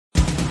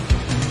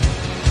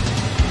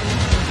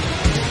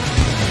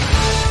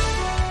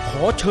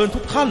อเชิญทุ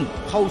กท่าน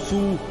เข้า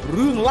สู่เ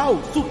รื่องเล่า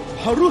สุด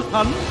หฤ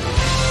หัน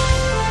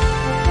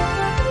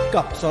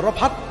กับสาร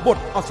พัดบท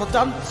อัศจ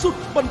รรย์สุด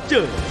บันเ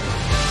จิด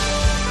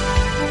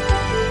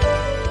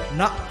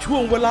ณช่ว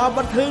งเวลา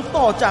บันเทิง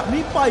ต่อจาก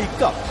นี้ไป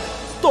กับ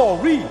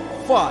Story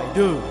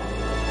Finder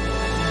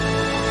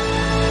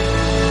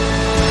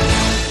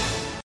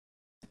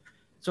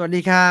สวัส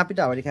ดีครับพี่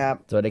ต่อสวัสดีครับ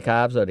สวัสดีค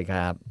รับสวัสดีค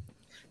รับ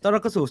ต้อนรั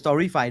บเข้าสู่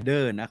Story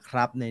Finder นะค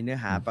รับในเนื้อ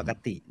หาปก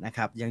ตินะค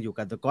รับยังอยู่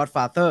กับ The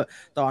Godfather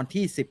ตอน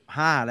ที่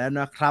15แล้ว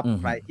นะครับ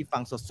ใครที่ฟั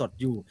งสด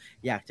ๆอยู่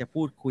อยากจะ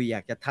พูดคุยอย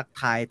ากจะทัก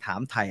ทายถา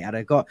มไถ่อะไร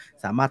ก็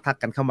สามารถทัก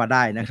กันเข้ามาไ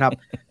ด้นะครับ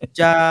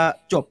จะ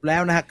จบแล้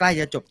วนะฮะใกล้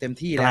จะจบเต็ม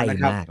ที่แล้วนะ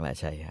ครับใกล้มากแล้ว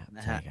ใช่ครับน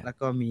ะฮะแล้ว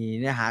ก็มี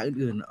เนื้อหา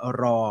อื่น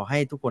ๆรอให้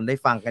ทุกคนได้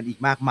ฟังกันอีก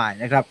มากมาย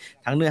นะครับ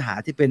ทั้งเนื้อหา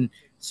ที่เป็น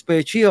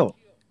Special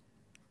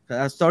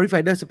Story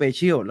Finder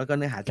Special แล้วก็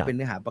เนื้อหาที่เป็นเ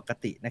นื้อหาปก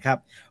ตินะครับ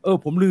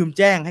ผมลืม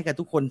แจ้งให้กับ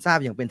ทุกคนทราบ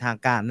อย่างเป็นทาง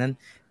การนั้น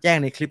แจ้ง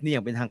ในคลิปนี้อย่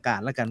างเป็นทางการ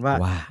แล้วกันว่า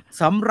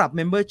สำหรับ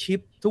Membership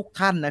ทุก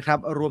ท่านนะครับ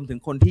รวมถึง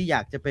คนที่อย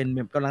ากจะเป็น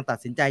กำลังตัด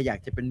สินใจอยาก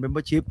จะเป็น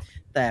Membership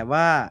แต่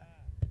ว่า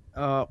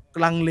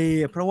ลังเล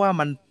เพราะว่า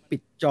มันปิ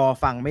ดจอ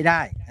ฟังไม่ไ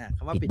ด้ค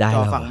ำว่าปิดจ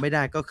อฟังไม่ไ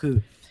ด้ก็คือ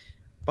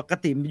ปก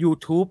ติ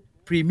YouTube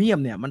Premium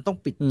เนี่ยมันต้อง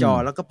ปิดจอ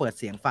แล้วก็เปิด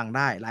เสียงฟังไ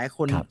ด้หลายค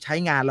นใช้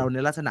งานเราใน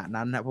ลักษณะ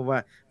นั้นนะเพราะว่า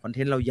คอนเท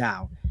นต์เรายา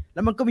วแ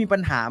ล้วมันก็มีปั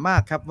ญหามา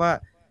กครับว่า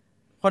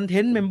คอนเท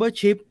นต์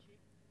Membership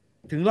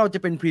ถึงเราจะ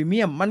เป็นพรีเมี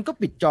ยมมันก็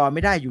ปิดจอไ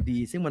ม่ได้อยู่ดี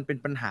ซึ่งมันเป็น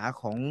ปัญหา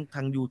ของท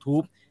าง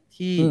YouTube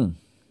ที่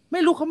ไ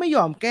ม่รู้เขาไม่ย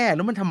อมแก้แ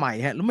ล้วมันทำไม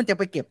ฮะแล้วมันจะ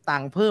ไปเก็บตั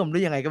งค์เพิ่มหรื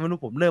อยังไงก็ไม่รู้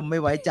ผมเริ่มไม่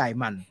ไว้ใจ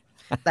มัน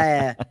แต่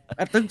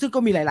ซึ่งก็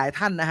มีหลายๆ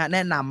ท่านนะฮะแน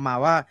ะนำมา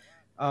ว่า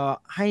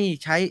ใ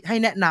ห้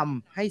แนะน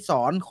ำให้ส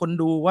อนคน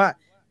ดูว่า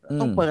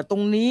ต้องเปิดตร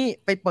งนี้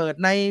ไปเปิด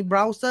ในเบร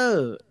าว์เซอ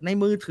ร์ใน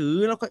มือถือ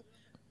แล้วก็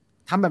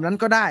ทำแบบนั้น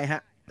ก็ได้ฮ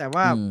ะแต่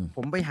ว่าผ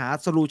มไปหา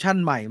โซลูชัน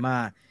ใหม่มา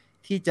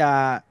ที่จะ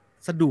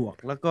สะดวก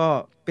แล้วก็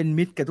เป็น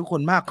มิตรกับทุกค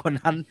นมากกว่า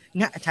นั้น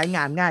ใช้ง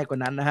านง่ายกว่า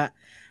นั้นนะฮะ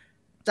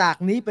จาก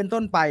นี้เป็น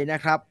ต้นไปน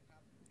ะครับ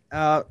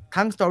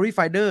ทั้ง Story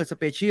Finder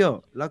Special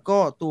แล้วก็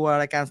ตัว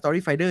รายการ Story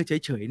Finder เ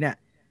ฉยๆเนี่ย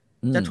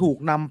จะถูก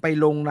นำไป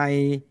ลงใน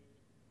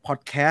พอด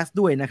แคสต์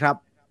ด้วยนะครับ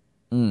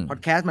พอด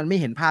แคสต์มันไม่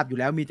เห็นภาพอยู่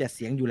แล้วมีแต่เ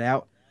สียงอยู่แล้ว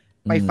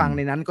ไปฟังใ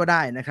นนั้นก็ไ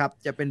ด้นะครับ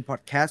จะเป็นพอ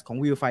ดแคสต์ของ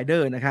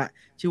Viewfinder นะครับ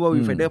ชื่อว่า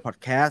Viewfinder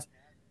Podcast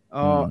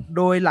โ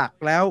ดยหลัก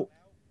แล้ว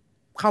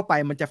เข้าไป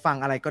มันจะฟัง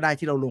อะไรก็ได้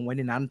ที่เราลงไว้ใ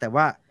นนั้นแต่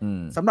ว่า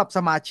สำหรับส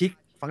มาชิก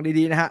ฟัง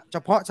ดีๆนะฮะเฉ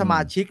พาะสม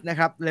าชิกนะ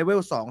ครับเลเว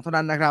ล2เท่า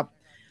นั้นนะครับ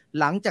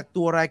หลังจาก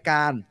ตัวรายก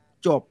าร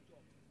จบ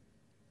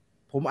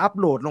ผมอัป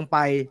โหลดลงไป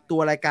ตัว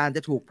รายการจ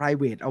ะถูก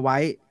private เอาไว้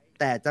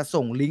แต่จะ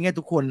ส่งลิงก์ให้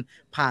ทุกคน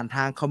ผ่านท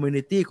าง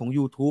community ของ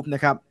YouTube น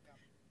ะครับ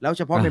แล้วเ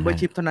ฉพาะ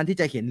membership เท่านั้นที่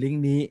จะเห็นลิง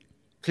ก์นี้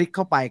คลิกเ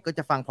ข้าไปก็จ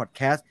ะฟังพอดแ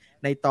คสต์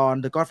ในตอน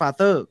The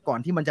Godfather ก่อน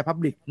ที่มันจะ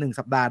public 1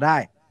 สัปดาห์ได้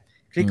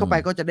คลิกเข้าไป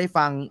ก็จะได้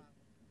ฟัง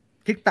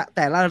คลิกแ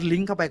ต่ละลิ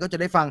งก์เข้าไปก็จะ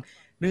ได้ฟัง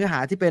เนื้อหา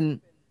ที่เป็น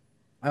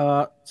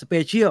สเป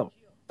เชียล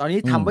ตอนนี้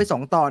ทำไว้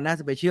2ตอนนะ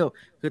สเปเชียล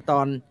คือต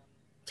อน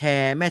แช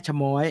ร์แม่ชะ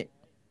ม้อย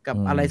กับ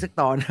อะไรสัก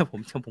ตอนนะ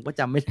ผมก็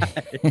จำไม่ได้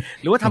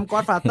หรือว่าทำ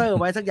Godfather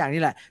ไว้สักอย่าง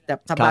นี่แหละแต่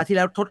สัปดาห์ที่แ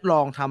ล้วทดล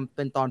องทำเ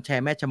ป็นตอนแช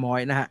ร์แม่ชะม้อย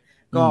นะฮะ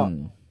ก็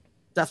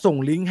จะส่ง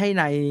ลิงก์ให้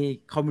ใน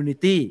คอมมูนิ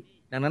ตี้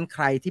ดังนั้นใค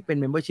รที่เป็น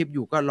Membership อ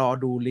ยู่ก็รอ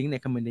ดูลิงก์ใน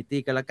คอมมูนิตี้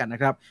กันแล้วกันน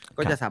ะครับ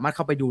ก็จะสามารถเ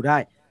ข้าไปดูได้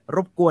ร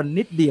บกวน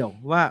นิดเดียว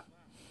ว่า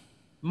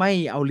ไม่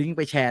เอาลิงก์ไ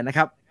ปแชร์นะค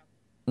รับ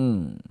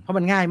เพราะ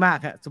มันง่ายมาก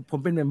ครับผม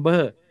เป็นเมมเบอ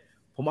ร์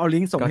ผมเอาลิ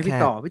งก์ส่งให้พี่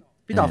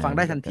ต่อฟังไ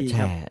ด้ทันที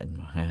ครับ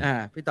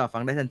พี่ต่อฟั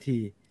งได้ทันที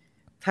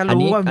ถ้า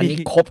รู้ว่ามี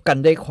คบกัน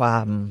ด้วยควา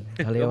ม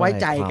ไว้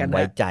ใจกันไ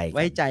ว้ใ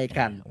จ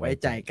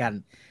กัน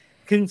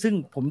ซึ่ง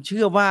ผมเ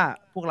ชื่อว่า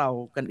พวกเรา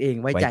กันเอง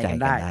ไว้ใจกัน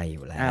ได้อ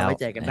ยู่แล้วไว้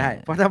ใจกันได้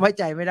เพราะถ้าไว้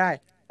ใจไม่ได้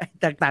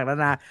ต่างๆนา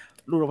นา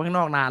รู้ออกข้างน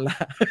อกนานแล้ว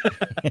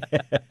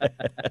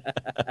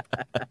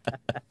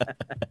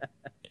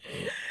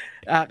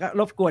ก็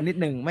รบกวนนิด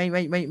หนึ่งไ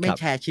ม่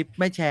แชร์ชิป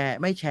ไม่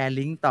แชร์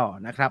ลิงก์ต่อ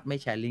นะครับไม่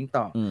แชร์ลิงก์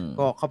ต่อ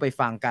ก็เข้าไป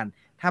ฟังกัน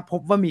ถ้าพ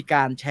บว่ามีก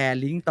ารแชร์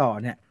ลิงก์ต่อ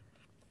เนี่ย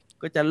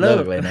ก็จะเลิ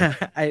กเลยนะ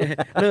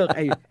เลิกไ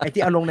อ้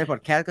ที่เอาลงในพอ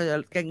ดแคสต์ก็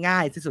จะง่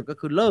ายที่สุดก็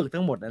คือเลิก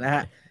ทั้งหมดนะฮ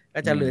ะก็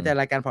จะเหลือแต่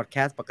รายการพอดแค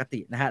สต์ปกติ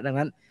นะฮะดัง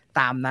นั้น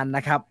ตามนั้นน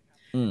ะครับ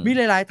มีห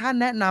ลายๆท่าน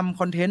แนะนำ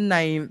คอนเทนต์ใน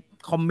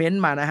คอมเมน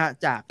ต์มานะฮะ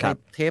จากใน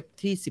เทป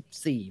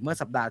ที่14เมื่อ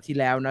สัปดาห์ที่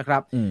แล้วนะครั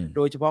บโ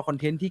ดยเฉพาะคอน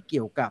เทนต์ที่เ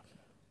กี่ยวกับ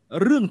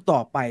เรื่องต่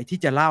อไปที่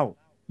จะเล่า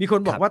มีค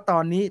นบอกว่าตอ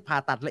นนี้ผ่า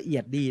ตัดละเอีย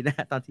ดดีนะ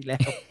ตอนที่แล้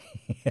ว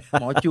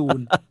หมอจูน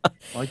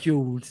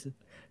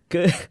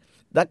คือ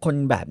ถ้าคน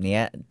แบบนี้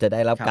จะได้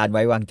รับการไ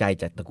ว้วางใจ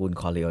จากตระกูล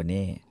คอร์เลโอเ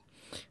น่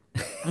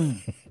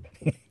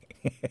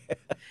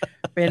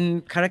เป็น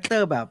คาแรคเตอ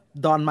ร์แบบ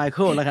ดอนไมเ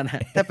คิลแล้วกันน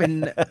ะถ้าเ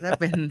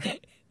ป็น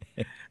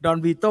ดอน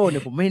วีโต้เนี่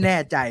ยผมไม่แน่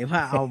ใจว่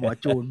าเอาหมอ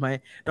จูนไหม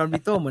ดอนวี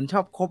โต้เหมือนช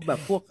อบคบแบบ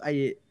พวกไอ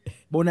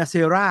โบนาเซ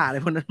ราอะไร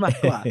พวกนั้นมาก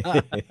กว่า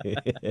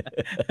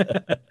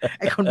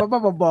ไอคนบ้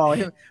าๆบอๆใ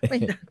ช่ไหมไม่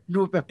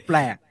ดูแบบแปล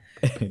ก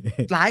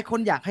หลายคน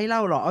อยากให้เล่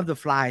า Lord of the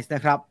Flies น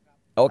ะครับ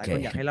หลายค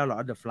นอยากให้เล่า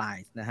Lord of the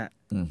Flies นะฮะ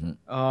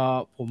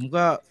ผม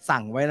ก็สั่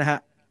งไว้นะฮะ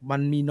มั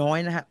นมีน้อย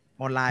นะฮะ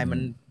ออนไลน์มั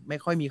นไม่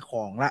ค่อยมีข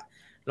องละ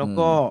แล้ว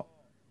ก็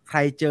ใคร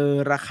เจอ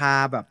ราคา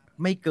แบบ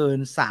ไม่เกิน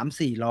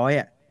 3-400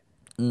 อ่ะ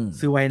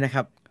ซื้อไว้นะค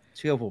รับเ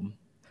ชื่อผม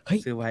เฮ้ย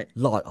ซื้อไว้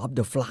Lord of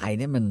the Fly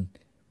เนี่ยมัน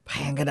แพ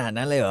งขนาด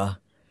นั้นเลยเหรอ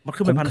มัน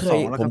ขึ้นไป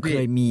1,200แล้ว ผ ครั ม บ เค พี่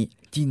ยมี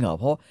จริงเหรอ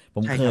เพราะผ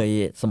ม ใช่ เค ครับ ย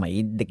สมัย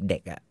เด็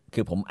กๆอ่ะคื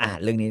อผมอ่าน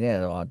เรื่องนี้เนี่ย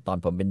ตอน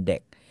ผมเป็นเด็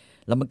ก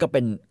แล้วมันก็เ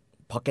ป็น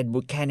พ็อกเก็ต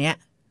บุ๊กแค่เนี้ย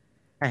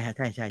ใช่ฮะใ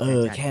ช่ใช่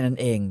แค่นั้น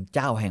เองเ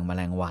จ้าแห่งแม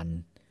ลงวัน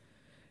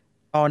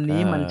ตอน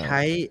นี้มันใ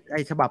ช้ไ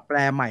อ้ฉบับแปล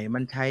ใหม่มั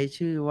นใช้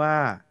ชื่อว่า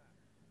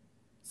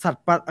สัต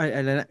ว์อ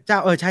ะไรนะเจ้า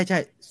ใช่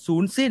ศู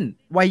นย์สิ้น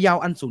วัยเยา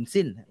ว์อันศูนย์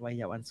สิ้นวัยเ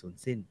ยาว์อันศูนย์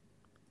สิ้น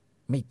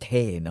ไม่เ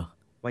ท่เนาะ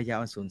วัยเยา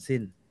ว์อันศูนย์สิ้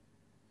น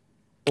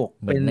ปก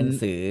เหมือ เป็น น หนัง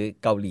สือ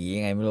เกาหลี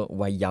ยังไงไม่รู้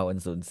วัยเยาว์อัน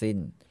สูญสิ้น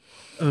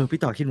พี่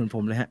ต่อคิดเหมือนผ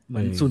มเลยฮะเหมื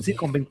อนศูนย์สิ้น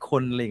ความเป็นค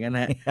นอะไรอย่างเงี้ยน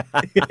ะฮะ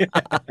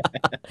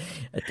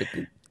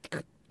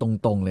ต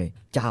รงๆเลย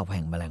เจ้าแ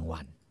ห่งแมลงวั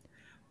น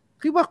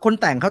คิดว่าคน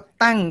แต่งเขา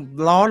ตั้ง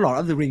ล้อหลอดอ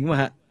อฟเดอะริงมา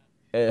ฮะ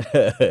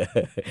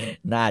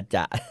น่าจ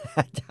ะ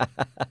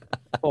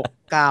ปก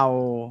เก่า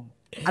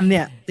อันเนี้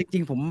ยจริ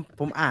งๆ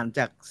ผมอ่านจ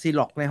ากซี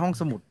ล็อกในห้อง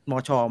สมุดม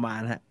ชมา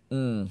นะฮะ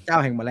เจ้า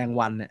แห่งแมลง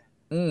วันเนี่ย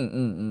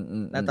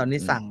แล้วตอนนี้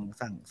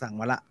สั่ง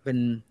มาละเป็น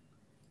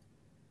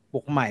ป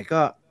กใหม่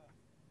ก็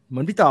เหมื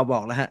อนพี่ต่อบอ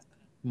กแล้วฮะ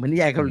เหมือนนิ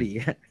ยายเกาหลี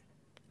ฮะ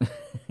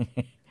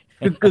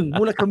กึ่ง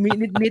มุราคามิ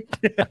นิด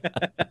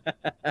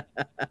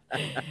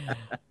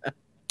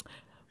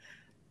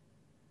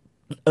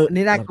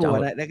นี่น่ากลัว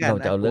นะเรา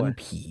จะเอาเรื่อง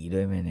ผีด้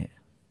วยไหมเนี่ย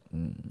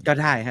ก็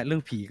ได้ฮะเรื่อ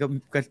งผี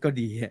ก็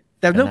ดีฮะ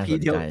แต่เรื่องผี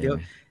เดี๋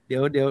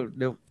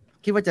ยว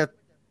คิดว่าจะ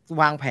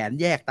วางแผน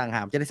แยกต่างหา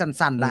กจะได้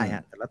สั้นๆได้ฮ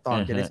ะแต่ละตอน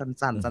จะได้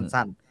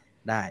สั้น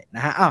ๆได้น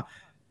ะฮะ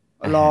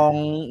ลอง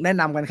แนะ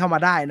นำกันเข้ามา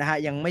ได้นะฮะ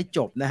ยังไม่จ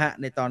บนะฮะ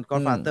ในตอน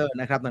Godfather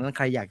นะครับดังนั้นใ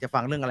ครอยากจะฟั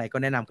งเรื่องอะไรก็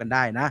แนะนำกันไ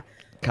ด้นะ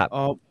ครับ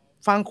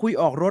ฟังคุย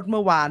ออกรถเ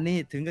มื่อวานนี่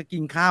ถึงกับกิ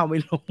นข้าวไม่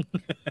ลง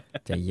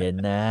ใจเย็น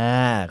นะ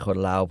คน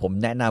เราผม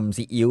แนะนำ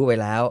ซีอิ๊วไป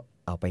แล้ว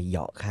เอาไปเหย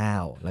าะข้า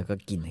วแล้วก็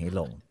กินให้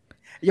ลง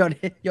เหยา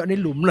ะใน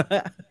หลุมเลย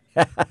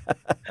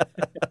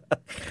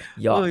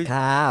เหยาะ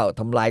ข้าว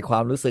ทำลายควา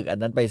มรู้สึกอัน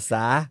นั้นไปซ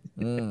ะ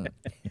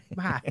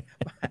บ้า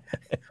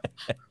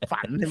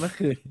ฝันเลยเมื่อ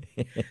คืน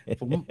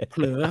ผมเผ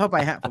ลอเข้าไป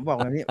ฮะผมบอก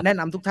แบบนี้แนะ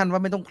นำทุกท่านว่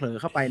าไม่ต้องเผลอ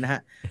เข้าไปนะฮ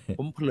ะผ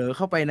มเผลอเ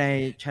ข้าไปใน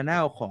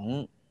channel ของ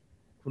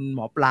คุณหม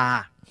อปลา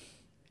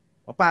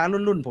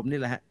รุ่นผมนี่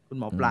แหละฮะคุณ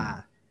หมอปลา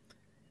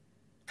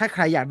ถ้าใค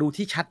รอยากดู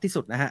ที่ชัดที่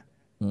สุดนะฮะ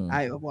ไอ้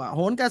ว่าโห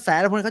นกระแส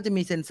แล้วพวกนั้นเขาจะ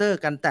มีเซ็นเซอร์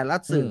กันแต่ละ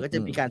สื่อก็จะ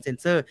มีการเซ็น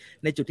เซอร์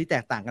ในจุดที่แต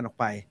กต่างกันออก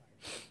ไป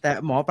แต่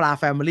หมอปลา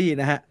แฟมิลี่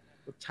นะฮะ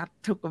ชัด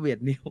ทุกกระเบียด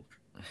นิ้ว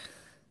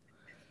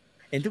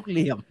เห็นทุกเห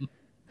ลี่ยม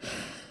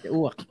จะ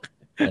อ้วก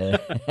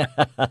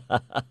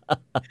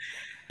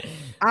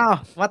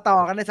มาต่อ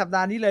กันในสัปด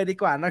าห์นี้เลยดี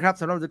กว่านะครับ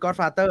สำหรับ The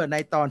Godfather ใน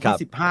ตอนที่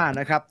15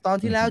นะครับตอน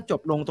ที่แล้วจ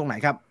บลงตรงไหน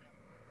ครับ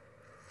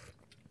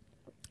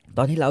ต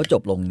อนที่แล้วจ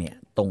บลงเนี่ย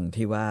ตรง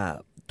ที่ว่า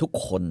ทุก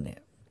คนเนี่ย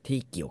ที่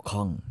เกี่ยว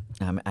ข้อง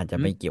อาจจะ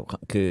ไม่เกี่ยวข้อ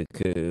ง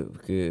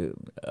คือ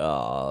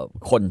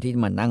คนที่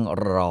มานั่ง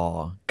รอ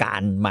กา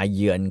รมาเ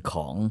ยือนข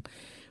อง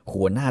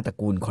หัวหน้าตระ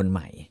กูลคนให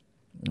ม่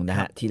นะ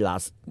ฮะที่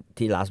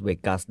ลาสเว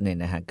กัสเนี่ย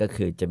นะฮะก็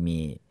คือจะมี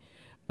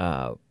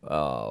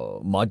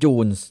หมอจู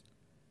นส์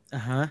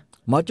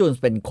หมอจูนส์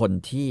เป็นคน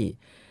ที่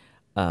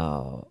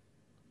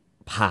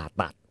ผ่า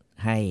ตัด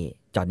ให้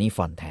จอห์นนี่ฟ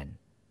อนแทน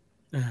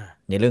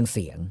ในเรื่องเ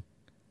สียง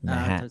น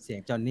ะฮะเสียง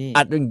จอห์นนี่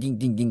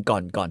จริง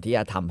ก่อนที่จ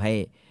ะทำใ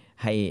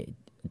ห้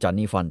จอห์น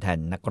นี่ฟอนแทน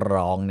นัก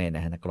ร้องเนี่ยน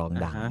ะฮะนักร้อง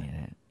ดังเนี่ยน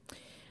ะ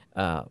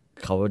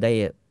เขาได้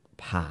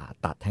ผ่า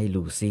ตัดให้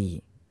ลูซี่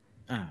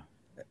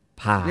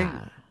ผ่า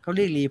เขาเ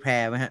รียกรีแพ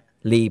ร์ไหมฮะ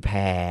รีแพ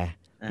ร์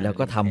แล้ว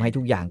ก็ทำให้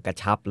ทุกอย่างกระ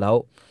ชับแล้ว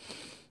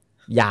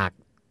อย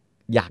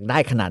ากได้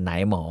ขนาดไหน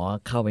หมอ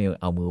เข้าไป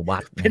เอามือวั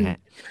ดนะฮะ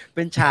เ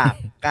ป็นฉาก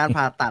การ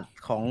ผ่าตัด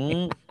ของ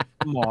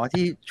หมอ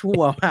ที่ชั่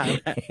วมาก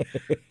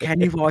แค่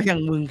นี้พอยัง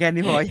มึงแค่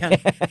นี้พอยัง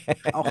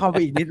เอาเข้าไป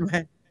อีกนิดไหม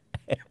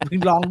มึง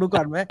ลองดูก่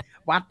อนไหม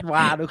วัดว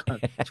าดูก่อน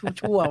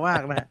ชั่วมา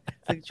กนะ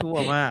ซึ่งชั่ว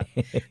มาก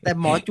แต่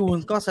หมอจูน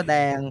ก็แสด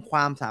งคว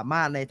ามสาม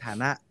ารถในฐา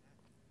นะ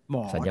หม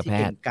อที่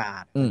เก่งกา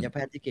จศัลยแพ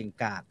ทย์ที่เก่ง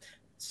กาจ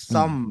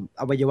ซ่อม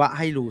อวัยวะใ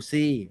ห้ลู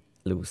ซี่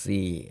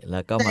แ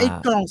ล้วก็แต่ไอ้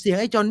กล่องเสียง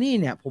ไอ้จอห์นนี่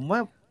เนี่ยผมว่า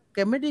แก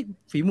ไม่ได้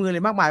ฝีมืออะไร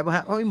มากมายป่ะฮ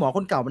ะเพราะไอ้หมอค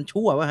นเก่ามัน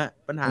ชั่วป่ะฮะ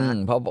ปัญหา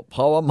เพ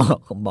ราะว่า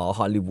หมอฮ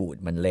อลลีวูด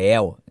มันเล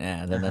ว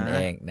เท่านั้นเอ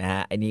งนะฮ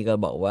ะไอ้นี่ก็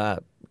บอกว่า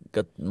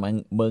ก็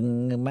มึง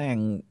แม่ง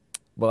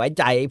ไว้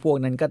ใจไอ้พวก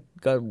นั้น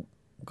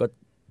ก็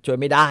ช่วย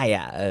ไม่ได้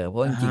อ่ะเพรา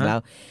ะจริงๆแล้ว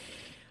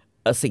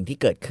สิ่งที่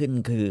เกิดขึ้น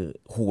คือ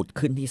หูด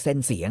ขึ้นที่เส้น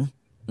เสียง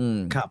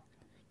ครับ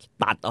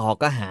ตัดออก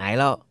ก็หาย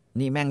แล้ว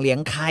นี่แม่งเลี้ยง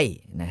ไข้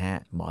นะฮะ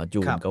หมอ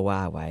จูนก็ว่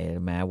าไว้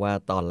แม้ว่า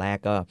ตอนแรก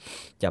ก็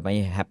จะไม่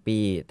แฮป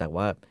ปี้แต่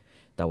ว่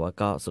า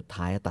ก็สุด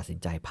ท้ายตัดสิน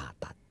ใจผ่า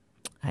ตัด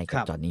ให้กับ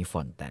จอห์นนี่ฟ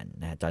อนแตน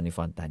นะจอห์นนี่ฟ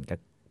อนแตนก็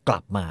กลั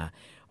บมา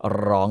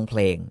ร้องเพ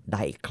ลงไ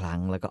ด้อีกครั้ง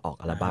แล้วก็ออก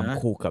อัลบั้ม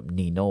คู่กับ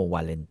นีโน่ว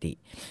าเลนติ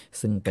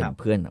ซึ่งเป็น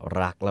เพื่อน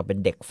รักและเป็น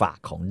เด็กฝาก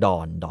ของดอ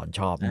น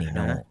ชอบนีโ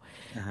น่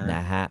น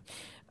ะฮะ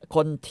ค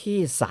นที่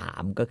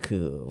3ก็คื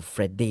อเฟ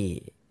รดดี้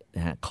น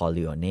ะฮะคอร์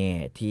ลิโอเน่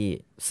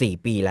ที่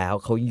4ปีแล้ว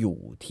เขาอยู่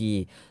ที่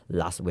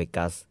ลาสเว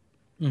กัส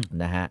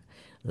นะฮะ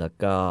แล้ว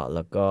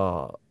ก็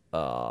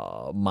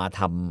มา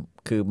ท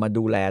ำคือมา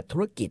ดูแลธุ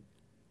รกิจ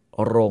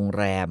โรง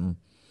แรม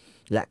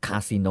และคา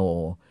สิโน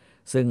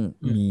ซึ่ง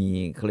มี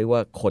เขาเรียกว่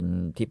าคน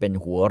ที่เป็น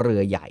หัวเรื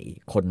อใหญ่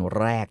คน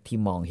แรกที่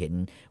มองเห็น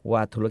ว่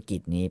าธุรกิจ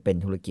นี้เป็น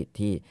ธุรกิจ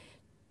ที่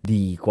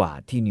ดีกว่า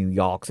ที่นิว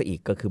ยอร์กซะอี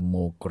กก็คือโม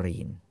ก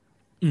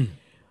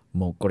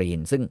รีน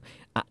ซึ่ง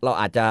เรา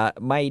อาจจะ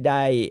ไม่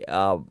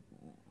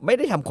ไ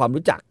ด้ทำความ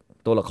รู้จัก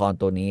ตัวละคร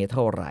ตัวนี้เ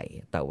ท่าไหร่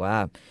แต่ว่า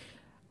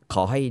ข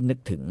อให้นึก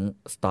ถึง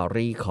สตอ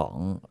รี่ของ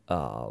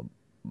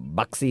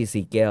บัคซี่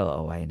ซีเกลเอ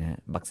าไว้นะ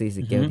บัคซี่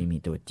ซีเกลที่มี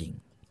ตัวจริง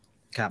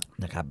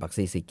นะครับบัค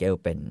ซี่ซีเกล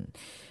เป็น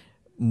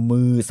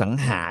มือสัง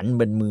หาร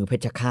เป็นมือเพ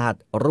ชฌฆาต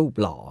รูป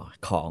หล่อ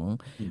ของ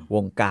ว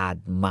งการ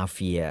มาเ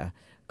ฟีย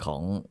ขอ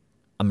ง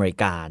อเมริ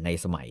กาใน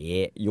สมัย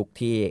ยุค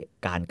ที่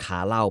การค้า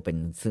เหล้าเป็น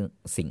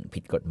สิ่งผิ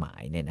ดกฎหมา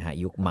ยเนี่ยนะฮะ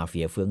ยุคมาเ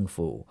ฟียเฟื่อง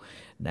ฟู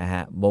นะฮ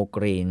ะโมก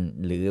รีน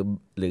ห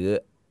รือ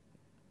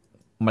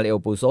มาริโอ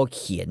ปูโซเ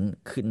ขียน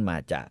ขึ้นมา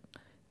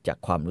จาก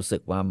ความรู้สึ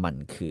กว่ามัน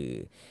คือ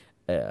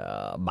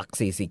บัค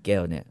ซี่ซีเก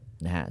ลเนี่ย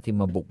นะฮะที่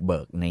มาบุกเบิ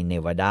กในเน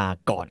วาดา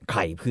ก่อนใค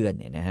รเพื่อน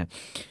เนี่ยนะฮะ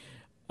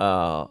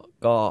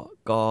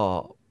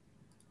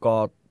ก็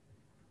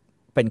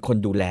เป็นคน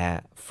ดูแล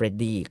เฟรด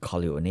ดี้คอ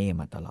ร์เลโอเน่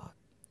มาตลอด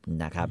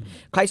นะครับ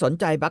ใครสน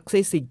ใจบัค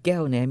ซี่ซีเก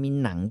ลเนี่ยมี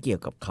หนังเกี่ย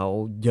วกับเขา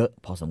เยอะ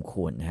พอสมค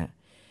วรนะฮะ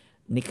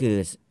นี่คือ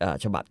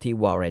ฉบับที่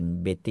วอร์เรน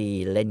เบตตี้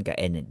เล่นกับ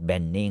เอนเนตเบ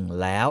นนิง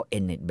แล้วเอ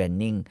นเนตเบน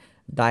นิง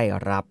ได้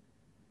รับ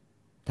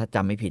ถ้าจ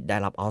ำไม่ผิดได้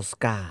รับออส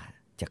การ์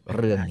จากเ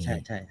รื่องนี้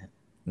ใช่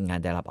งาน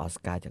ได้รับออส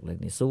การ์จากเรื่อง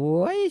นี้ส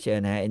วยเชียว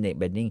นะเอนเนต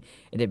เบน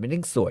นิ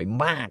งสวย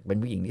มากเป็น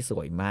ผู้หญิงที่ส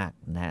วยมาก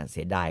นะเ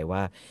สียดายว่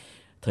า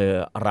เธอ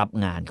รับ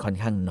งานค่อน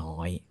ข้างน้อ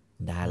ย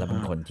นะแล้วเป็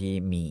นคนที่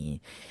มี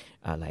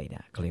อะไรน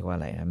ะเขาเรียกว่าอ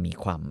ะไรนะมี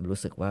ความรู้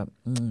สึกว่า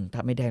ถ้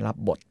าไม่ได้รับ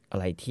บทอะ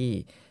ไรที่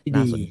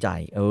น่าสนใจ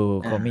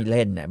ก็ไม่เ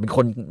ล่นนะเป็น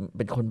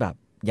คนแบบ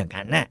อย่าง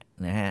นั้น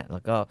นะฮะแล้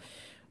วก็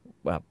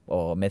แบบ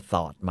เมธ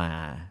อดมา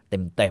เ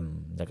ต็ม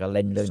แล้วก็เ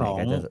ล่นเรื่องไหน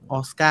ก็จะอ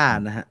อสการ์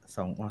นะฮะ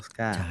2ออสก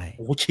าร์โ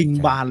อ้ชิง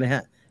บานเลยฮ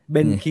ะเบ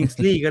นคิงส์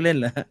ลีย์ก็เล่น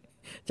เหรอ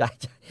ใช่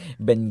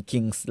เบนคิ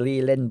งส์ลี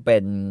ย์เล่นเป็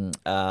น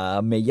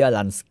เมเยอร์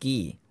ลันส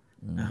กี้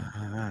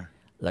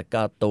แล้ว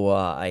ก็ตัว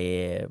ไ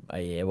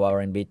อ้วอร์เ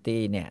รนบิต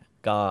ตี้เนี่ย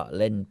ก็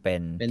เล่นเป็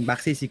นบัค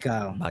ซี่ซีเ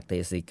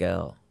ก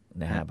ล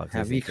นะฮะบัค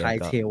ซี่ซีเกล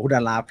ก็เทลดา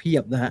ราเพีย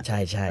บนะฮะใ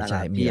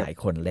ช่มีหลาย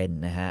คนเล่น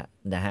นะ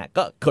ฮะ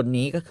ก็คน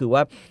นี้ก็คือว่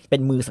าเป็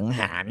นมือสัง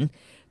หาร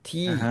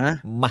ที่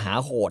มหา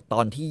โหดต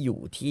อนที่อยู่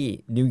ที่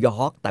นิวยอ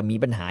ร์กแต่มี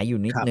ปัญหาอยู่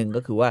นิดนึง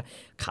ก็คือว่า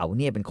เขาเ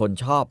นี่ยเป็นคน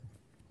ชอบ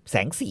แส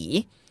งสี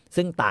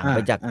ซึ่งต่างไป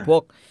จากพว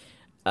ก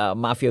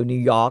มาเฟียนิ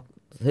วยอร์ก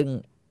ซึ่ง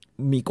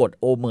มีกฎ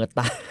โอเมอร์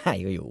ต้า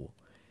อยู่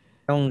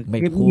ต้องไม่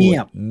พูด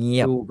เงี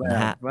ยบน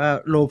ะฮะว่า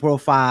low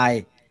profile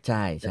ใ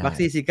ช่บัค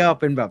ซี่ซีเกล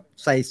เป็นแบบ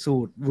ใส่สู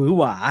ทหวือ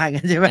หวาอย่าง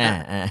นั้นใช่ไหม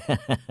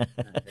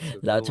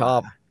แล้ว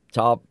ช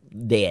อบ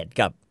เดท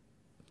กับ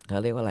เขา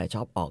เรียกว่าอะไรช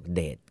อบออกเ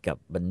ดทกับ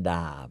บรรด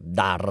า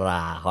ดาร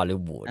าฮอลลี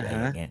วูดอะไรอย่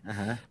างเงี้ย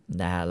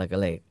นะฮะแล้วก็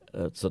เลย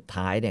สุด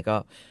ท้ายเนี่ย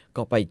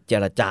ก็ไปเจ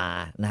รจา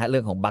นะฮะเรื่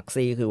องของบัค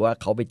ซี่คือว่า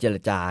เขาไปเจร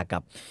จากั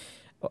บ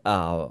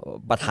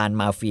ประธาน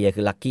มาเฟีย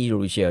คือลัคกี้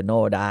ลูเชียโน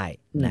ได้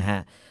นะฮะ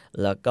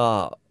แล้วก็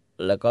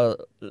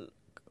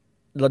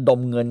ระดม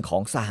เงินขอ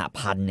งสห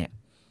พันธ์เนี่ย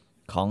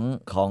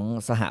ของ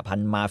สหพัน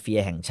ธ์มาเฟีย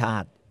แห่งชา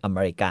ติอเม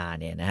ริกา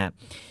เนี่ยนะฮะ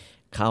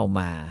เข้า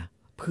มา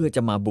เพื่อจ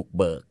ะมาบุก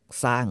เบิก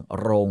สร้าง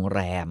โรงแ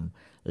รม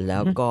แล้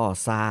วก็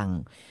สร้าง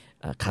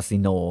คาสิ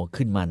โน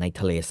ขึ้นมาใน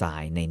ทะเลทรา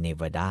ยในเน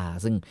วาดา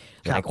ซึ่ง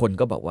หลายคน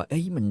ก็บอกว่าเ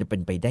อ้ยมันจะเป็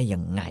นไปได้ยั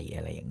งไงอ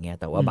ะไรอย่างเงี้ย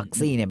แต่ว่าบัค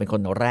ซี่เนี่ยเป็นค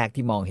นแรก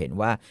ที่มองเห็น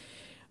ว่า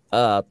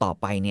ต่อ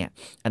ไปเนี่ย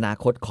อนา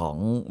คตของ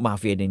มา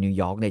เฟียในนิว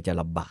ยอร์กเนี่ยจะ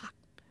ลำบาก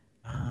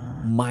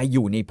มาอ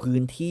ยู่ในพื้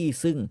นที่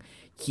ซึ่ง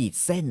ขีด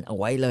เส้นเอา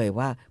ไว้เลย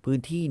ว่าพื้น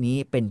ที่นี้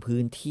เป็น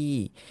พื้นที่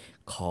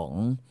ของ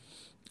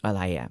อะไ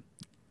ร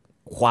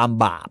ความ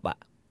บาป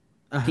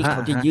ที่เข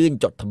าจะยื่น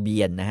จดทะเบี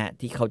ยนนะฮะ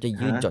ที่เขาจะ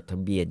ยื่นจดทะ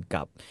เบียน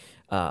กับ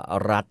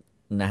รัฐ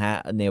นะฮะ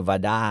เนวา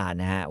ดา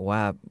นะฮะว่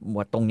า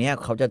ตรงเนี้ย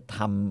เขาจะท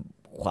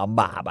ำความ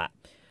บาป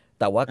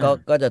แต่ว่า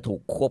ก็จะถู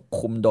กควบ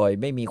คุมโดย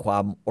ไม่มีควา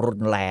มรุ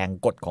นแรง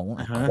กฎของ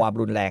ความ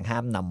รุนแรงห้า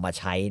มนำมา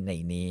ใช้ใน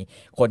นี้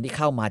คนที่เ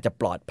ข้ามาจะ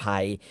ปลอดภั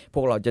ยพ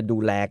วกเราจะดู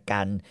แล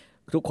กัน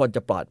ทุกคนจ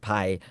ะปลอด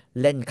ภัย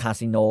เล่นคา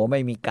สิโนไม่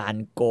มีการ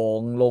โก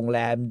งโรงแร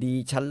มดี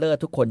ชั้นเลิศ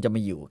ทุกคนจะม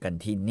าอยู่กัน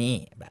ที่นี่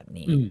แบบ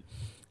นี้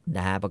น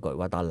ะฮะปรากฏ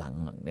ว่าตอนหลัง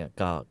เนี่ย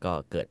ก็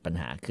เกิดปัญ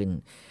หาขึ้น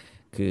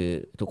คือ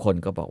ทุกคน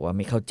ก็บอกว่าไ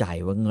ม่เข้าใจ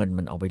ว่าเงิน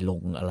มันเอาไปล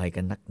งอะไร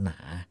กันนักหนา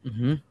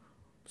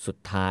สุด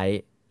ท้าย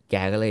แก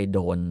ก็เลยโด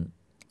น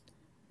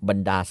บรร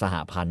ดาสห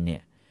พันธ์เนี่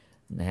ย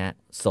นะฮะ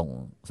ส่ง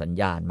สัญ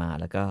ญาณมา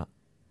แล้วก็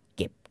เ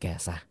ก็บแก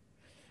ซะ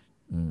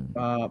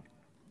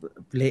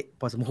เละ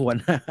พอสมควร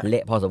เล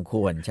ะพอสมค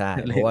วรใช่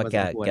เพราะว่า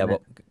แกบอ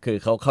กคือ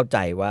เขาเข้าใจ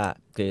ว่า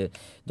คือ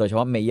โดยเฉพ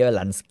าะเมเยอร์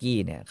ลันสกี้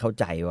เนี่ยเข้า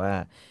ใจว่า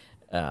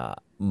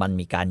มัน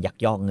มีการยัก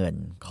ยอกเงิน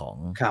ของ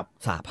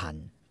สหพัน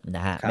ธ์น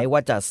ะฮะไม่ว่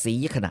าจะซี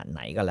ขนาดไห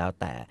นก็แล้ว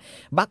แต่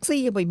บัค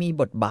ซี่ยังไปมี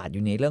บทบาทอ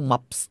ยู่ในเรื่องม็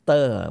อบสเตอ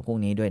ร์พวก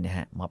นี้ด้วยนะฮ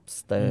ะม็อบส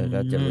เตอร์ก็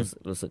จะ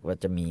รู้สึกว่า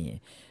จะมี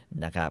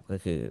นะครับก็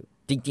คือ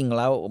จริงๆแ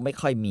ล้วไม่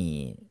ค่อย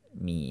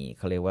มีเ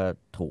ขาเรียกว่า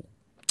ถูก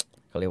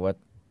เขาเรียกว่า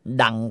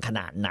ดังข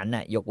นาดนั้น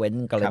น่ะยกเว้น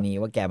กรณี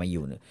ว่าแกมาอ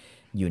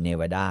ยู่เน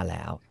วาดาแ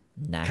ล้ว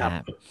นะฮ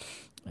ะ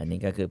อันนี้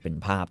ก็คือเป็น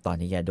ภาพตอน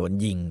ที่แกโดน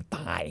ยิงต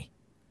าย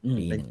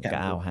ปี เป็นกา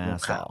รลง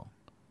ข่าว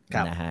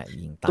 1952นะฮะ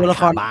ยิงตาย ตัวละ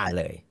คร คาบ้าน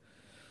เลย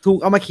ถูก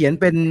เอามาเขียน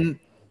เป็น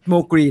โม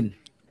กรีน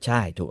ใช่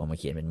ถูกเอามา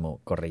เขียนเป็นโม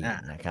กรีน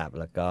นะครับ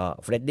แล้วก็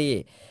เฟรดดี้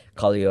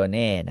คอริโอเ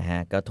น่นะฮ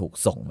ะก็ถูก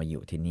ส่งมาอ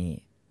ยู่ที่นี่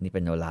เ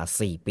ป็นเวลา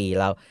4 ปี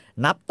แล้ว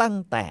นับตั้ง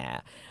แต่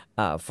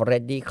เฟร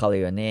ดดี้คอ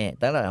ริโอเน่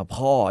ตั้งแต่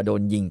พ่อโด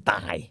นยิงต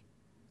าย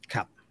ค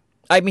รับ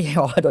ไม่ใช่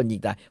พ่อโดนยิ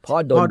งตายพ่อ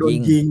โดน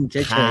ยิงเ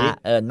ฉย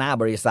ๆหน้า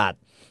บริษัท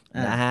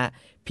นะฮะ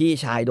พี่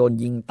ชายโดน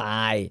ยิงต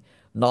าย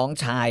น้อง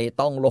ชาย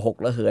ต้องระหก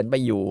ระเหินไป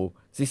อยู่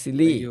ซิซิ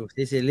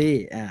ลี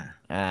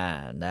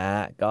นะ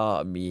ก็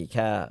มีแ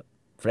ค่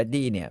เฟรด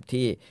ดี้เนี่ย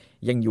ที่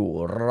ยังอยู่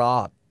รอ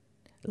ด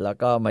แล้ว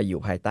ก็มาอยู่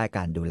ภายใต้ก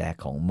ารดูแล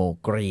ของโม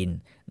กรีน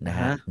นะ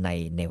ฮะใน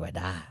เนวา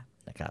ดา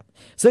นะครับ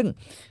ซึ่ง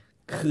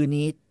คืน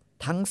นี้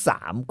ทั้ง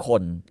3ค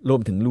นรว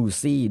มถึงลู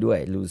ซี่ด้วย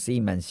ลูซี่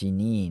แมนซิ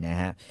นีนะ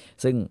ฮะ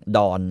ซึ่งด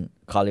อน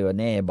คอริโอ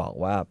เน่บอก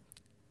ว่า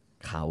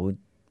เขา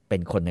เป็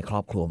นคนในครอ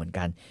บครัวเหมือน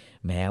กัน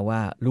แม้ว่า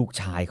ลูก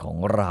ชายของ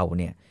เรา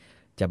เนี่ย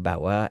จะแบบ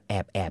ว่าแ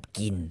อบ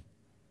กิน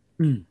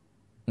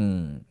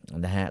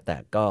นะฮะแต่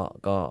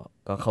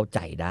ก็เข้าใจ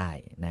ได้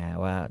นะ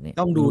ว่าเนี่ย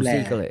ต้องดูแล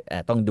ก็เลย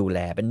ต้องดูแล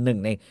เป็นหนึ่ง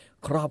ใน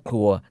ครอบค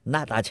รัวหน้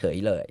าตาเฉย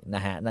เลยน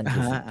ะฮะนั่นคื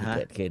อสิ่งที่เ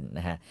กิดขึ้นน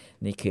ะฮะ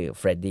นี่คือเ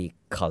ฟรดดี้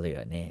คอริโ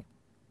อเน่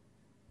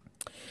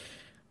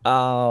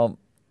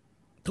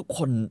ทุกค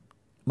น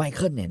ไมเ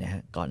คิลเนี่ยนะฮ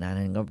ะก่อนหน้า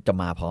นั้นก็จะ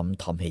มาพร้อม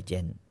ทอมเฮเจ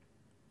น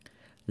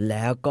แ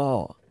ล้วก็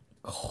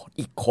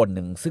อีกคนห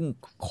นึ่งซึ่ง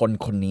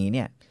คนนี้เ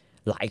นี่ย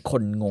หลายค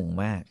นงง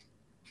มาก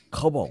เข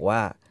าบอกว่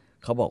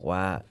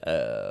า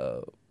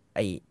ไ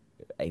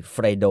อ้เฟ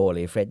รโดห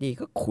รือเฟรดดี้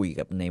ก็คุย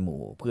กับในห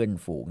มู่เพื่อน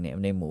ฝูงเนี่ย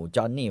ในหมู่จ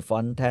อห์นนี่ฟอ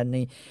นแทน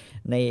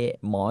ใน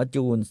หมอ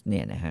จูนส์เ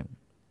นี่ยนะครับ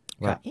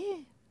ว่า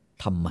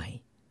ทำไม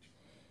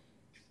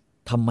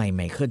ไ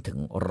มเคิลถึง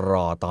ร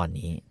อตอน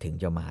นี้ถึง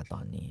จะมาตอ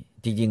นนี้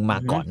จริงๆมา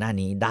ก่อนหน้า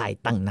นี้ได้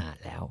ตั้งนาน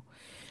แล้ว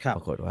ป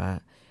รากฏว่า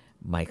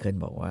ไมเคิล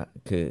บอกว่า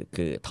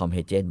คือทอมเฮ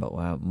เจนบอก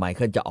ว่าไมเ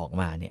คิลจะออก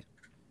มาเนี่ย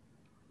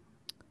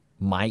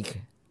ไมค์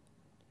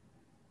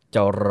จ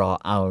ะรอ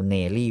เอาเน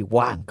ลลี่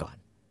ว่างก่อน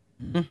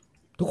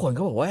ทุกคน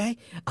ก็บอกว่า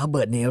อัลเ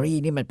บิร์ตเนลลี่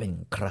นี่มันเป็น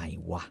ใคร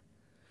วะ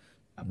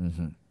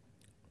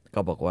ก็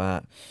บอกว่า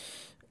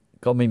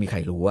ก็ไม่มีใคร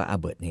รู้ว่าอัล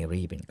เบิร์ตเนล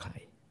ลี่เป็นใคร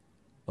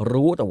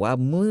รู้แต่ว่า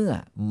เมื่อ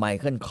ไม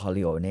เคิลคอ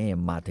ริโอเน่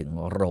มาถึง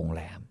โรงแ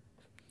รม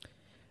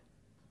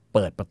เ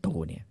ปิดประตู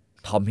เนี่ย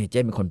ทอมเฮเจ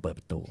นเป็นคนเปิด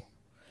ประตู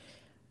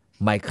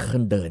ไมเคิ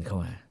ลเดินเข้า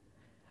มา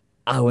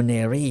อัลเน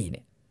ลลี่เ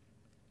นี่ย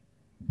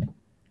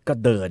ก็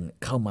เดิน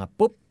เข้ามา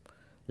ปุ๊บ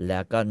แล้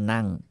วก็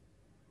นั่ง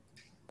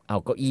เอา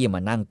เก้าอี้ม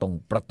านั่งตรง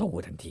ประตู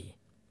ทันที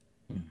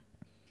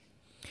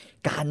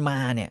การมา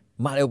เนี่ย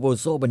มาเรโบ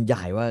โซบรรย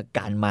ายว่า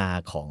การมา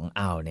ของ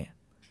อัลเนี่ย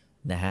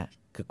นะฮะ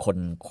คือคน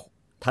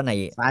ถ้าใน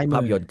ภา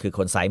พยนตร์คือค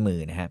นซ้ายมือ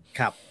นะฮะ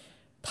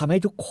ทำให้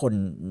ทุกคน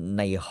ใ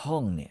นห้อ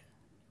งเนี่ย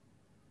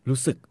รู้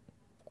สึก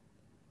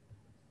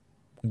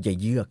เ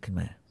ยือกขึ้น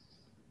มา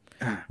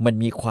มัน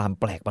มีความ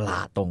แปลกประหล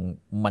าดตรง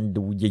มัน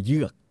ดูเ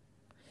ยือก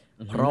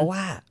เพราะว่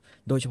า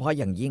โดยเฉพาะ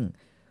อย่างยิ่ง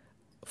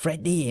เฟรด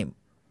ดี้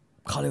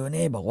คอริโอเ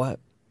น่บอกว่า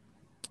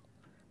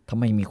ทำ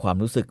ไมมีความ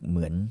รู้สึกเห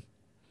มือ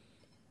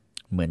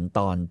น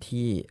ตอน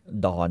ที่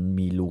ดอน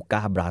มีลูก้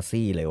าบรา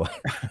ซี่เลยวะ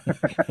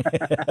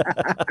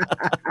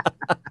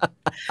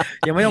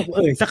ยังไม่ต้อง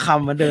สักค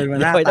ำมันเดินมา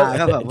หน้าตา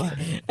ก็แบบว่า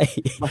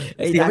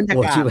เสียบรรยา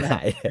กา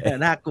ศ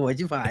น่ากลัว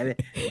ชิบหายเลย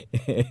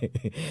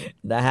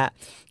นะฮะ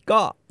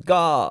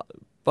ก็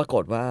ปราก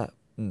ฏว่า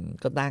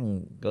ก็นั่ง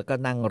แล้วก็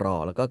นั่งรอ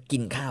แล้วก็กิ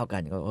นข้าวกั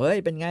นก็เฮ้ย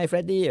เป็นไงเฟร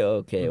ดดี้โอ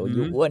เคอ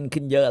ยู่อ้วน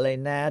ขึ้นเยอะเลย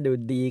นะดู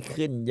ดี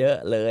ขึ้นเยอะ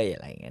เลยอะ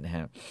ไรอย่างเงี้ยนะค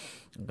รับ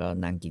ก็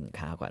นั่งกิน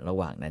ข้าวกันระ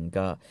หว่างนั้น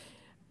ก็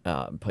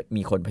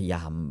มีคนพยาย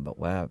ามบอก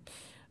ว่า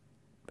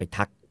ไป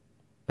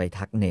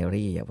ทักเนล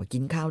ลี่ว่ากิ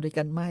นข้าวด้วย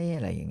กันไหมอ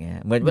ะไรอย่างเงี้ย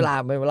เหมือนเวล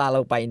าเร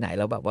าไปไหน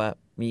เราแบบว่า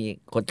มี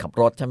คนขับ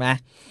รถใช่ไหม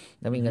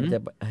แล้วมีเงินจะ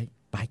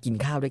ไปกิน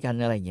ข้าวด้วยกัน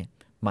อะไรอย่างเงี้ย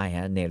ไม่ฮ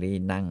ะเนลลี่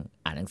นั่ง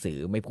อ่านหนังสือ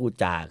ไม่พูด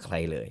จาใคร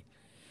เลย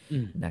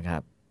นะครั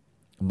บ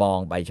มอง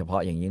ไปเฉพา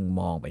ะอย่างยิ่ง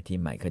มองไปที่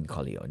ไมเคิลค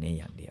อริโอเน่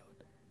อย่างเดียว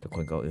ทุกค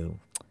นก็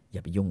อย่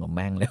าไปยุ่งกับแ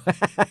ม่งเลย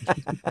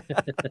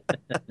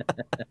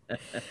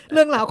เ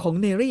รื่องราวของ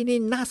เนลลี่นี่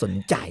น่าสน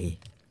ใจ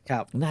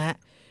นะฮะ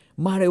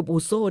มาเรโปู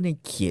โซเนี่ย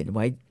เขียนไ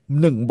ว้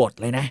1 บท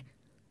เลยนะ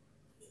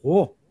โอ้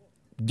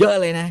เยอะ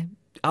เลยนะ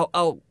เอ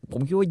าผ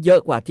มคิดว่าเยอะ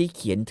กว่าที่เ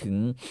ขียนถึง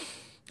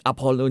อ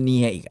พอลโลเนี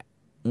ยอีก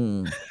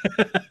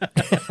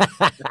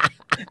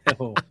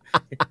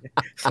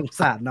สง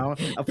สารน้อง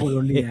อพอลโล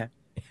เนีย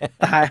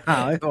ตายหา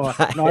ไม่พอ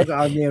น้อยกว่า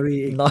อัลเนล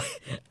ลี่น้อย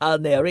อัล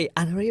เนล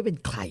ลี่เป็น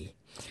ใคร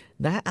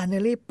นะอัลเน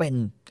ลลี่เป็น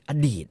อ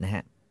ดีตนะฮ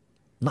ะ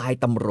นาย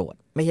ตำรวจ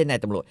ไม่ใช่นาย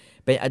ตำรวจ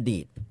เป็นอดี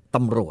ตต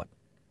ำรวจ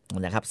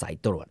นะครับสาย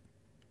ตรวจ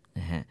น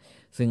ะฮะ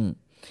ซึ่ง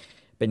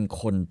เป็น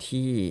คน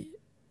ที่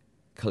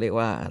เขาเรียก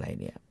ว่าอะไร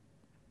เนี่ย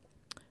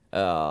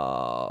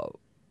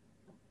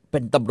เป็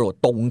นตำรวจ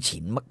ตรงฉิ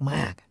นม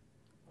าก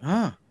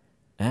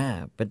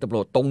ๆเป็นตำร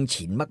วจตรง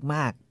ฉินม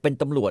ากๆเป็น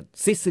ตำรวจ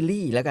ซิซิ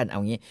ลีแล้วกันเอา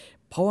งี้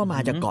เพราะว่ามา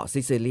จากเกาะ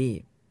ซิซิลี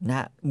น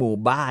ะหมู่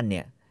บ้านเ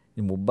นี่ย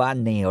หมู่บ้าน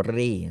เน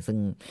รี่ซึ่ง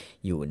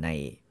อยู่ใน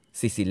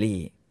ซิซิลี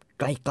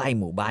ใกล้ๆ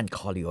หมู่บ้านค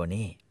อริโอเ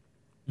น่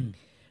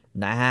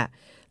นะฮะ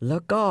แล้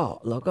ว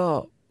ก็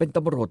เป็นต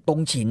ำรวจตร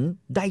งฉิน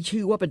ได้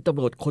ชื่อว่าเป็นต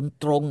ำรวจคน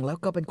ตรงแล้ว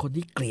ก็เป็นคน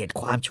ที่เกลียด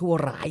ความชั่ว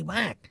ร้ายม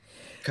าก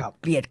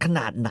เกลียดขน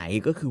าดไหน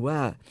ก็คือว่า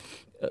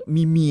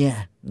มีเมีย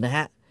นะฮ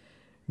ะ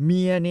เ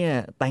มียเนี่ย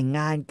แต่งง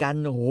านกัน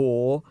โอ้โห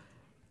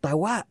แต่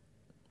ว่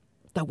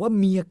า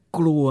เมียก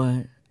ลัว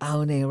อัล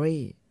เน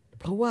รี่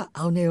เพราะว่า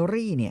อัลเน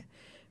รี่เนี่ย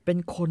เป็น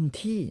คน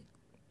ที่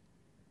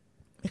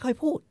ไม่ค่อย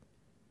พูด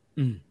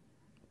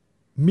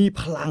มี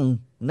พลัง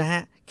นะฮ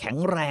ะแข็ง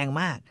แรง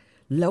มาก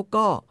แล้ว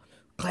ก็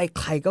ใ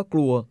ครๆก็ก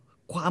ลัว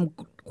ค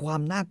วา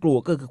มน่ากลัว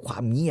ก็คือควา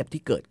มเงียบ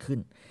ที่เกิดขึ้น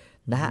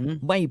นะฮะ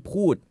ไม่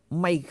พูด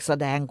ไม่แส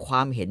ดงคว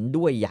ามเห็น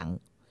ด้วยอย่าง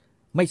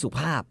ไม่สุ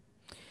ภาพ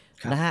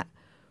นะฮะ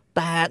แ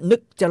ต่นึ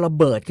กจะระ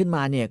เบิดขึ้นม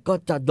าเนี่ยก็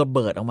จะระเ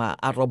บิดออกมา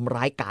อารมณ์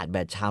ร้ายกาจแบ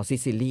บชาวซิ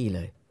ซิลีเ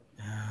ลย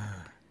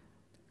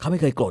เขาไม่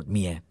เคยโกรธเ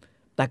มีย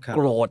แต่โก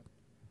รธ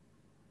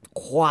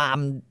ความ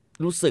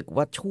รู้สึก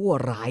ว่าชั่ว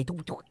ร้าย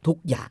ทุก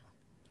อย่าง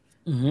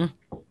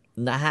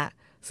นะฮะ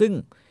ซึ่ง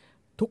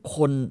ทุกค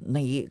นใน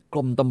กร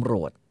มตำร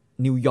วจ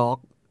นิวยอร์ก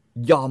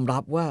ยอมรั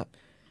บว่า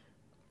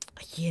ไ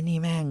อ้เหี้ยนี่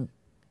แม่ง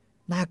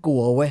น่ากลั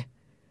วเว้ย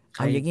เ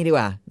อาอย่างนี้ดีก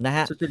ว่านะฮ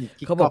ะ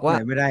เขาบอกว่า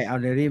ไม่ได้เอา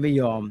เนรี่ไม่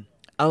ยอม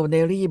เอาเน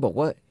รี่บอก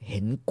ว่าเห็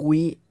นกุ้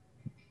ย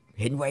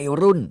เห็นวัย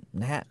รุ่น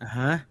นะฮะ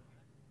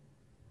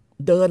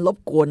เดินรบ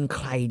กวนใ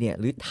ครเนี่ย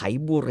หรือไถ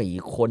บุหรี่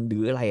คนหรื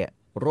ออะไรอะ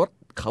รถ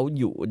เขา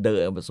อยู่เดิ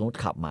นสมมติ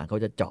ขับมาเขา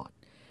จะจอด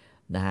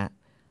นะฮะ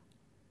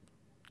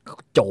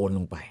โจรล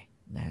งไป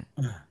นะ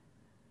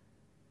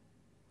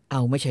เอ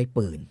าไม่ใช้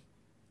ปืน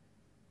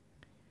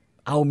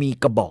เอามี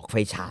กระบอกไฟ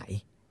ฉาย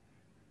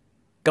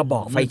กระบ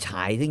อกไฟฉ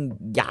ายซึ่ง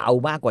ยาว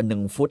มากกว่า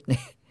1 ฟุตเนี่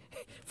ย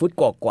ฟุต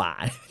กว่า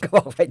ๆกระบ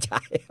อกไฟฉ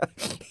าย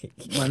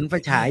เหมือนไฟ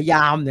ฉายย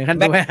ามอย่างนั้น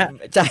ไหม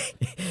ใช่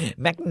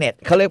แมกเนต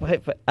เขาเรียก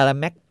อะไร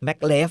แม็ก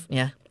เลฟ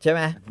เนี่ยใช่ไห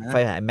มไฟ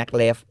ฉายแม็กเ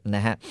ลฟน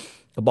ะฮะ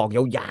กระบอกย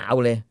าว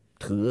ๆเลย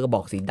ถือกระบ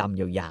อกสีดำ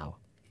ยาว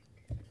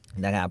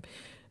ๆนะครับ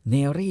เน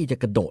รี่จะ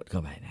กระโดดเข้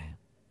าไปน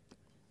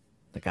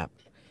ะครับ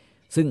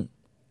ซึ่ง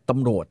ต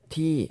ำรวจ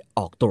ที่อ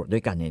อกตรวจด้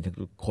วยกันเนี่ย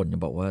ทุกคนจะ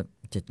บอกว่า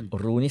จะ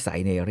รู้นิสัย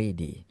เนรี่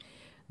ดี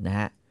นะฮ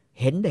ะ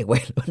เห็นเด็กวั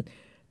ยรุ่น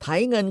ไถ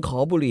เงินขอ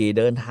บุหรี่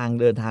เดินทาง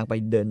ไป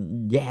เดิน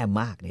แย่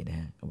มากเลยน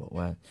ะเขาบอก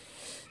ว่า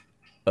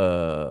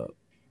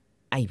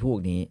ไอ้พวก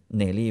นี้เ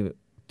นรี่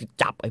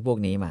จับไอ้พวก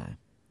นี้มา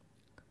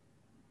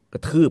กร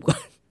ะทืบก่อ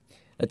น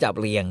แล้วจับ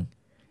เรียง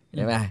ใ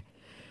ช่ไหม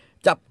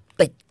จับ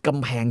ติดก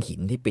ำแพงหิ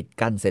นที่ปิด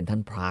กั้นเซ็นทรั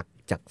ลพาร์ค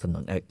จากถน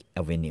นแอ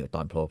เวนิวต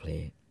อนโพลเพล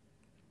ย์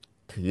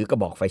ถือกระ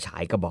บอกไฟฉา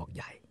ยกระบอกใ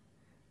หญ่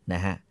น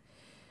ะฮะ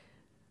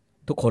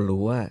ทุกคน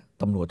รู้ว่า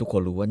ตำรวจทุกค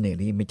นรู้ว่าเน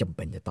รี่ไม่จำเ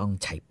ป็นจะต้อง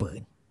ใช้ปื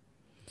น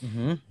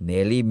เน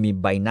รี่มี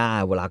ใบหน้า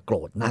เวลาโกร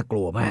ธน่าก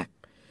ลัวมาก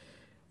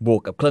บว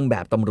กกับเครื่องแบ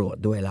บตำรวจ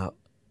ด้วยแล้ว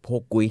พว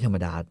กกุ้ยธรรม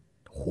ดา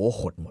หัว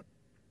หดหมด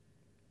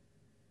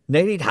เน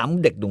รี่ถาม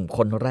เด็กหนุ่มค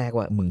นแรก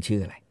ว่ามึงชื่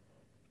ออะไร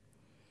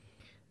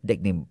เด็ก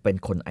หนุ่มเป็น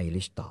คนไอ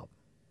ริชตอ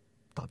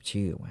บ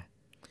ชื่อมา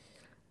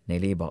เน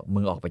รี่บอกมึ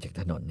งออกไปจาก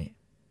ถนนเนี่ย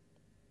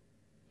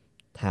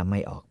ถ้าไม่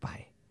ออกไป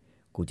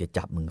กูจะ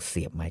จับมึงเ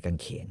สียบไม้กาง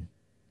เขน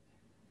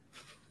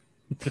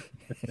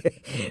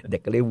เด็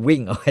กก็เลยวิ่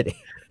งออกไป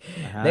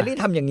เนลลี่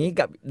ทำอย่างนี้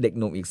กับเด็ก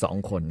หนุ่มอีก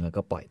2 คนแล้ว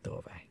ก็ปล่อยตัว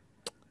ไป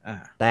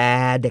แต่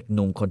เด็กห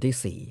นุ่มคน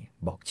ที่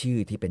4บอกชื่อ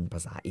ที่เป็นภา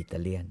ษาอิตา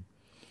เลียน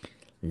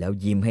แล้ว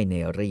ยิ้มให้เน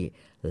ลลี่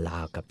รา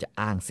วกับจะ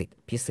อ้างสิทธิ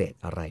พิเศษ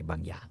อะไรบา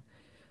งอย่าง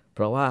เพ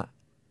ราะว่า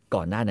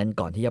ก่อนหน้านั้น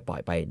ก่อนที่จะปล่อ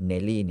ยไปเน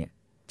ลลี่เนี่ย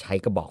ใช้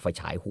กระบอกไฟ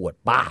ฉายหวด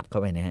ป้าบเข้า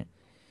ไปนะฮะ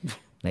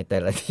ในแต่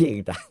ละที่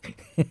ต่าง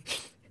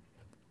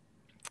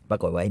ปรา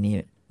กฏว่าไอ้นี่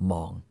ม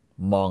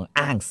อง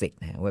อ้างสิทธิ์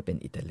นะว่าเป็น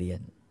อิตาเลีย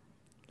น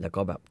แล้ว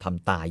ก็แบบท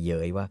ำตาเ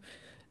ย้ยว่า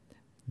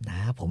นะ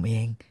ผมเอ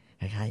ง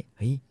คล้ายๆเ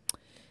ฮ้ย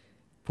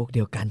พวกเ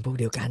ดียวกัน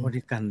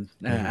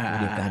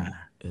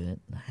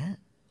นะฮะ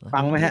ฟั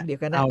งไหมฮะ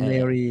เอาเน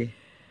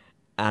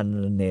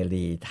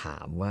รีถา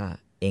มว่า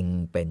เอง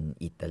เป็น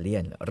อิตาเลีย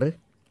นหรือ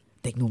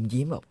เด็กหนุ่ม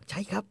ยิ้มบอกใช่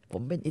ครับผ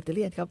มเป็นอิตาเ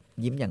ลียนครับ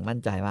ยิ้มอย่างมั่น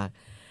ใจมาก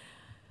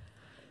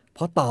พ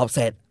อตอบเส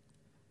ร็จ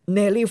เน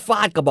ลลี่ฟ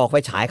าดกระบอกไฟ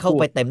ฉายเข้า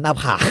ไปเต็มหน้า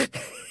ผาก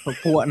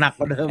ผัวหนักก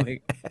ว่าเดิมอีก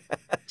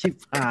ชิบ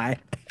หาย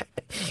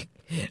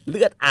เ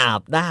ลือดอา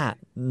บหน้า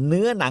เ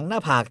นื้อหนังหน้า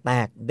ผากแต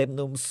กเด็กห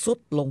นุ่มสุด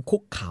ลงคุ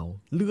กเข่า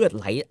เลือด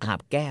ไหลอาบ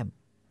แก้ม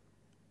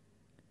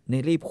เน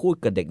ลลี่พูด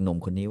กับเด็กหนุ่ม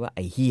คนนี้ว่าไ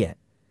อ้เหี้ย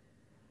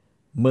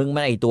มึงมั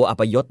นไอ้ตัวอั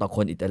ปยศต่อค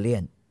นอิตาเลีย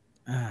น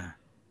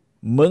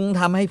มึง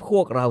ทำให้พ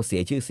วกเราเสี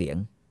ยชื่อเสียง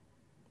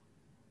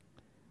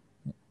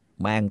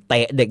แม่งเต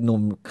ะเด็กหนุ่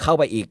มเข้า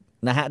ไปอีก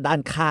นะฮะด้าน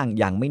ข้าง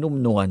อย่างไม่นุ่ม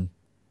นวล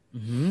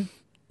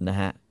นะ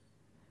ฮะ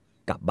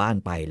กลับบ้าน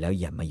ไปแล้ว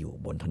อย่ามาอยู่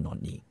บนถนน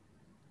อีก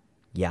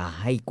อย่า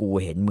ให้กู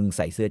เห็นมึงใ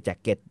ส่เสื้อแจ็ค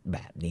เก็ตแบ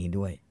บนี้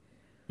ด้วย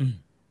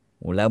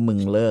แล้วมึง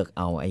เลิก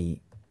เอาไอ้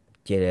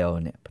เจล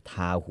เนี่ยท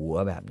าหัว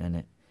แบบนั้น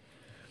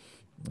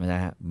น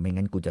ะฮะไม่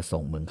งั้นกูจะ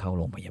ส่งมึงเข้า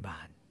โรงพยาบา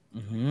ล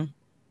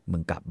มึ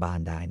งกลับบ้าน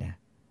ได้นะ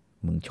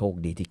มึงโชค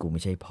ดีที่กูไ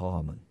ม่ใช่พ่อ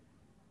มึง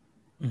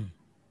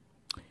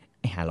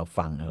ไอ้หาเรา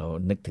ฟังเรา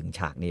นึกถึงฉ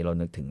ากนี้เรา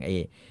นึกถึงไ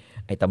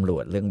อ้ตำรว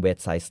จเรื่อง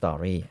West Side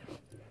Story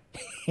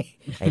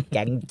ไอ้แ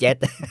ก๊งเจ็ต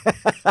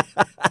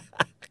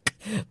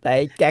แต่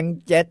แก๊ง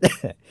เจ็ต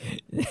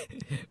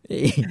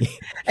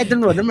ไอ้ต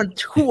ำรวจนั้นมัน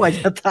ชั่วจ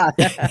ะตาย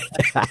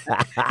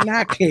หน้า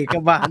เขก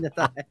บาลจะ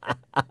ตาย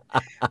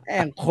แอ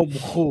งคม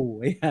ขู่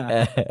ไอ้ห่า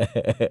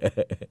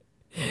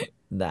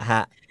นะฮ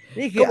ะ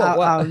นี่คือ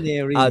อัลเ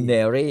น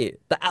รี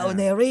แต่อัล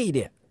เนรีเ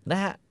นี่ยนะ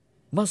ฮะ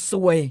มาซ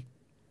วย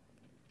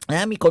น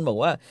ะมีคนบอก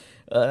ว่า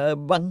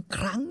บางค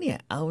รั้งเนี่ย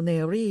อัลเน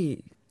รี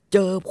เจ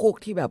อพวก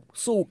ที่แบบ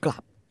สู้กลั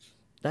บ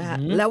นะฮะ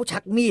แล้วชั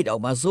กมีดออ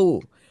กมาสู้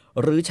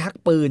หรือชัก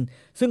ปืน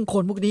ซึ่งค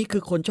นพวกนี้คื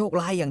อคนโชค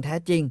ร้ายอย่างแท้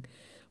จริง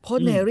เพราะ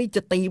เนรี่จ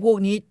ะตีพวก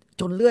นี้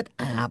จนเลือด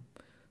อาบ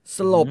ส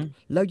ลบ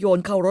แล้วโยน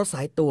เข้ารถส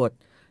ายตรวจ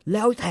แ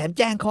ล้วแถมแ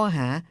จ้งข้อห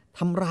าท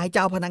ำร้ายเ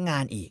จ้าพนักงา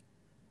นอีก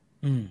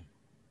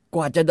ก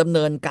ว่าจะดำเ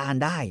นินการ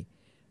ได้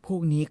พว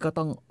กนี้ก็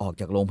ต้องออก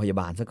จากโรงพยา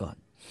บาลซะก่อน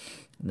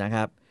นะค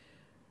รับ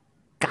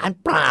การ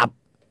ปราบ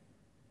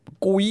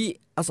กุย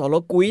อสร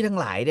กุยทั้ง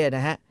หลายเนี่ยน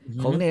ะฮะ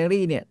ของเน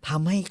รี่เนี่ยท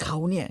ำให้เขา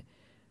เนี่ย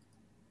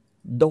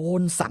โด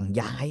นสั่ง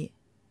ย้าย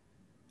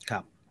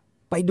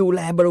ไปดูแล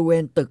บริเว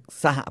ณตึก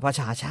สหประ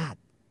ชาชาติ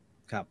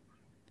ครับ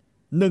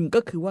หนึ่งก็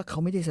คือว่าเขา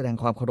ไม่ได้แสดง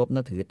ความเคารพ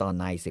นับถือต่อ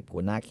นาย10หั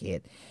วหน้าเขต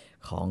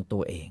ของตั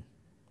วเอง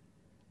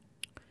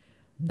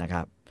นะค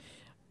รับ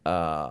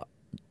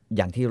อ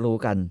ย่างที่รู้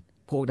กัน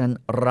พวกนั้น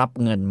รับ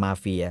เงินมา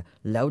เฟีย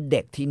แล้วเ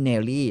ด็กที่เน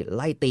ลลี่ไ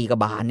ล่ตีก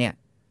บาลเนี่ย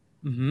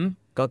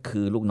ก็คื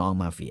อลูกน้อง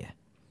มาเฟีย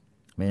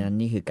เพราะฉะนั้น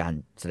นี่คือการ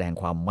แสดง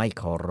ความไม่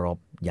เคารพ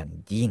อย่าง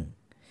ยิ่ง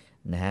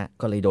นะฮะ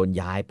ก็เลยโดน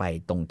ย้ายไป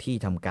ตรงที่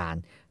ทำการ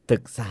ตึ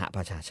กสหป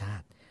ระชาชา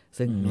ติ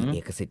ซึ่งมีเอ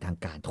กสิทธิ์ทาง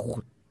การทู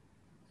ต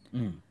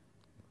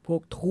พว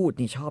กทูต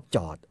นี่ชอบจ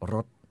อดร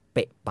ถเป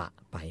ะปะ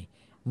ไป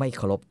ไม่เ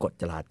คารพกฎ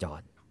จราจ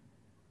ร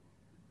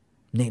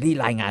เนรี่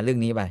รายงานเรื่อ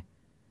งนี้ไป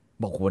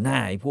บอกหัวหน้า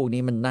ไอ้พวก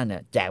นี้มันนั่นน่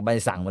ะแจกใบ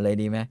สั่งมาเลย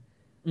ดีไหม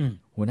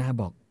หัวหน้า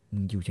บอกมึ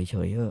งอยู่เฉ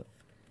ยๆเถอะ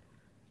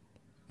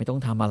ไม่ต้อง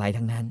ทำอะไร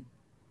ทั้งนั้น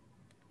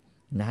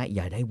นะอ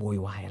ย่าได้โวย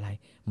วายอะไร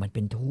มันเ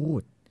ป็นทู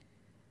ต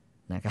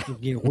นะครับ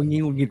กู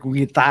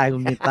ยิงตายไ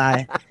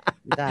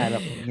ม่ได้หรอ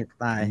กยิง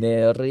ตายเน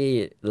รี่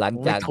หลัง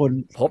จาก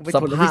พบส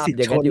ภาพอ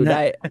ย่างนั้นอยู่ไ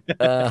ด้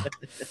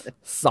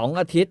2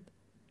 อาทิตย์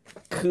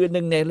คืนห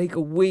นึ่งเนรี่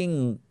ก็วิ่ง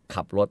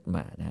ขับรถม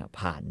านะ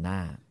ผ่านหน้า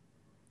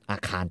อา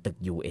คารตึก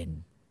UN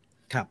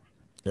ครับ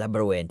และบ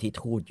ริเวณที่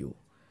ทูตอยู่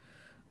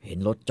เห็น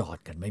รถจอด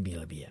กันไม่มี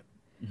ระเบียบ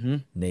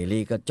เน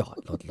รี่ก็จอด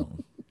รถลง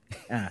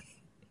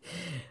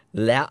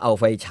แล้วเอา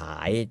ไฟฉา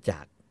ยจา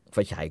กไฟ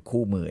ฉาย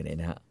คู่มือเนี่ย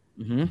นะฮะ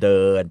เ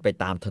ดินไป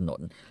ตามถน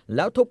นแ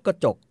ล้วทุบกระ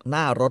จกห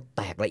น้ารถแ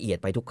ตกละเอียด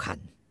ไปทุกคัน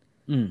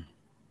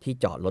ที่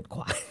จอดรถข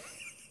วาง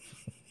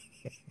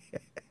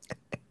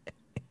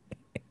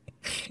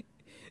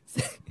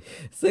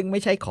ซึ่งไม่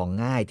ใช่ของ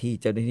ง่ายที่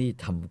เจ้าหน้าที่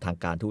ทำทาง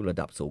การทูตระ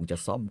ดับสูงจะ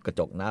ซ่อมกระ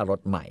จกหน้าร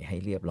ถใหม่ให้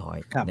เรียบร้อย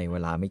ในเว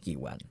ลาไม่กี่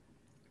วัน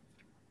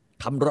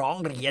คำร้อง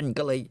เรียน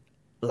ก็เลย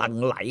หลั่ง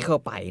ไหลเข้า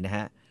ไปนะฮ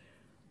ะ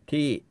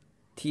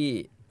ที่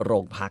โร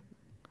งพัก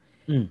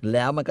แ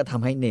ล้วมันก็ท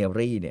ำให้เน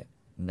รี่เนี่ย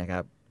นะค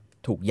รับ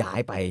ถูกย้าย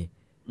ไป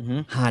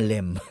ฮาเล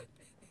ม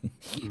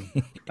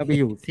เอาไป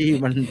อยู่ที่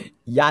มัน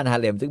ย่านฮา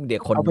เลมซึ่งเด็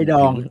กคนเอาไปด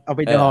อง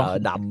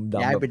ด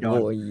ำย้ายไปดองโ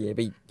อ้ยไ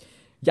ป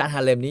ย่านฮา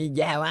เลมนี้แ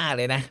ย่มากเ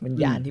ลยนะมัน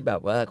ย่านที่แบ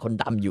บว่าคน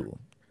ดำอยู่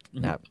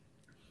นะครับ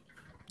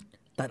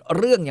แต่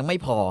เรื่องยังไม่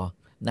พอ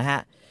นะฮะ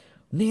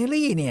เน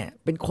รี่เนี่ย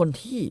เป็นคน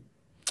ที่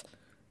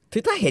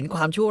ถ้าเห็นค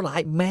วามชั่วร้า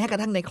ยแม้กระ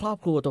ทั่งในครอบ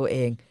ครัวตัวเอ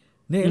ง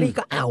เนรี่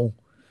ก็เอา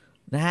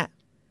นะฮะ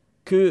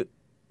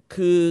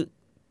คือ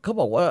เขา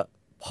บอกว่า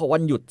พอวั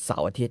นหยุดเสา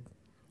ร์อาทิตย์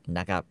น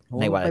ะครับ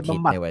ในวันอาทิต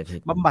ย์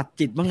บำบัด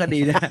จิตมันก็ดี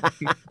นะ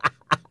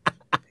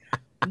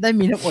ได้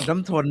มีน้ำอดน้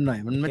ำทนหน่อย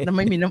มันไ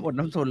ม่มีน้ำอด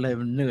น้ำทนเลย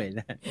มันเหนื่อยน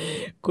ะ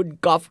คุณ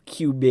กอล์ฟ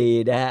คิวเบ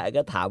นะฮะ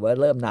ก็ถามว่า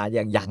เริ่มนาน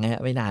ยังฮะ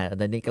ไม่นาน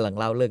ตอนนี้กำลัง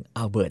เล่าเรื่อง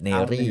อัลเบิร์ตเน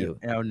รี่อยู่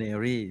อัลเน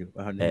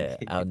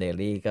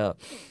รี่ก็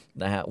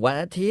นะฮะวัน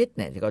อาทิตย์เ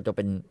นี่ยก็จะเ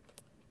ป็น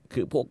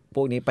คือพ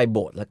วกนี้ไปโบ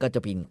สถ์แล้วก็จะ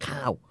กินข้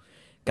าว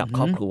กับค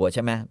รอบครัวใ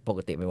ช่ไหมปก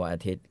ติเป็นวันอ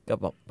าทิตย์ก็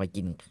บอกไป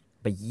กิน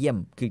ไปเยี่ยม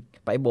คือ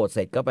ไปโบสถ์เส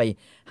ร็จก็ไป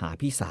หา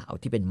พี่สาว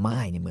ที่เป็นม่า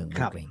ยในเมืองบ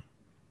รูคลิน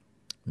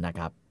นะค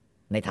รับ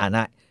ในฐาน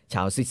ะช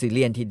าวซิซิเ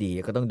ลียนที่ดี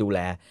ก็ต้องดูแล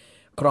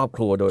ครอบค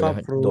รัวโดยเ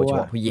ฉ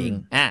พาะผู้หญิง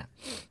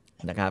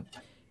นะครับ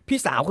พี่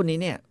สาวคนนี้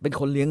เนี่ยเป็น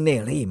คนเลี้ยงเน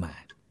รี่มา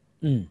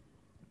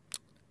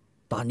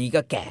ตอนนี้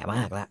ก็แก่ม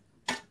ากแล้ว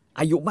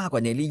อายุมากกว่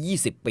าเนรี่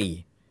20 ปี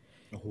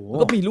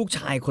ก็มีลูกช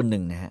ายคนห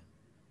นึ่งนะฮะ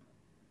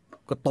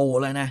ก็โต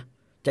แล้วนะ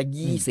จะ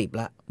20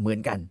ละเหมือน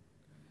กัน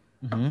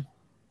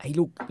ไอ้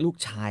ลูก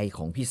ชายข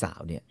องพี่สา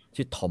วเนี่ย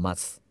ชื่อโทมั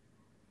ส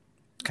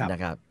นะ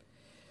ครับ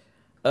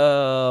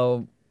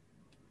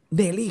เ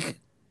นรี่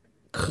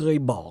เคย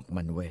บอก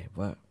มันเว้ย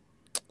ว่า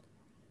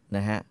น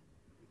ะฮะ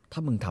ถ้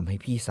ามึงทำให้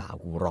พี่สาว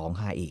กูร้อง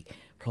ไห้อีก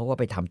เพราะว่า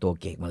ไปทำตัว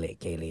เกกมาเล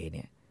เกเรเ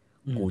นี่ย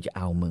กูจะเ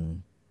อามึง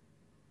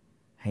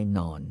ให้น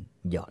อน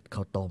หยอดข้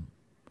าวต้ม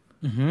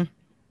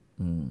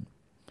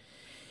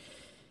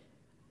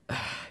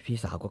พี่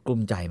สาวก็กลุ้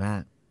มใจมา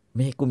กไ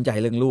ม่กลุ้มใจ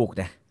เรื่องลูก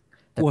นะ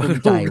แต่กลุ้ม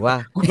ใจว่า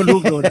ลู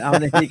กโดนเอา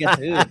ในที่กระ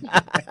ทืบ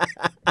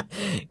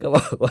ก็บ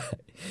อก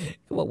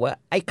ว่า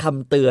ไอ้ค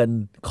ำเตือน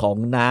ของ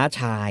น้า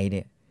ชายเ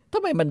นี่ยทำ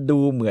ไมมันดู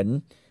เหมือน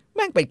แ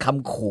ม่งเป็นค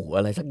ำขู่อ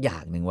ะไรสักอย่า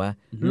งหนึ่งวะ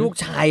ลูก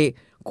ชาย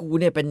กู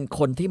เนี่ยเป็นค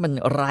นที่มัน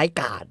ร้าย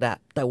กาจอะ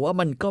แต่ว่า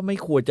มันก็ไม่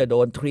ควรจะโด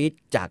นทรีต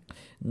จาก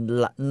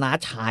น้า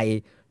ชาย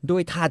ด้ว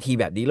ยท่าที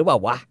แบบนี้หรือเปล่า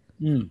วะ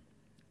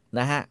น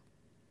ะฮะ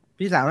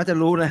พี่สาวน่าจะ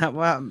รู้นะครับ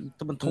ว่า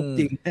มันทุบ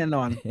จริงแน่น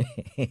อน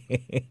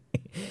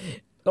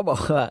ก็บอก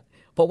ว่า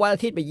เพราะว่าอา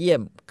ทิตย์ไปเยี่ย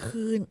ม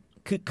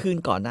คืน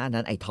ก่อนหน้า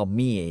นั้นไอ้ทอม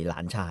มี่หลา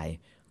นชาย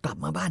กลับ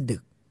มาบ้านดึ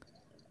ก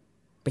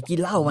ไปกิน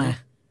เหล้ามา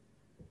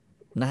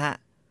นะฮะ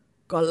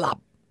ก็หลับ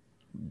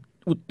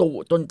อุตุ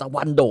จนตะ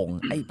วันโด่ง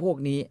ไอ้พวก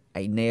นี้ไ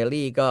อ้เนล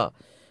ลี่ก็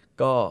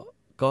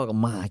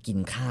มากิน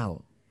ข้าว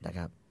นะค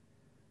รับ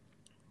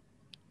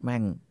แ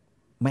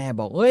ม่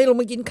บอกเฮ้ยลง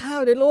มากินข้าว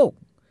เลยลูก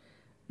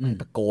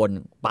ตะโกน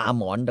ปาห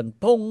มอนดัง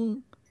ป้ง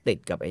ติด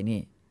กับไอ้นี่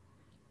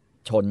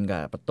ชนกั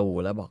บประตู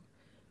แล้วบอก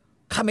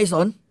ข้าไม่ส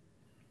น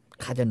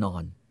ข้าจะนอ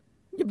น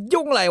อย่า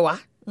ยุ่งอะไรวะ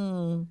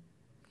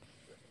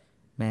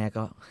แม่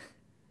ก็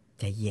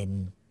ใจเย็น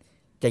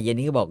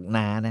นี่ก็บอกน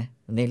านะ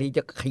เนลลี่จ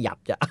ะขยับ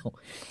จะ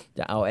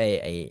เอาไ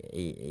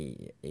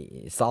อ้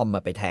ซ่อมม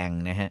าไปแทง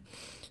นะฮะ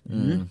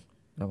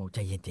เราบอกใจ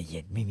เย็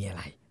นไม่มีอะไ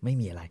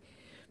ร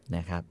น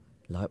ะครับ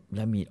แ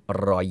ล้วมี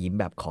รอยยิ้ม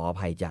แบบขออ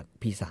ภัยจาก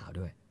พี่สาว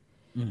ด้วย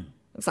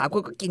สามค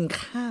นก็กิน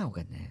ข้าว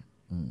กันนะ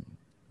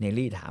เนล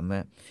ลี่ถามว่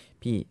า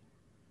พี่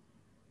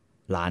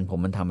หลานผม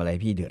มันทำอะไร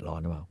พี่เดือดร้อ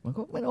นหรือเปล่ามัน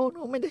ก็ไ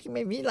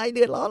ม่มีอะไรเ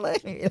ดือดร้อนเลย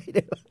ไม่มีอะไรเ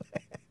ดือดร้อน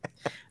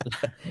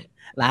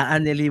หลานอั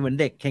นเนลีเหมือน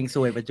เด็กเฮงซ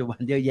วยปัจจุบัน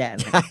เยอะแยะ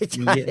ใช่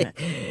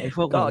ไอ้พ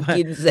วกก็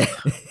กินเสร็จ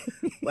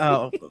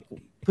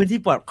พื้นที่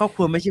ครอบค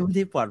รัวไม่ใช่พื้น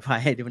ที่ปลอดภัย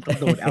เดี๋ยวมันต้อง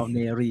โดนเอาเน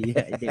รี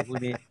ไอ้เด็กพวก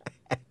นี้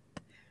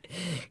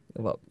ก็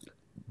บอก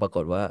ปราก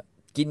ฏว่า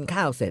กิน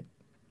ข้าวเสร็จ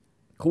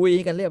คุย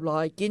กันเรียบร้อ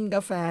ยกินก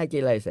าแฟกิ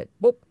นอะไรเสร็จ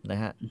ปุ๊บนะ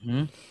ฮะ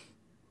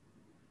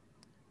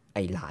ไ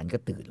อ้หลานก็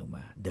ตื่นลงม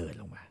าเดิน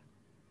ลงมา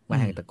แม่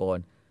งตะโกน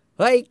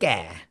เฮ้ยแก่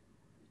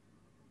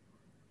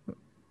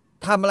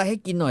ทำอะไรให้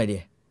กินหน่อยดิ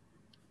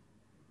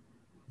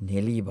เน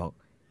ลลี่บอก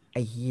ไ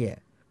อ้เหี้ย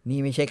นี่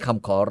ไม่ใช่ค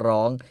ำขอ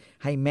ร้อง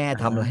ให้แม่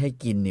ทำอะไรให้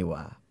กินนี่ห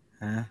ว่า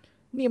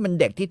นี่มัน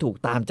เด็กที่ถูก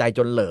ตามใจจ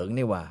นเหลิง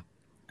นี่หว่า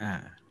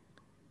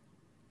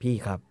พี่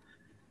ครับ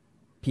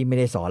พี่ไม่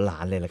ได้สอนหลา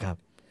นเลยเหรอครับ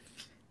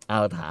เอา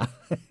ถาม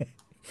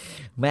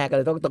แม่ก็เ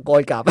ลยต้องตะโก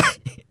นกลับ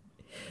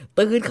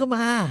ตื่นเข้าม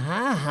า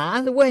หา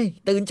สิเว้ย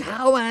ตื่นเช้า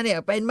มาเนี่ย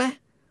เป็นไหม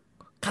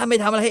ข้าไม่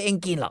ทำอะไรให้เอง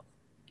กินหรอก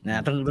น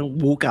ะต้อง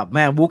บูกลับแ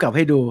ม่บูกลับใ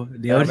ห้ดู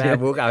เดี๋ยวแม่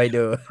บูกลับให้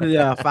ดูเพื่อ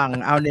ฟัง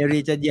เอาเนรี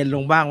จะเย็นล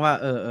งบ้างว่า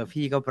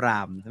พี่ก็ปรา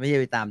มไม่ใช่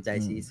ไปตามใจ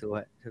ซีซัว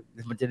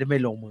มันจะได้ไม่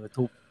ลงมือ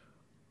ทุบ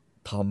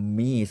ทอม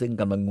มี่ซึ่ง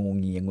กำลังงง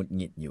เงียงุดห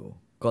งิดอยู่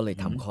ก็เลย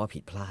ทำข้อผิ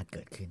ดพลาดเ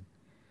กิดขึ้น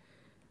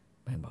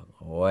แม่บอก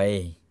โอ้ย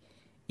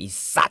อี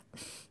สัตว์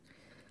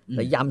แ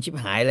ล้วยำชิบ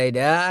หายเลยเ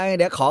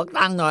ดี๋ยวขอ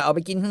ตังค์หน่อยเอาไป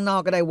กินข้างนอ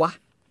กก็ได้วะ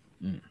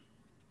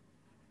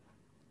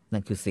นั่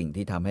นคือสิ่ง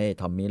ที่ทำให้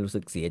ทอมมี่รู้สึ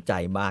กเสียใจ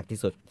มากที่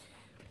สุด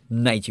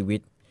ในชีวิ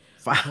ต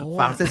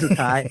ฝังเส้นสุด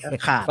ท้าย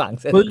ขาด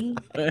ปึ้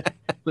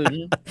ง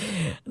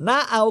หน้า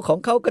เอาของ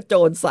เขากระโจ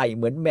นใส่เ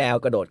หมือนแมว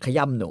กระโดดข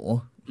ย้ำหนู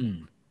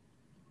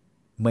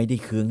ไม่ได้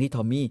เคืองที่ท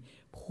อมมี่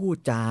พูด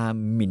จา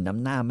หมิ่นน้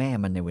ำหน้าแม่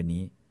มันในวัน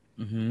นี้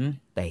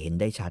แต่เห็น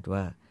ได้ชัดว่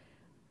า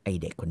ไอ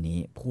เด็กคนนี้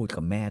พูด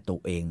กับแม่ตัว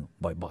เอง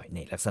บ่อยๆใน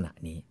ลักษณะ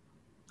นี้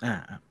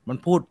มัน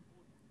พูด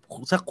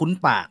สักคุ้น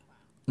ปาก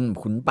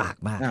คุ้นปาก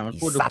มากมัน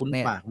พูดคุ้น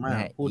ปากมาก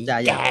พูดจา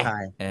หยาบคา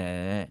ย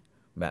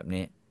แบบ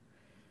นี้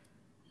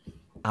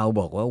เอา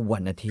บอกว่าวั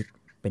นอาทิตย์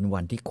เป็นวั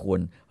นที่ควร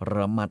ร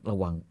ะมัดระ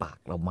วังปาก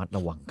ระมัดร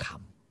ะวังค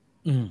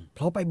ำเพ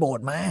ราะไปโบส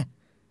ถ์มา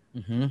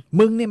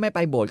มึงเนี่ยไม่ไป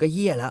โบสถ์ก็เ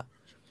หี้ยแล้ว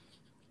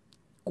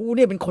กูเ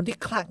นี่ยเป็นคนที่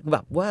คลั่งแบ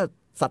บว่า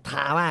ศรัทธ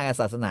ามาก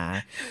ศาสนา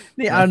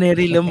นี่เอาเน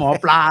รีหรือหมอ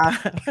ปลา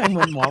เห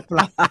มือนหมอปล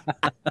า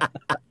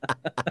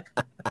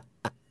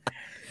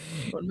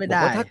มันไม่ไ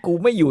ด้ถ้ากู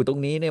ไม่อยู่ตรง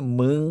นี้เนี่ย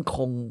มึงค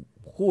ง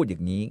พูดอย่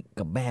างนี้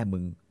กับแม่มึ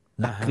ง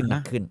หนัก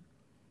ขึ้น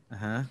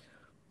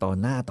ต่อ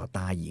หน้าต่อต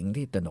าหญิง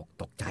ที่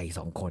ตกใจ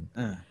2 คน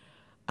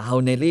เอา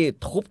เนลลี่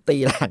ทุบตี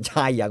หลานช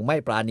ายอย่างไม่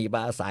ปราณีปร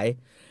าศัย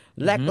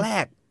แร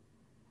ก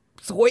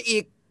สวยอี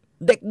ก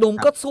เด็กหนุ่ม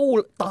ก็สู้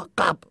ต่อ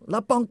กลับแล้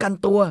วป้องกัน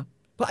ตัว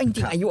เพราะจ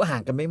ริงๆอายุห่า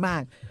งกันไม่มา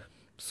ก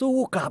สู้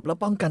กลับแล้ว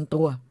ป้องกัน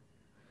ตัว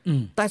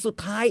แต่สุด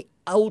ท้าย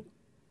เอา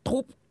ทุ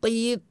บตี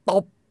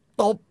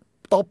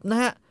ตบน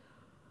ะฮะ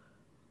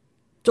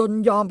จน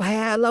ยอมแพ้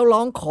แล้วร้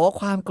องขอ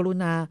ความกรุ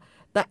ณา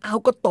แต่เอา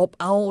ก็ตบ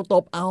เอา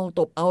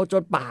จ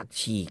นปาก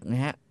ฉีกน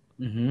ะฮะ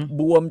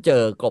บวมเจ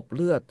อกบเ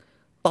ลือด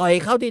ต่อย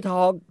เข้าที่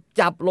ท้อง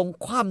จับลง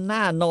คว่ำหน้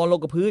านอนลง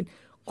กับพื้น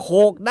โข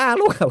กหน้า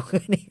ลงกับ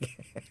พื้นอีก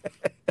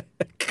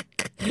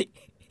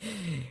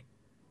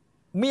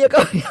เมียก็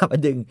พยายามมา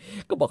ดึง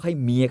ก็บอกให้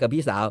เมียกับ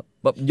พี่สาว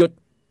แบบหยุด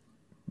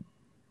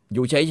อ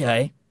ยู่เฉ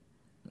ย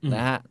ๆน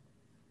ะฮะ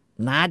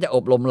น้าจะอ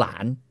บรมหลา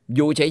นอ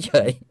ยู่เฉ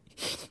ย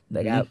ๆน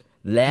ะครับ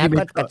แล้ว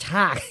ก็กระช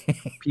าก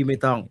พี่ไม่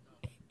ต้อง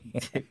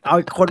เอา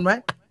อีกคนไหม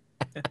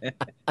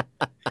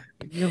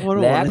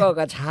แล้วก็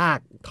กระชาก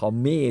ทอม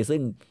มี่ซึ่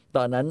งต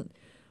อนนั้น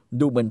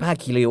ดูเหมือนผ้า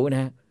คีริ้วน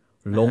ะ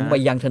ลงไป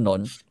ยังถนน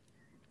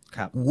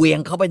เวียง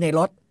เข้าไปใน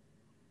รถ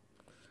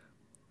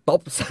ต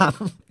บซ้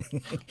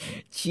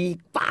ำ ฉีก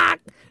ปาก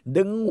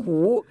ดึงหู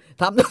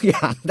ทำทุกอ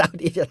ย่างตาม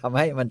ที่จะทำใ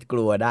ห้มันก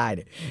ลัวได้เ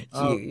นี่ย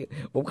ฉีก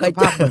ผมเคย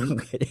เจอ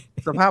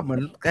สภาพเหมือ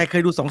นเค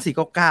ยดู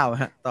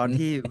2499ฮะตอน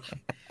ที่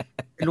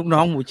ลูกน้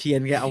องหมูเชีย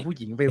นแกเอาผู้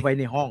หญิงไปไว้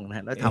ในห้องน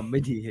ะแล้วทำไ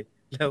ม่ดี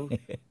แล้ว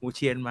หมูเ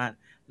ชียนมา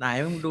ไหน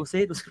มึงดูซิ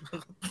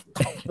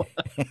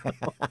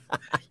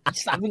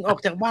สั่งมึงออก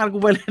จากบ้านกู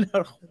ไปเลยนะ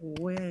โ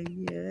อ้ย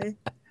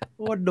โค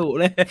ตรดุ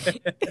เลย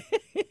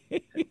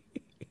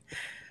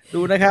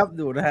ดูนะครับ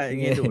ดูนะฮะอย่า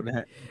งเงี้ยดูนะฮ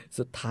ะ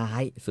สุดท้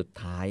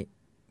าย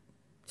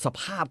ส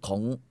ภาพขอ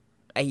ง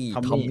ไอ้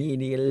ทอมมี่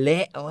นี่เล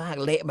ะมาก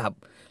เละแบบ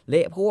เล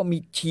ะเพราะว่ามี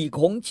ฉีก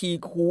หู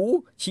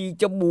ฉีก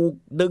จมูก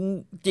ดึง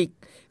จิก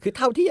คือเ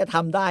ท่าที่จะท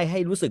ำได้ให้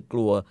รู้สึกก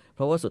ลัวเพ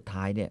ราะว่าสุด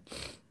ท้ายเนี่ย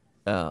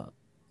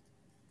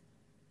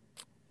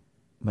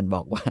มันบ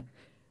อกว่า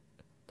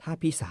ถ้า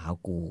พี่สาว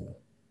กู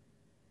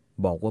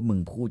บอกว่ามึง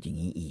พูดอย่าง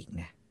นี้อีก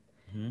นะ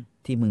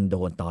ที่มึงโด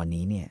นตอน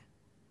นี้เนี่ย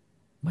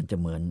มันจะ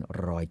เหมือน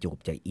รอยจูบ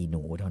จากอีห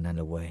นูเท่านั้นเ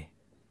ลยเว้ย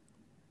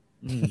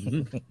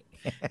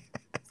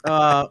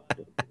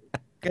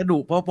กระดู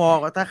กพอ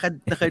ๆถ้า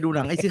เคยดูห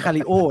นังไอ้ซิคา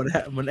ริโอน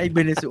ะเหมือนไอ้เบ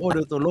เนซิโอเด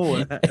ลโตโร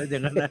นะอย่า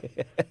งนั้นนะ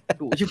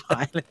ดุชิบหา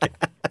ยเลย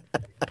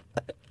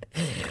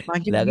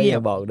แล้วก็ยั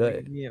งบอกด้วย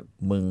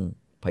มึง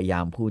พยายา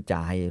มพูดจา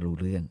ให้รู้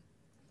เรื่อง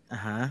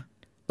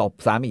ตบ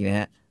ซ้ำอีกนะ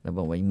ฮะแล้วบ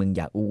อกว่ามึงอ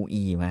ย่าอู้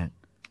อี้มาก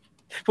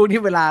พวกนี้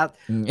เวลา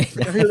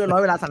ที่ร้อ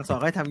ยเวลาสั่งสอน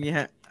ให้ทำงี้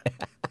ฮะ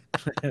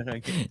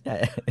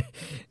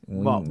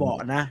บอก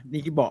นะ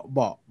นี่คือบ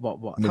อก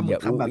ถ้ามึง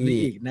ทำแบบนี้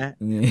อีกนะ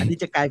อันนี้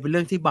จะกลายเป็นเ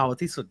รื่องที่เบา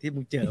ที่สุดที่มึ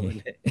งเจอมา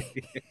เลย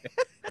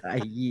ไอ้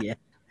เหี้ย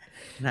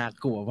น่า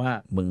กลัวมาก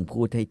มึง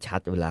พูดให้ชั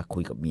ดเวลาคุ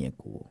ยกับเมีย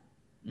กู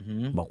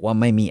บอกว่า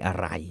ไม่มีอะ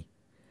ไร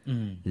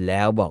แ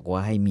ล้วบอกว่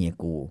าให้เมีย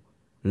กู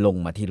ลง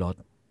มาที่รถ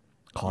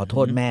ขอโท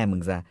ษแม่มึ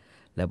งซะ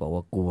แล้วบอกว่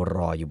ากูร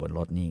ออยู่บนร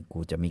ถนี่กู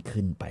จะไม่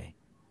ขึ้นไป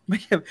ไม่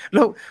ใช่แ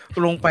ล้ว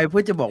ลงไปเพื่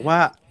อจะบอกว่า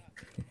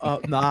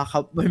นะครั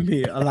บไม่มี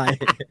อะไร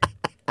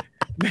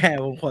แม่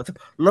ผมขอ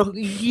รถ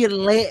เยี่ย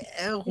เละ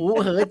หู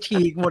เหอ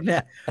ฉีกหมดเนี่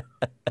ย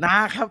นะ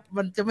ครับ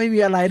มันจะไม่มี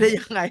อะไรได้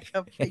ยังไงครั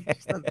บไอ้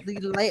สัตว์นี่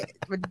เละ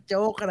มันโ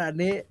จ๊กขนาด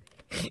นี้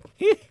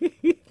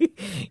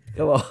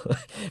ก็บอก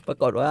ปรา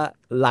กฏว่า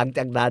หลังจ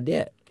ากนั้นเนี่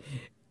ย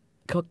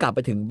เขากลับไป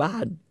ถึงบ้า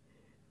น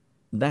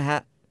นะฮะ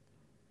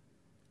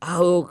เอา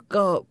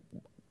ก็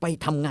ไป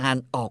ทำงาน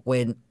ออกเว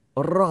ร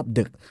รอบ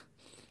ดึก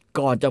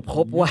ก่อนจะพ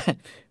บว่า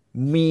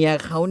เมีย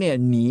เขาเนี่ย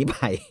หนีไป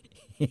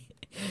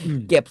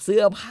เก็บเสื้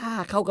อผ้า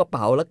เข้ากระเ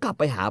ป๋าแล้วกลับ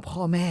ไปหาพ่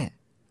อแม่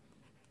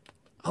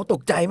เขาต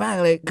กใจมาก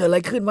เลยเกิดอะไร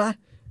ขึ้นวะ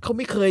เขาไ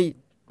ม่เคย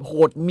โห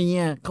ดเมีย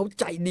เขา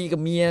ใจดีกั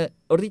บเมีย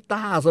ริ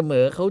ต้าเสม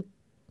อเข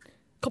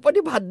าป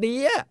ฏิบัติดี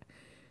อะ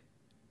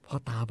พ่อ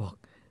ตาบอก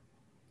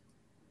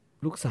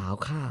ลูกสาว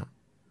ข้า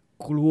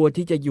กลัว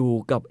ที่จะอยู่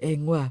กับเอง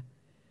ว่า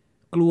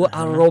กลัวอ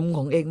ารมณ์ข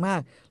องเองมา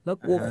กแล้ว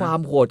กลัวความ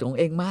โหดของ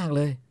เองมากเ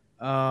ลย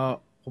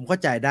ผมเข้า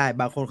ใจได้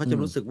บางคนเขาจะ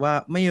รู้สึกว่า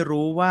ไม่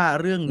รู้ว่า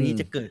เรื่องนี้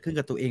จะเกิดขึ้น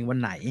กับตัวเองวัน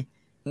ไหน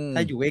ถ้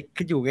าอยู่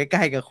ใก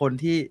ล้ๆกับคน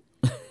ที่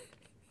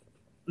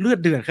เลือด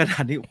เดือดขนา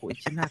ดนี้โอ้โห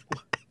ฉันน่ากลั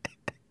ว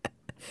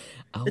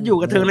ฉันอยู่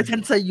กับเธอแล้วฉั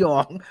นสยอ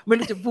งไม่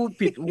รู้จะพูด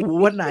ผิดหู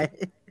วันไหน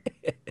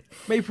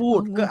ไม่พูด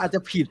ก็อาจจะ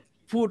ผิด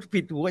พูด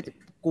ผิดหูก็จะ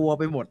กลัว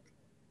ไปหมด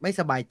ไม่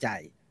สบายใจ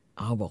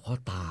บอกพ่อ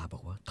ตาบอ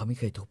กว่าเขาไม่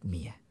เคยทุบเ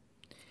มีย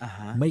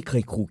ไม่เค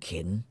ยขู่เ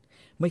ข็น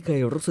ไม่เคย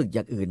รู้สึกอ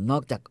ย่างอื่นนอ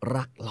กจาก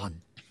รักหล่อน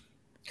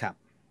ครับ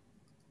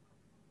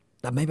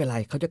แต่ไม่เป็นไร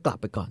เขาจะกลับ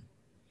ไปก่อน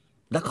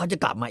แล้วเขาจะ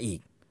กลับมาอีก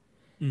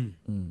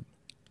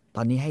ต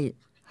อนนี้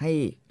ให้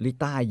ลิ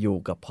ต้าอยู่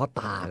กับพ่อ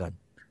ตาก่อน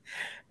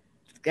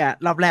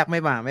รอบแรกไ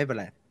ม่มาไม่เป็น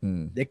ไร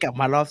เดี๋ยวกลับ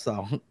มารอบสอ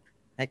ง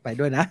ให้ไป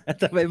ด้วยนะ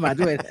จะไม่มา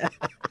ด้วยนะ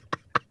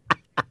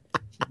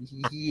เ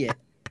ฮีย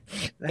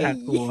น่า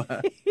กลัว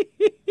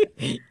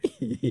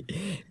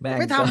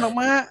ไม่ทำหรอก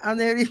มั้งเอา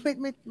เนรี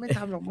ไม่ท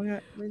ำหรอกมั้ง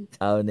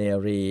เอาเน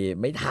รี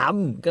ไม่ท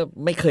ำก็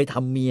ไม่เคยท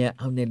ำเมีย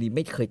เอาเนรีไ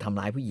ม่เคยทำ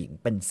ร้ายผู้หญิง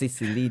เป็นซิ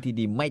ซิลีที่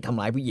ดีไม่ท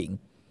ำร้ายผู้หญิง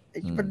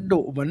มัน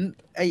ดุเหมือน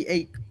ไ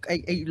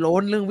อ้โล้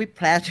นเรื่องวิปแ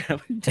พลช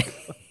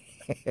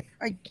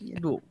ไอ้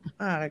ดุ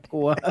มากก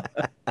ลัว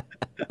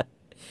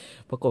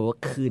ปรากฏว่า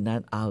คืนนั้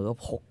นก็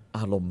พกอ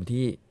ารมณ์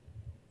ที่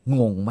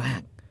งงมา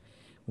ก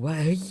ว่า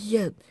เฮ้ย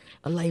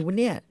อะไรวะ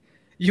เนี่ย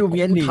อยู่เ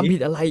มียหนีทำผิ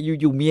ดอะไร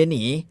อยู่เมียห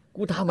นี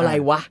กูทำอะไร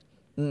วะ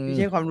ไม่ใ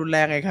ช่ความรุนแร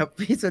งไงครับ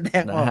พี่แสด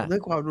งออกด้ว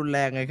ยความรุนแร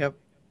งไงครับ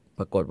ป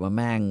รากฏว่าแ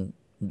ม่ง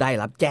ได้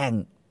รับแจ้ง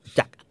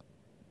จาก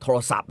โทร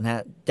ศัพท์นะฮ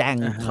ะแจ้ง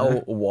เข้า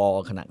วอล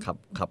ขณะ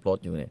ขับรถ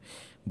อยู่เนี่ย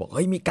บอกเ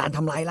ฮ้ยมีการท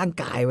ำร้ายร่าง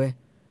กายเว้ย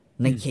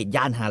ในเขต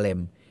ย่านฮาเลม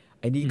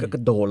ไอ้นี่ก็กร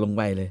ะโดดลงไ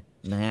ปเลย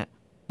นะฮะ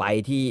ไป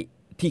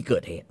ที่เกิ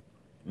ดเหตุ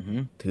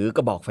ถือก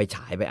ระบอกไฟฉ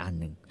ายไปอัน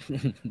หนึ่ง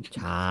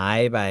ฉาย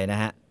ไปนะ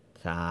ฮะ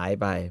ฉาย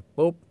ไป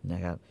ปุ๊บน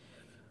ะครับ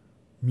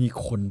มี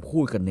คนพู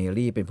ดกับเนล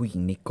ลี่เป็นผู้หญิ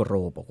งนิโกร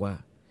บอกว่า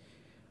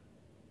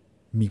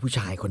มีผู้ช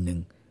ายคนหนึ่ง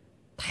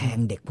แทง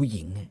เด็กผู้ห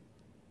ญิง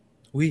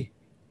อุ้ย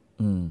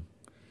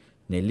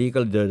เนลลี่ก็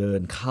เดิ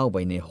นเข้าไป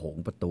ในโหง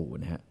ประตู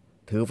นะฮะ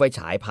ถือไฟฉ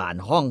ายผ่าน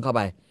ห้องเข้าไ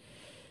ป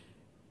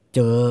เจ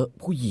อ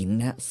ผู้หญิง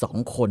นะ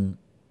2 คน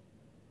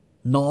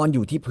นอนอ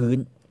ยู่ที่พื้น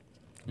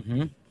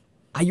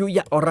อายุ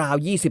ราว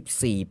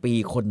24 ปี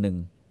คนหนึ่ง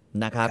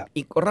นะครับ ครับ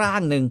อีกร่า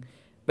งหนึ่ง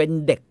เป็น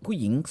เด็กผู้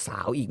หญิงสา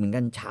วอีกเหมือน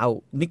กันชาว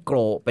นิโกร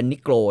เป็นนิ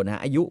โกรน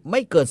ะอายุไ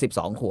ม่เกิน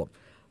12 ขวบ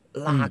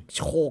ลากโ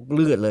ชกเ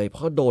ลือดเลยเพ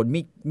ราะโดน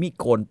มีด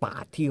โกนปา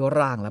ดที่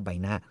ร่างและใบ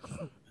หน้า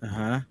ฮ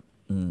ะ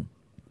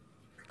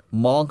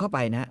มองเข้าไป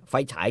นะไฟ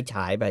ฉ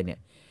ายไปเนี่ย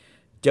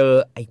เจอ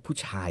ไอ้ผู้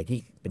ชายที่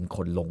เป็นค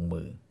นลง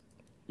มือ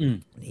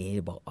นี่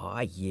บอกอ๋อไ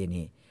อ้เฮีย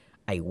นี่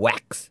ไอ้แว็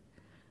ก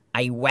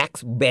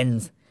ซ์เบน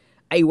ซ์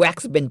ไอ้แว็ก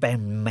ซ์เป็น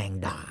แมง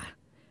ดา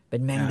เป็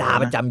นแมงดา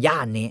ประจำย่า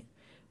นนี้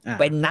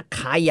เป็นนัก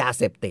ค้ายา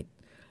เสพติด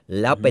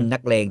แล้วเป็นนั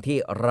กเลงที่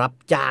รับ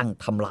จ้าง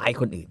ทำร้าย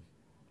คนอื่น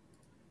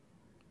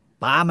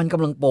ตามันก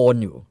ำลังโปน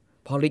อยู่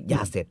เพราะฤทธิ์ย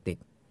าเสพติด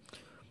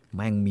แ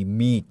ม่งมี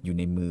มีดอยู่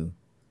ในมือ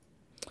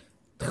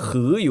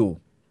ถืออยู่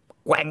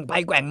แกว่งไป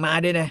แกว่งมา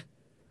ด้วยนะ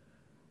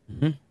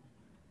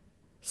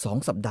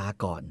2 สัปดาห์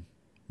ก่อน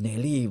เนล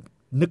ลี่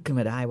นึกขึ้น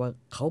มาได้ว่า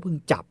เขาเพิ่ง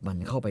จับมัน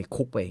เข้าไป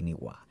คุกไปเองนี่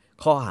หว่า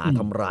ข้อหาท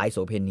ำร้ายโส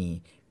เภณี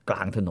กล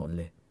างถนน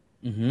เลย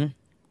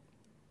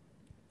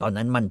ตอน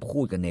นั้นมันพู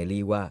ดกับเนล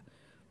ลี่ว่า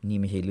นี่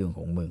ไม่ใช่เรื่องข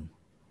องมึง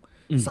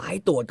สาย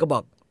ตรวจก็บ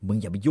อกมึง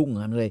อย่าไปยุ่ง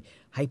กันเลย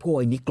ให้พวก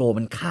ไอ้นิโกร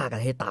มันฆ่ากั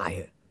นให้ตายเ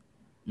ถอะ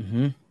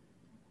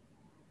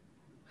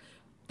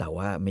แต่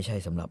ว่าไม่ใช่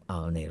สำหรับอั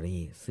ลเนล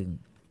ลี่ซึ่ง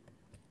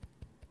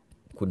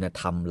คุณ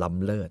ธรรมล้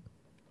ำเลิศ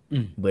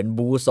เหมือน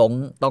บูซง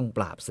ต้องป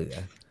ราบเสือ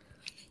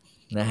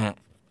นะฮะ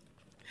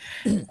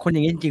คนอย่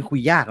างนี้จริงๆคุ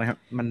ยยากนะครับ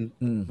มัน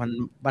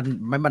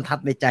ไม่บรรทัด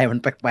ในใจมัน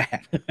แปลก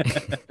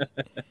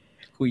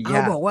ๆคุยย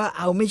ากเอาบอกว่าเ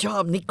อาไม่ชอ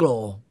บนิโกร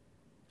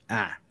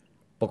อ่า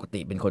ปกติ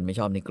เป็นคนไม่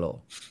ชอบนิโกร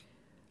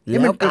แ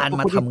ล้วการ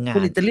มาทำงานค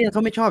นอิตาเลียนเข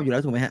าไม่ชอบอยู่แล้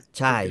วถูกไหมฮะ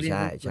ใช่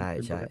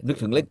นึก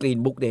ถึงเล่นกรีน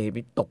บุ๊กเดย์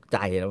ตกใจ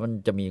แล้วมัน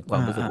จะมีควา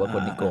มรู้สึกว่าค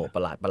นนิโกรปร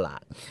ะหลา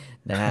ด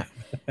นะฮะ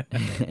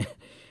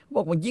บ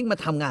อกมันยิ่งมา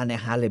ทำงานใน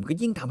ฮาร์เลมก็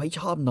ยิ่งทำให้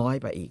ชอบน้อย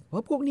ไปอีกเพรา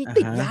ะพวกนี้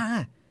ติดยา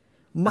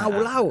เมา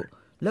เหล้า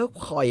แล้ว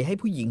ปล่อยให้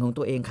ผู้หญิงของ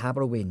ตัวเองค้าป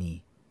ระเวณี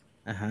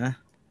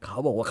เขา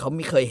บอกว่าเขาไ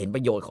ม่เคยเห็นป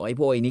ระโยชน์ของไอ้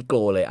พวกไอ้นิโกร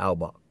เลยเอา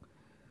บอก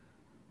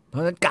เพรา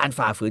ะฉะนั้นการ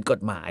ฝ่าฝืนก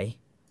ฎหมาย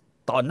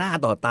ต่อหน้า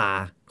ต่อตา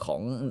ขอ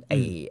งไ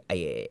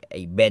อ้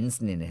เบน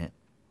ซ์เนี่ยนะฮะ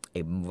ไอ้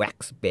แว็ก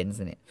ซ์เบนซ์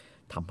เนี่ย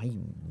ทำให้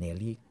เนล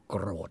ลี่โก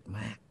รธม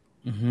าก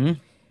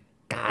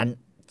การ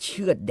เ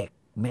ชือดเด็ก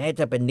แม้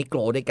จะเป็นนิโกร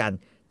ด้วยกัน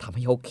ทำใ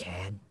ห้เขาแ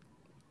ค้น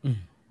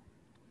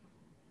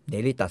เน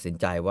ลลี่ตัดสิน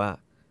ใจว่า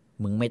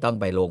มึงไม่ต้อง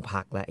ไปโรง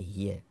พักแล้วไอ้เ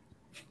หี้ย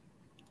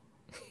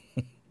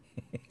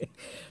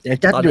เดี๋ยว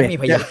จัดเดร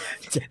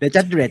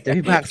ดจะ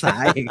พิพากษา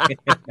เอง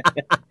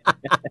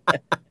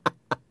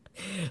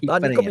ตอน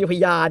นี้ก็มีพ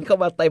ยานเข้า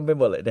มาเต็มไป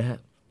หมดเลยนะฮะ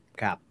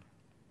ครับ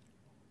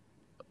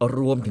ร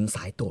วมถึงส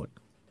ายตรวจ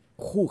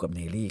คู่กับเน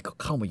ลลี่ก็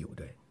เข้ามาอยู่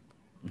ด้วย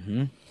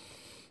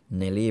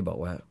เนลลี่บอก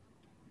ว่า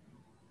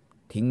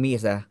ทิ้งมีด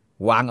ซะ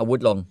วางอาวุธ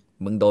ลง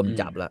มึงโดน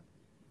จับละ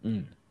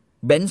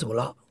เบนซ์หัวเ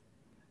ราะ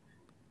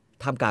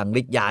ท่ามกลาง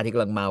ฤทธิ์ยาที่ก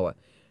ำลังเมาอ่ะ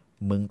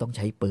มึงต้องใ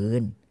ช้ปื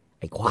น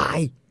ไอ้ควา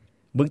ย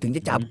มึงถึงจ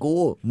ะจับกู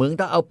มึง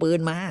ต้องเอาปืน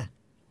มา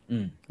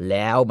แ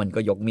ล้วมันก็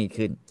ยกมีด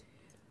ขึ้น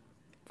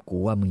กู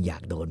ว่ามึงอยา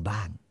กโดนบ้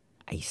าง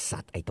ไอ้สั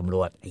ตว์ไอ้ตำร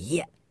วจไอ้เ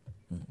หี้ย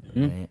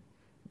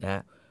น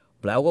ะ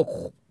แล้วก็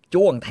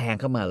จ้วงแทง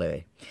เข้ามาเลย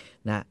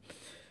นะ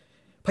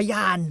พย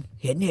าน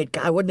เห็นเหตุก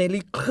ารณ์ว่าเนล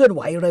ลี่เคลื่อนไห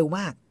วเร็วม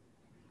าก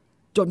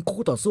จน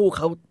คู่ต่อสู้เ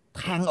ขา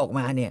แทงออกม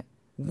าเนี่ย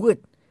วืด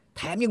แ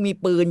ถมยังมี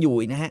ปืนอยู่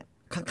อีกนะฮะ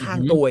ข้าง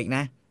ๆตัวอีกน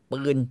ะ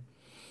ปืน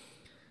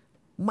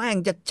แม่ง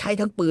จะใช้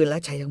ทั้งปืนและ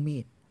ใช้ทั้งมี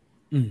ด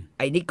ไ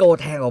อ้นิโก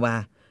แทงออกมา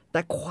แต่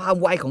ความ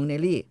ไวของเน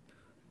ลลี่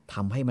ท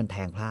ำให้มันแท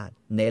งพลาด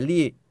เนล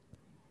ลี่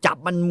จับ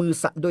มัน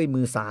ด้วย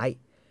มือซ้าย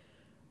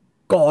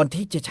ก่อน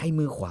ที่จะใช้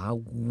มือขวา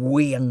เ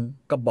วียง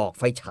กระบอก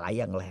ไฟฉาย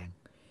อย่างแรง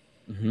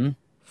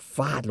ฟ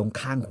าดลง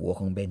ข้างหัว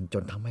ของเบนจ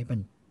นทำให้มัน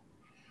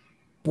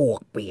ปวก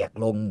เปียก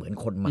ลงเหมือน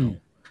คนเมา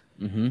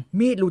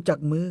มีดหลุดจาก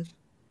มือ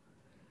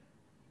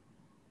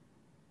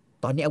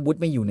ตอนนี้อาวุธ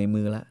ไม่อยู่ใน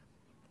มือแล้ว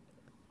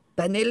แ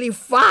ต่เนลลี่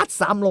ฟาด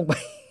ซ้ำลงไป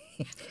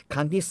ค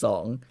รั้งที่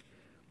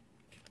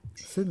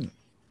2ซึ่ง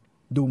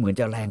ดูเหมือน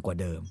จะแรงกว่า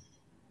เดิม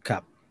ครั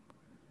บ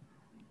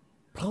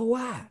เพราะ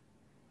ว่า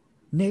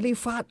เนลลี่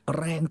ฟาด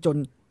แรงจน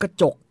กระ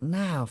จกห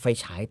น้าไฟ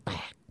ฉายแต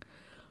ก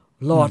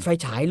หลอดไฟ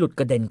ฉายหลุด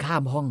กระเด็นข้า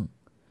มห้อง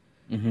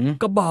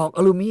กระบอก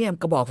อลูมิเนียม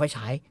กระบอกไฟฉ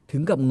ายถึ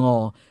งกับงอ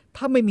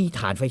ถ้าไม่มี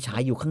ฐานไฟฉา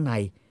ยอยู่ข้างใน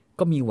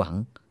ก็มีหวัง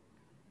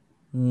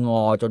ง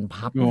อจน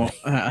พับ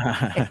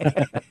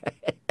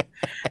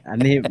อัน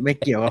นี้ไม่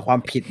เกี่ยวกับควา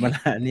มผิดมาแ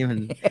ล้วนี่มัน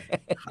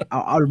เ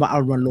อา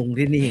มาลง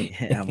ที่นี่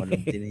เอามาล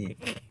งที่นี่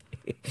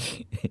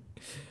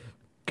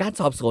การ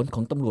สอบสวนข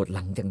องตำรวจห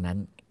ลังจากนั้น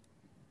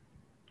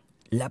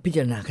และพิจ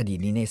ารณาคดี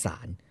นี้ในศา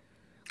ล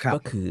ก็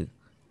คือ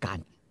การ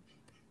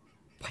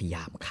พยาย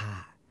ามฆ่า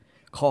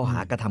ข้อหา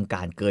กระทำก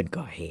ารเกินก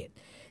ว่าเหตุ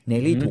เน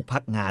ลลี่ถูกพั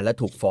กงานและ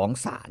ถูกฟ้อง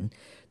ศาล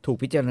ถูก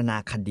พิจารณา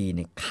คดีใ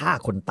นฆ่า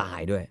คนตาย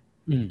ด้วย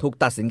ถูก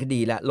ตัดสินคดี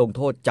และลงโ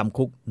ทษจำ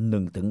คุก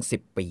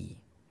 1-10 ปี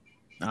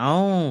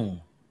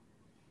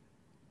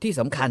ที่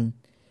สำคัญ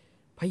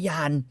พย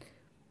าน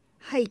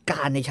ให้ก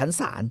ารในชั้น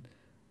ศาล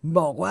บ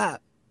อกว่า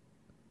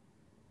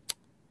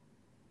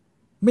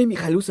ไม่มี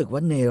ใครรู้สึกว่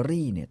าเนล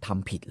ลี่เนี่ยท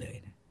ำผิดเลย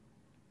นะ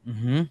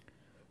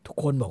ทุก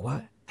คนบอกว่า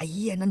ไอ้เ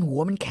หี้ยนั้นหั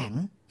วมันแข็ง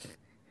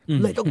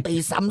เลยต้องตี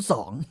ซ้ำส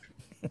อง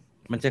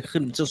มันจะขึ้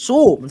นจะ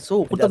สู้มันสู้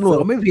คุณตำรวจ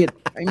ก็ไม่ผิด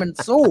ไอ้มัน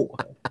สู้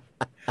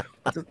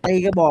จะตี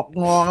กระบอก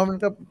งอมัน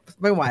ก็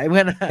ไม่ไหวเพื่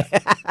อน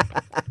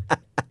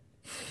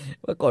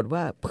ปรากฏ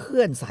ว่าเพื่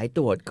อนสายต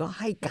รวจก็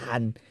ให้กา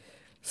ร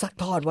ซัก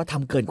ทอดว่าท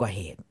ำเกินกว่าเ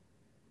หตุ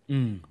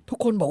ทุก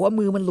คนบอกว่า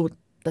มือมันหลุด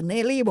แต่เน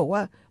ลลี่บอกว่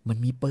ามัน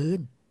มีปืน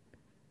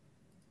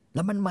แ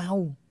ล้วมันเมา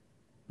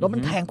แล้วมั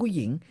นแทงผู้ห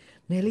ญิง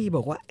เนลลี่บ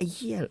อกว่าไอ้เ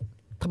หี้ย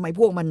ทำไม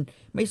พวกมัน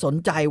ไม่สน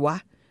ใจวะ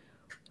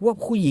ว่า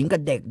ผู้หญิงกั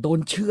บเด็กโดน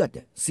เชือด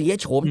เสีย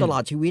โฉมตลอ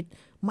ดชีวิต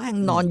แม่ง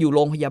นอนอยู่โร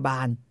งพยาบา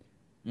ล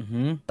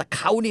แต่เ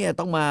ขาเนี่ย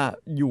ต้องมา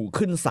อยู่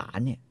ขึ้นศาล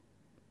เนี่ย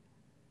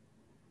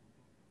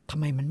ทำ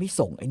ไมมันไม่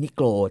ส่งไอ้นิโก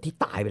รที่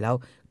ตายไปแล้ว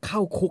เข้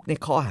าคุกใน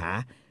ข้อหา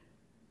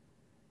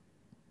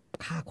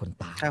ฆ่าคน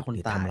ตายหรื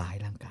อทำร้าย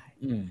ร่างกาย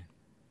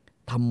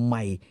ทำไม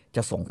จ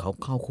ะส่งเขา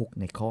เข้าคุก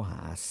ในข้อหา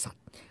สัต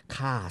ว์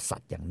ฆ่าสั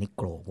ตว์อย่างนิโ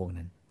กรพวก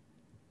นั้น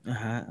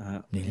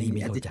เนลลี่ไ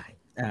ม่เข้าใจ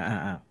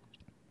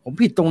ผม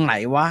ผิดตรงไหน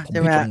วะผ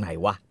มผิดตรงไหน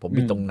วะผม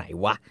ผิดตรงไหน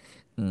วะ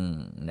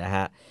นะฮ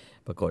ะ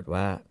ปรากฏ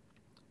ว่า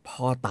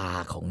พ่อตา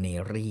ของเน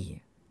ลลี่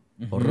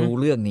รู้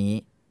เรื่องนี้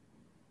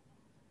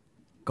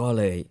ก็เ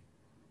ลย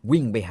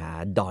วิ่งไปหา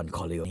ดอนค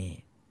อร์เลโอเน่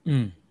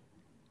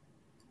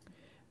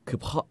คือ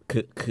เพราะ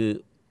คือ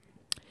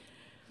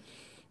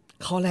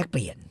ข้อแรกเป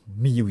ลี่ยน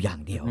มีอยู่อย่า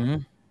งเดียว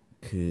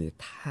คือ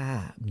ถ้า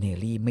เนล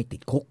ลี่ไม่ติ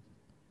ดคุก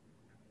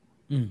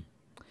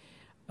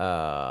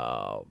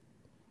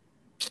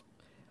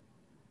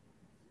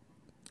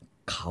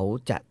เขา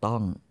จะต้อ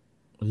ง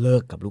เลิ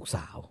กกับลูกส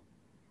าว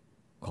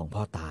ของพ่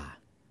อตา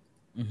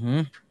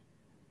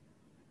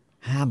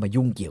ห้ามมา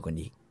ยุ่งเกี่ยวกัน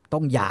อีกต้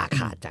องอย่าข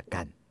าดจาก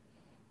กัน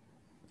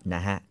น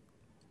ะ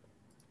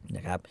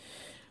ครับ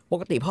ป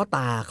กติพ่อต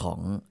าของ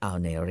อัล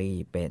เนรี่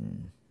เป็น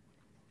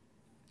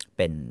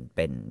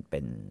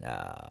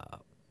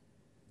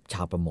ช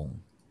าวประมง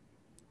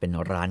เป็น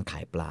ร้านขา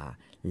ยปลา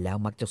แล้ว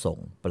มักจะส่ง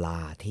ปลา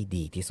ที่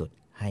ดีที่สุด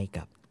ให้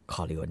กับค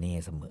อร์เลโอเน่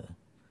เสมอ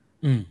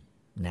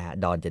นะ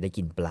ดอนจะได้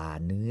กินปลา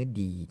เนื้อ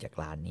ดีจาก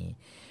ร้านนี้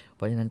เพ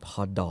ราะฉะนั้นพ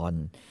อดอน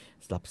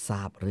รับทร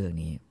าบเรื่อง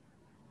นี้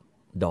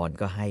ดอน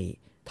ก็ให้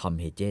ทอม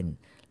เฮเจน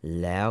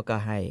แล้วก็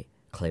ให้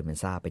เคลเมน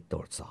ซ่าไปตร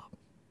วจสอบ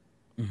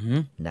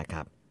นะค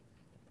รับ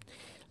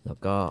แล้ว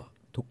ก็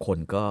ทุกคน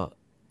ก็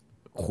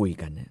คุย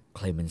กันเนี่ยเค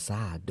ลเมนซ่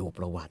าดูป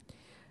ระวัติ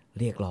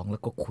เรียกร้องแล้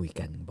วก็คุย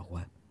กันบอก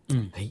ว่า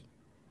เฮ้ย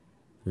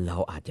เรา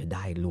อาจจะไ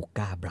ด้ลู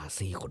ก้าบรา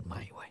ซีคนให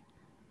ม่ไว้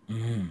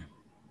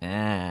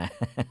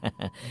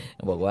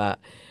บอกว่า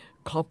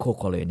ครอบครัว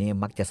คอร์เลโอเน่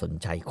มักจะสน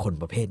ใจคน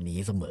ประเภทนี้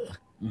เสมอ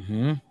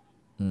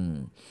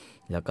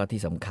แล้วก็ที่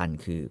สำคัญ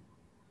คือ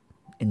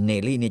เน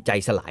ลลี่ในใจ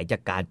สลายจา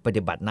กการป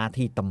ฏิบัติหน้า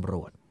ที่ตำร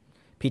วจ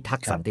พิทัก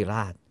ษ์สันติร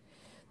าษฎร์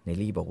เนล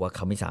ลี่บอกว่าเข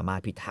าไม่สามาร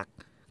ถพิทักษ์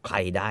ใคร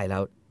ได้แล้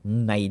ว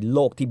ในโล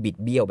กที่บิด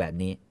เบี้ยวแบบ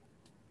นี้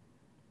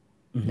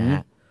น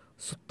ะ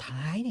สุด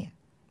ท้ายเนี่ย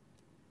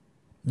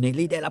เนล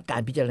ลี่ได้รับกา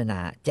รพิจารณา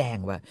แจ้ง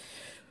ว่า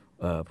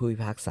ผู้พิ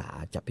พากษา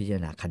จะพิจาร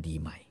ณาคดี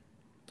ใหม่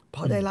เพร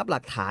าะได้รับหลั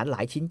กฐานหล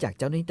ายชิ้นจาก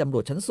เจ้าหน้าที่ตำร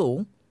วจชั้นสูง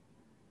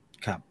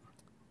ครับ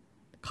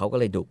เขาก็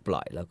เลยถูกปล่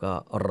อยแล้วก็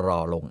รอ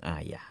ลงอา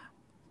ญา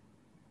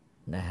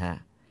นะฮะ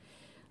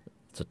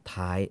สุด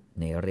ท้าย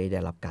เนลลี่ได้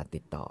รับการ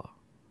ติดต่อ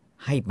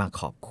ให้มา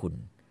ขอบคุณ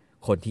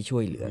คนที่ช่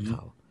วยเหลือเข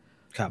า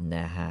น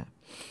ะฮะ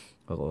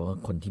บอกว่า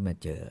คนที่มา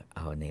เจอ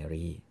อัลเน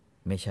รี่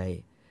ไม่ใช่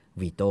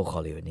วิโต้คอ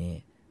ร์เลโอเน่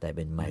แต่เ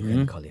ป็นไมเคิ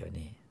ลคอร์เลโอเ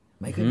น่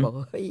ไมเคิลบอก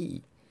ว่าเฮ้ย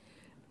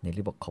เนล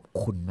ลี่บอกขอบ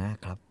คุณมาก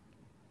ครับ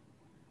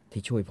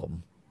ที่ช่วยผม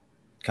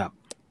ครับ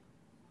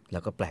แล้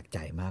วก็แปลกใจ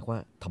มากว่า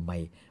ทำไม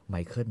ไม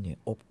เคิลเนี่ย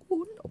อบ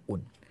อุ่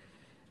น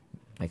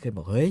ไมเคิลบ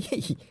อกเ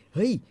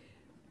ฮ้ย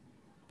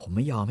ผมไ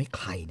ม่ยอมให้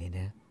ใครเนี่ย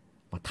นะ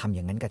มาทำอ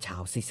ย่างนั้นกับชา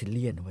วซิซิเ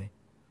ลียนเว้ย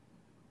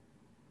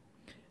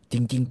จ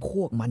ริงๆพ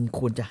วกมันค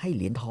วรจะให้เ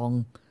หรียญทอง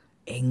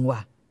เองว่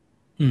ะ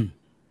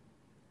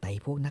แต่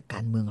พวกนักกา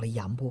รเมืองระย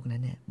ำพวกนั้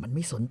นเนี่ยมันไ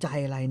ม่สนใจ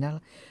อะไรนะ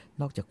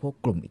นอกจากพวก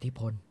กลุ่มอิทธิพ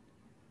ล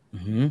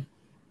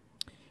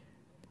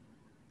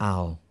เอา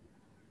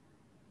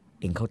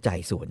เองเข้าใจ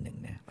ส่วนหนึ่ง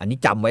นะอันนี้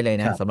จำไว้เลย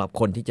นะสำหรับ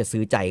คนที่จะ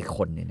ซื้อใจค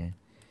นเนี่ยนะ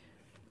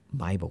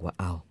ไม้บอกว่า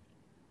เอา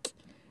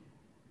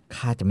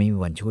ข้าจะไม่มี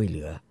วันช่วยเห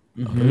ลือ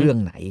เรื่อง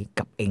ไหน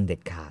กับเองเด็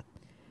ดขาด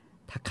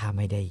ถ้าข้าไ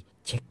ม่ได้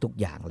เช็คทุก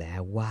อย่างแล้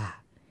วว่า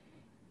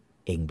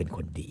เองเป็นค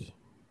นดี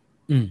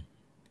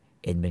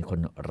เองเป็นคน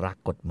รัก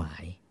กฎหมา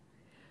ย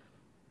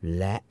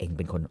และเองเ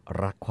ป็นคน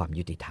รักความ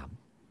ยุติธรรม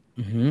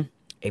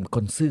เองเป็นค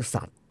นซื่อ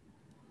สัตย์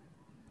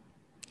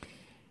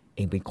เอ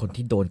งเป็นคน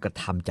ที่โดนกระ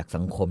ทำจาก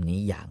สังคมนี้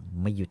อย่าง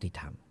ไม่ยุติธ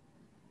รรม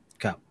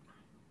ครับ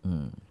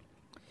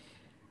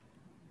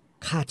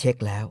ข้าเช็ค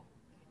แล้ว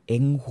เอ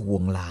งห่ว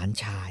งหลาน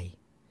ชาย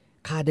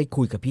ข้าได้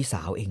คุยกับพี่ส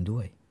าวเองด้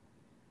วย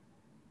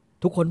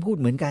ทุกคนพูด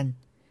เหมือนกัน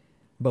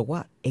บอกว่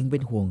าเองเป็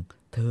นห่วง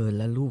เธอแ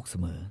ละลูกเส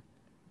มอ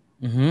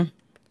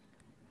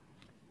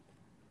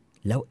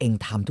แล้วเอง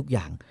ทำทุกอ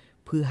ย่าง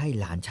เพื่อให้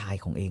หลานชาย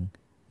ของเอง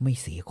ไม่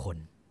เสียคน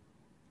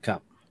ครั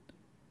บ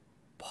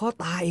พ่อ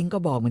ตาเองก็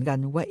บอกเหมือนกัน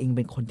ว่าเองเ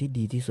ป็นคนที่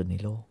ดีที่สุดใน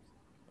โลก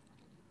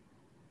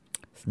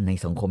ใน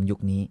สังคมยุค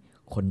นี้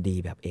คนดี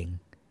แบบเอง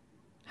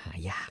หา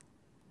ยาก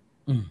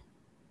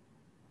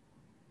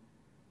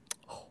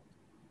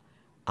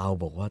เอา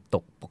บอกว่า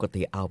ปก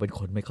ติเอาเป็นค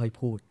นไม่ค่อย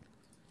พูด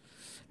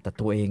แต่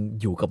ตัวเอง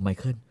อยู่กับไม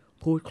เคิล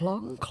พูดคล่อ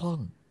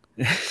ง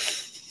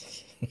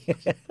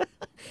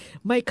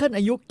ไมเคิล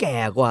อายุแก่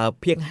กว่า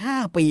เพียง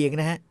5 ปีเอง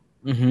นะฮะ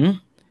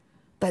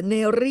แต่เน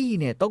รี่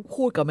เนี่ยต้อง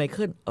พูดกับไมเ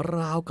คิลร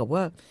าวกับ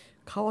ว่า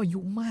เขาอายุ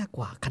มากก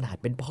ว่าขนาด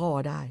เป็นพ่อ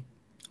ได้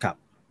ครับ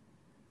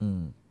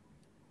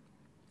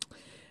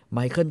ไม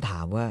เคิลถ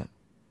ามว่า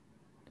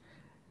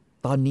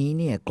ตอนนี้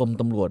เนี่ยกรม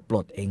ตำรวจปล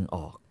ดเองอ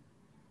อก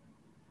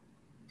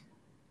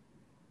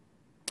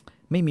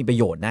ไม่มีประ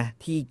โยชน์นะ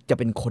ที่จะ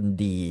เป็นคน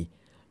ดี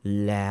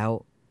แล้ว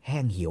แห้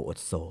งเหี่ยวอด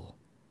โซ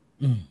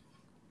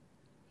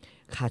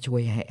ข้าช่ว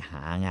ยให้ห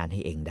างานให้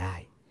เองได้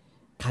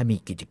ข้ามี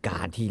กิจกา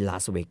รที่ลา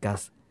สเวกั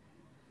ส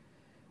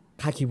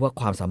ข้าคิดว่า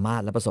ความสามาร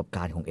ถและประสบก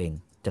ารณ์ของเอง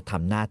จะท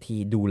ำหน้าที่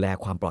ดูแล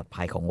ความปลอด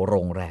ภัยของโร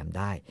งแรมไ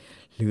ด้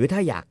หรือถ้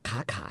าอยากค้า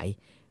ขาย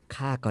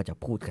ข้าก็จะ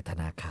พูดกับธ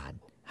นาคาร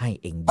ให้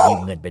เองยืม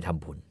เงินไปท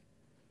ำบุญ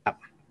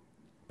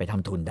ไปท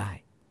ำทุนได้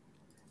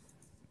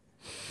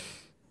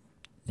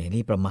เน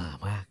นี่ประหม่า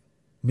มาก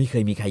ไม่เค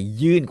ยมีใคร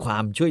ยื่นควา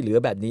มช่วยเหลือ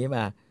แบบนี้ม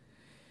า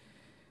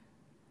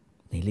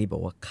เนลี่บอ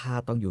กว่าข้า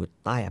ต้องอยู่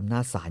ใต้อำนา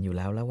จศาลอยู่แ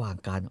ล้วระหว่าง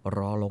การร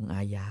อลงอ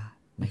าญา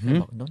ไม่เคย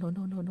บอกโน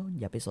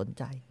อย่าไปสน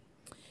ใจ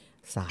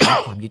ศาล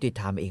ความยุติ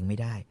ธรรมเองไม่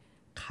ได้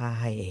ข้า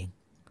ให้เอง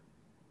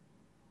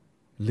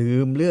ลื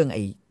มเรื่องไ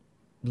อ้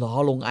รอ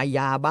ลงอาญ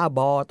าบ้าบ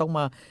อต้องม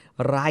า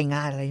รายง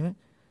านอะไรไหม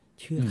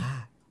เชื่อ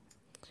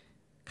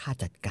ข้า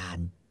จัดการ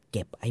เ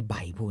ก็บไอ้ใบ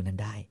พวกนั้น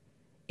ได้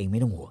เองไม่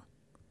ต้องห่วง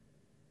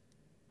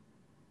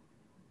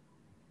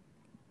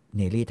เ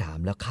นลี่ถาม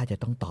แล้วข้าจะ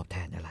ต้องตอบแท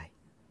นอะไร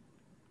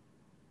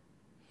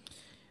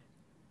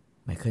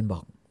ไมเคิลบอ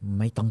ก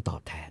ไม่ต้องตอ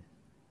บแทน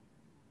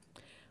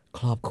ค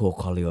รอบครัว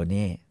คอร์เลโอเ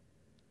น่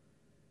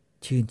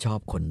ชื่นชอบ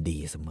คนดี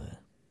เสมอ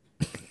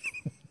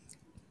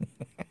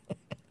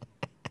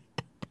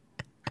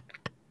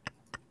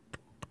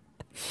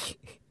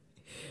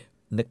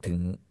นึกถึง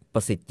ปร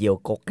ะสิทธิ์เยียว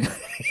กก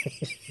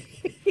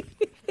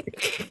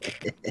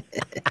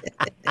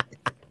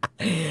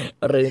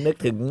หรือนึก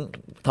ถึง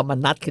ธรรม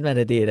นัสขึ้นมา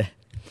ทันทีเลย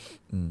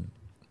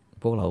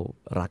พวกเรา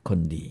รักคน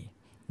ดี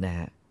นะฮ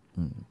ะ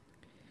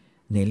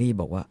เนลี่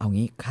บอกว่าเอา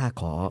งี้ข้า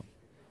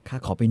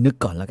ขอไปนึก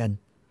ก่อนแล้วกัน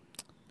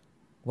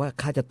ว่า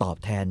ข้าจะตอบ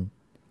แทน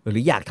หรื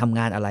ออยากทำง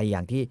านอะไรอย่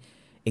างที่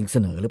เองเส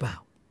นอหรือเปล่า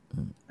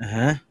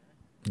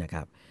นะค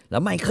รับแล้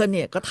วไมเคิลเ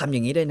นี่ยก็ทำอย่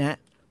างนี้ด้วยนะ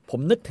ผม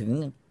นึกถึง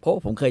เพราะ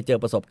ผมเคยเจอ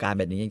ประสบการณ์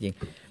แบบนี้จริง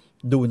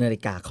ๆดูนาฬิ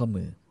กาข้อ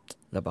มือ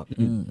แล้วบอก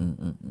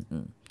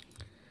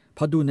พ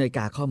อดูนาฬิก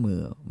าข้อมือ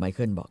ไมเ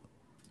คิลบอก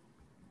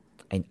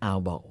ไอ้เอา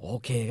บอกโอ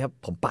เคครับ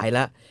ผมไปแ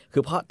ล้วคื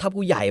อเพราะถ้า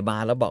ผู้ใหญ่มา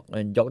แล้วบอก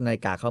ยกนา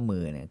ฬิกาข้อมื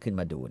อเนี่ยขึ้น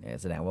มาดูเนี่ย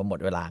แสดงว่าหมด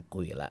เวลา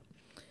คุยแล้ว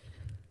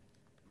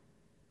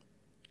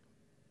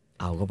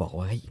เอาก็บอก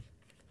ว่าเฮ้ย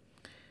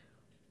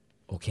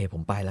โอเคผ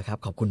มไปแล้วครับ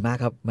ขอบคุณมาก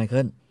ครับไมเคิ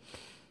ล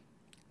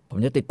ผม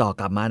จะติดต่อ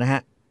กลับมานะฮ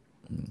ะ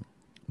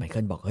ไมเคิ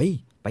ลบอกเฮ้ย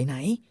ไปไหน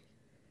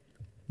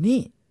นี่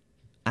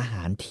อาห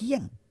ารเที่ย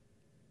ง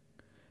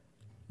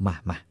ม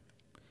า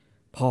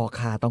พ่อ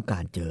ข้าต้องกา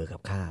รเจอกับ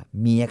ข้า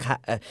เมียข้า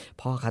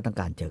พ่อข้าต้อง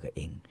การเจอกับเ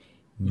อง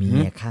เมี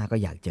ยข้าก็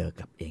อยากเจอ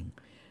กับเอง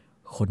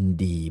คน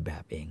ดีแบ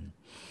บเอง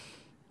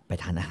ไป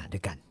ทานอาหารด้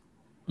วยกัน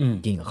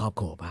กินกับครอบ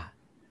ครัวป่ะ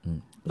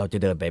เราจะ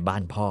เดินไปบ้า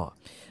นพ่อ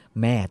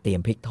แม่เตรีย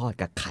มพริกทอด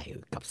กับไข่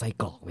กับไส้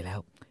กรอกไว้แล้ว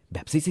แบ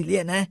บซิซิเลี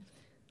ยนนะ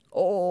โ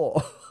อ้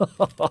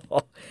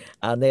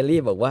เนล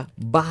ลี่บอกว่า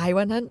บ่าย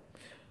วันนั้น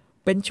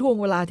เป็นช่วง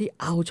เวลาที่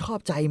เอาชอบ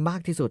ใจมา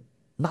กที่สุด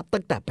นับ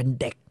ตั้งแต่เป็น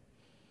เด็ก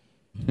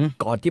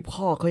ก่อนที่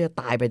พ่อเขาจะ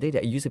ตายไปตั้งแ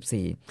ต่อายุ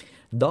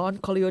14ดอน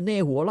คอริโอเน่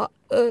หัวเราะ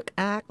เอิก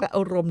อาร์กและอ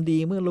ารมณ์ดี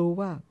เมื่อรู้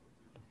ว่า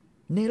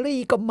เนลลี่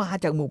ก็มา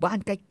จากหมู่บ้าน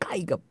ใกล้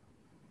ๆกับ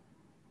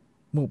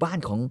หมู่บ้าน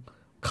ของ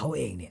เขาเ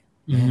องเนี่ย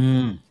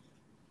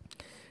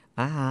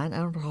อาหาร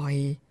อร่อย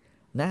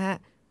นะฮะ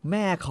แ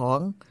ม่ของ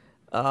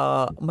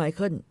ไมเ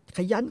คิลข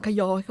ยันข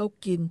ยอให้เขา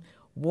กิน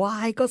ไว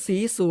น์ก็สี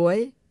สวย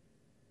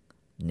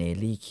เนล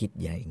ลี่คิด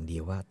อย่างเดี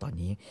ยวว่าตอน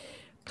นี้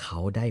เขา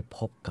ได้พ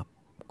บกับ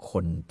ค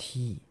น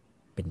ที่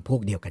เป็นพว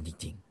กเดียวกันจ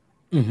ริง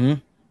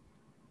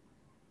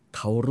ๆเ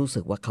ขารู้สึ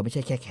กว่าเขาไม่ใ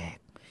ช่แค่แขก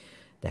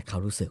แต่เขา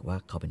รู้สึกว่า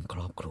เขาเป็นคร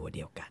อบครัวเ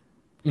ดียวกัน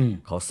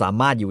เขาสา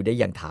มารถอยู่ได้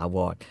อย่างถาว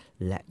ร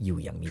และอยู่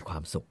อย่างมีควา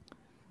มสุข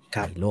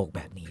ในโลกแ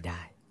บบนี้ไ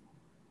ด้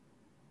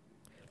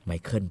ไม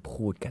เคิล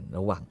พูดกันร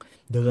ะหว่าง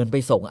เดินไป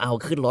ส่งเอา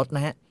ขึ้นรถน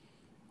ะฮะ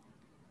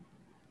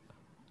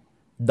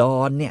ดอ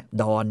นเนี่ย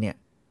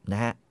นะ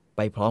ฮะไ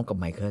ปพร้อมกับ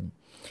ไมเคิล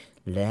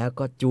แล้ว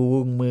ก็จู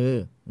งมือ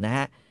นะฮ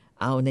ะ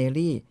เอาเนล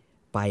ลี่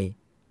ไป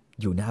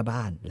อยู่หน้าบ้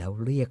านแล้ว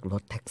เรียกร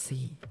ถแท็ก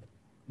ซี่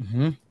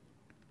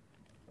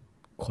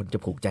คนจะ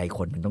ผูกใจค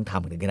นมันต้องท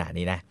ำถึงขนาด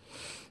นี้นะ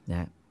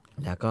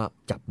แล้วก็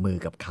จับมือ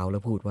กับเขาแล้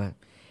วพูดว่า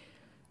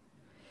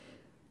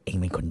เอ็ง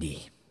เป็นคนดี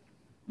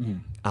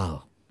อ้าว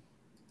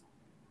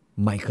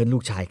ไมเคิลลู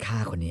กชายข้า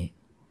คนนี้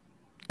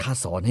ข้า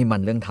สอนให้มั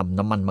นเรื่องทำ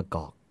น้ำมันมะก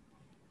อก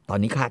ตอน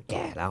นี้ข้าแ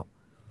ก่แล้ว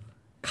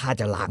ข้า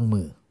จะล้าง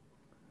มือ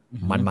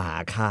มันมาหา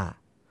ข้า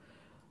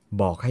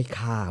บอกให้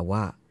ข้าว่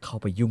าเข้า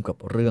ไปยุ่งกับ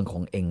เรื่องขอ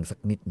งเอ็งสัก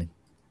นิดหนึ่ง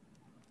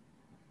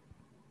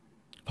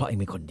เพราะเอ็ง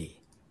เป็นคนดี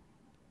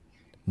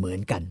เหมือน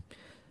กัน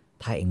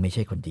ถ้าเองไม่ใ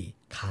ช่คนดี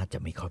ข้าจะ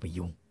ไม่เข้าไป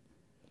ยุ่ง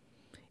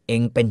เอ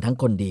งเป็นทั้ง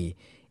คนดี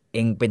เอ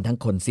งเป็นทั้ง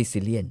คนซิ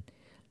ซิเลียน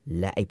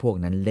และไอ้พวก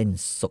นั้นเล่น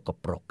สก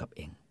ปรกกับเ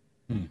อง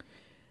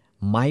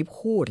ไม้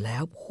พูดแล้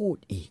วพูด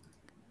อีก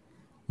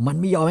มัน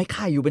ไม่ยอมให้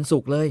ข้าอยู่เป็นสุ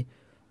ขเลย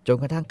จน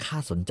กระทั่งข้า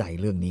สนใจ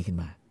เรื่องนี้ขึ้น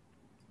มา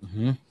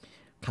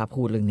ข้า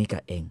พูดเรื่องนี้กั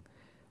บเอง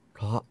เพ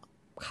ราะ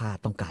ข้า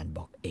ต้องการบ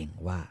อกเอง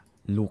ว่า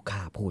ลูกข้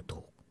าพูด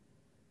ถูก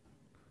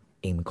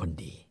เองเป็นคน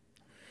ดี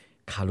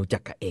ข้ารู้จั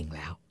กกับเองแ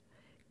ล้ว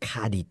ข้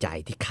าดีใจ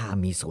ที่ข้า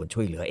มีส่วน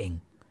ช่วยเหลือเอง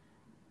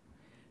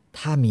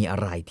ถ้ามีอะ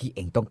ไรที่เอ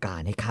งต้องการ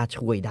ให้ข้า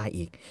ช่วยได้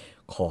อีก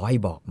ขอให้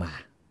บอกมา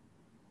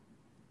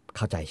เ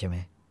ข้าใจใช่ไหม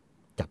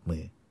จับมื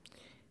อ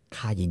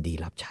ข้ายินดี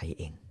รับใช้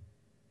เอง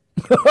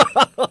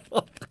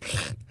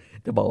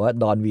จะบอกว่า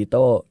ดอนวีโ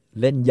ต้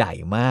เล่นใหญ่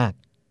มาก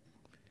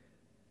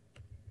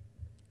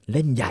เ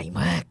ล่นใหญ่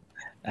มาก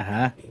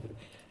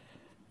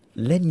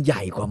เล่นให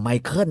ญ่กว่าไม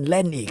เคิลเ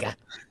ล่นอีกอะ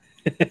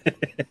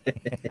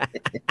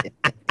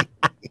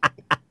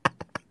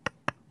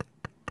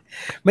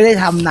ไม่ได้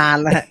ทำนาน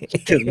แล้วคิ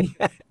ดถึง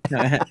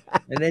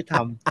ไม่ได้ท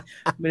ำ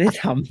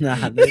นา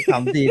นไม่ได้ท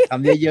ำทีท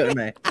ำเยอะๆ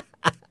หน่อย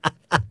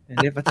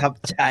ได้ประทับ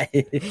ใจ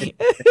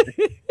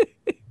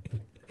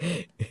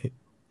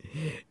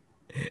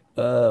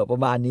ประ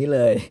มาณนี้เล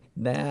ย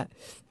นะ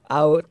เอ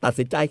าตัด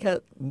สินใจแค่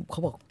เข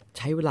าบอกใ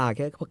ช้เวลาแ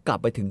ค่พอกลับ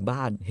ไปถึงบ้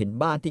านเห็น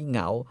บ้านที่เหง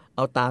าเอ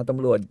าตาต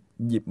ำรวจ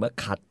หยิบมา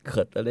ขัดเ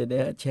ขิดอะไรเนี่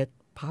ยเช็ด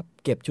พับ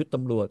เก็บชุดต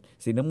ำรวจ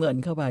สีน้ำเงิน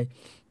เข้าไป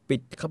ปิ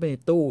ดเข้าไปใน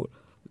ตู้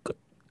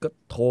ก็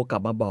โทรกลั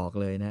บมาบอก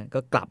เลยนะก็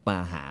กลับมา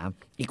หา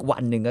อีกวั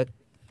นหนึ่งก็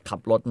ขับ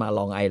รถมาล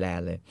องไอแลน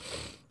ด์เลย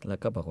แล้ว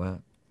ก็บอกว่า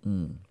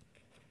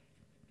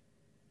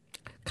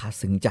ข้า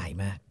ซึ้งใจ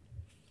มาก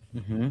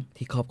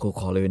ที่ครอบครัว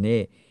คอร์เลโอเน่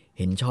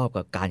เห็นชอบ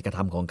กับการกระท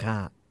ำของข้า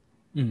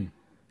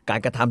การ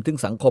กระทำถึง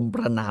สังคมป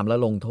ระณามและ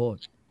ลงโทษ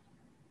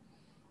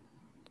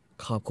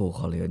ครอบครัวค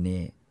อร์เลโอเน่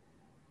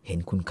เห็น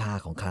คุณค่า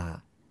ของข้า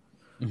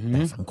แต่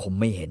สังคม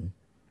ไม่เห็น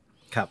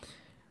ครับ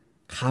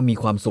ข้ามี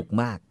ความสุข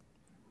มาก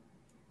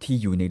ที่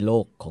อยู่ในโล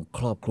กของค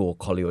รอบครัว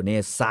คอร์เลโอเน่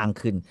สร้าง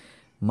ขึ้น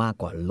มาก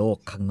กว่าโลก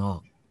ข้างนอ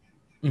ก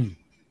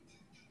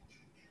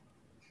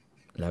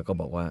แล้วก็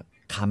บอกว่า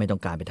ข้าไม่ต้อ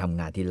งการไปทำ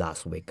งานที่ลา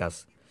สเวกัส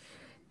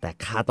แต่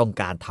ข้าต้อง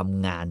การท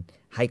ำงาน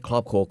ให้ครอ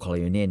บครัวคอร์เล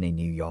โอเน่ใน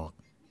นิวยอร์ก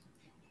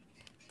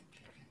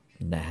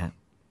นะฮะ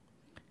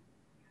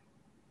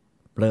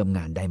เริ่มง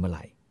านได้เมื่อไห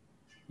ร่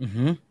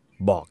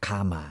บอกข้า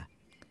มา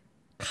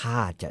ข้า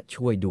จะ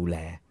ช่วยดูแล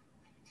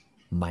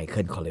ไมเ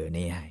คิลคอร์เลโอเ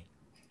น่ให้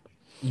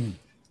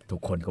ทุก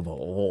คนก็บอก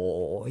โอ้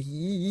ย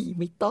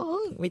ไม่ต้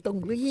อง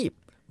รีบ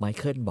ไมเ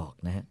คิลบอก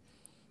นะฮะ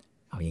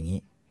เอาอย่างนี้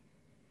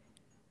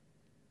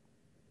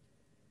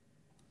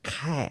แ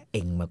ค่เ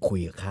อ็งมาคุย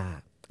กับข้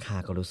า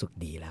ก็รู้สึก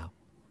ดีแล้ว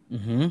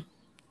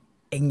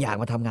เอ็งอยาก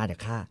มาทำงานกับ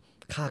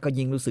ข้าก็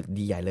ยิ่งรู้สึก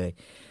ดีใหญ่เลย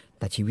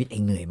แต่ชีวิตเอ็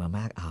งเหนื่อยมาม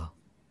ากเ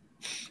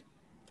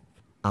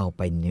อาไ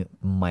ป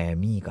ไมอา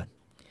มี่ก่อน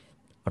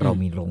เรา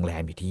มีโรงแร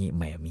มอยู่ที่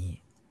ไมอามี่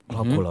คร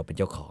อบครัวเราเป็น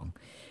เจ้าของ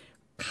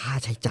ค่า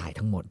ใช้จ่าย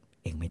ทั้งหมด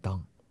เอ็งไม่ต้อง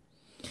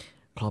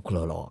ครอบครั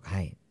วเราออกใ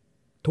ห้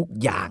ทุก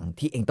อย่าง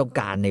ที่เอ็งต้อง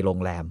การในโรง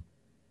แรม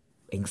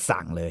เอ็ง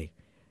สั่งเลย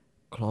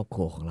ครอบค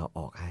รัวของเราอ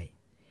อกให้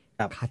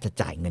ข้าจะ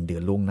จ่ายเงินเดือ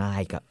นล่วงหน้าใ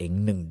ห้กับเอ็ง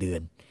1 เดือ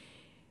น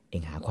เอ็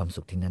งหาความ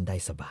สุขที่นั่นได้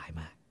สบาย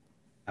มาก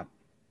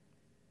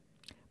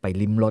ไป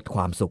ลิ้มรสค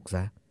วามสุขซ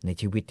ะใน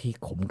ชีวิตที่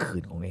ขมขื่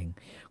นของเอ็ง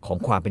ของ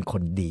ความเป็นค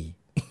นดี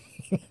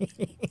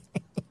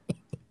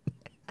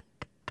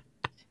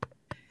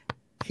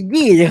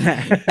ยี่จังอะ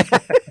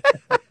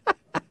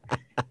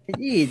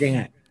ยี่จังอ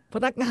ะพ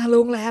นักงานโร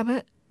งแรมฮ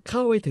ะเข้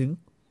าไปถึง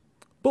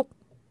ปุ๊บ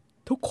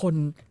ทุกคน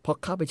พอ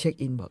เข้าไปเช็ค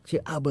อินบอกชื่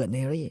ออัลเบิร์ตเน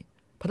รี่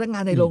พนักงา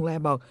นในโรงแร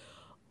มบอก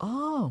อ๋อ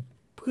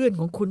เพื่อน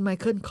ของคุณไม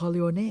เคิลคอร์เล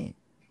โอเน่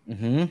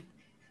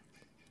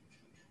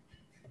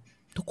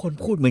ทุกคน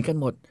พูดเหมือนกัน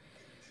หมด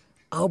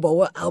เอาบอก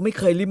ว่าเอาไม่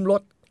เคยลิ้มร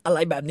สอะไร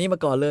แบบนี้มา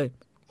ก่อนเลย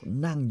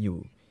นั่งอยู่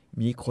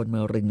มีคนม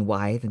ารินไว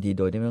น์ทันทีโ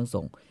ดยไม่ต้อง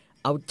ส่ง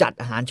เอาจัด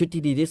อาหารชุด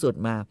ที่ดีที่สุด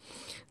มา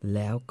แ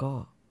ล้วก็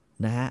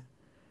นะฮะ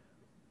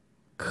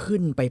ขึ้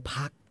นไป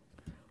พัก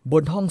บ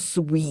นห้องส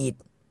วีท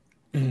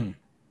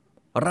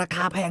ราค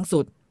าแพง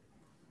สุด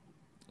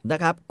นะ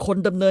ครับคน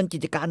ดำเนินกิ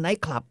จการไน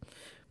ท์คลับ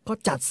ก็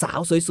จัดสาว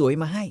สวย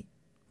ๆมาให้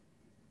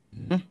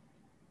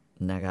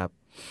นะครับ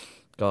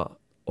ก็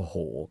โอ้โห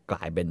กล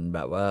ายเป็นแบ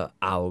บว่า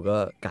เอาก็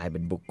กลายเป็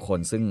นบุคคล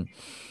ซึ่ง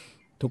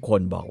ทุกค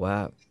นบอกว่า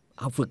เ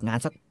อาฝึกงาน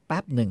สักแ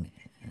ป๊บหนึ่ง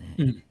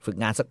ฝึก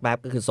งานสักแป๊บ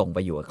ก็คือส่งไป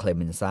อยู่กับเคลเ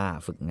มนซ่า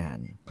ฝึกงาน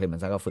เคลเมน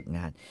ซ่าก็ฝึกง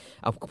าน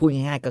เอาพูด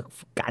ง่ายๆก็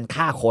การ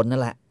ฆ่าคนนั่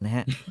นแหละนะฮ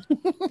ะ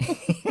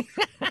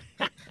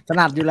ถ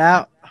นัดอยู่แล้ว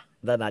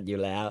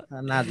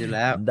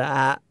นะ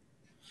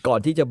ก่อน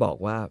ที่จะบอก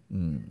ว่า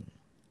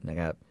นะ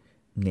ครับ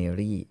เน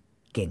รี่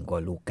เก่งกว่า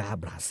ลูก้า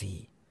บราซี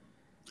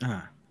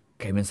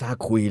เคลเมนซ่า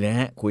คุยเลย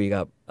ฮะคุย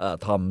กับ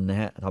ทอมนะ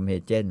ฮะทอมเฮ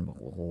เจนบอก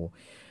โอ้โห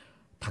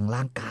ทาง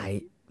ร่างกาย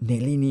เน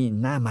รี่นี่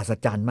น่ามหัศ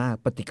จรรย์มาก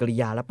ปฏิกิริ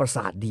ยาและประส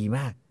าทดีม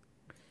าก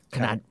ข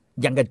นาด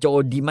ยังกับโจ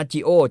ดิมาจิ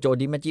โอ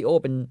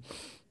เ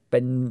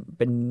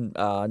ป็น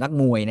นัก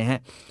มวยนะฮะ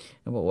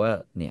เขาบอกว่า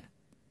เนี่ย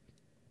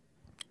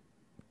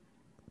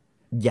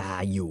ยา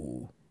อยู่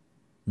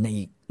ใน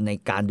ใน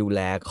การดูแ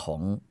ลขอ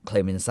งเคล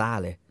เมนซ่า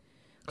เลย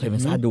เคลเม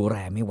นซ่าดูแล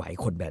ไม่ไหว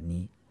คนแบบ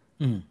นี้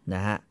น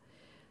ะฮะ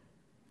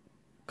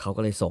เขา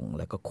ก็เลยส่ง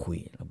แล้วก็คุย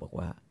แล้วบอก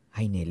ว่าใ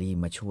ห้เนลลี่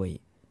มาช่วย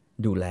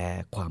ดูแล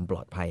ความปล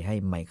อดภัยให้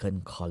ไมเคิล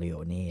คอร์เลโอ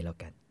เน่แล้ว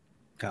กัน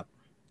ครับ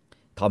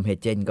ทอมเฮ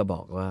เจนก็บ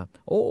อกว่า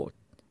โอ้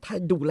ถ้า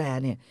ดูแล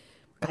เนี่ย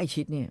ใกล้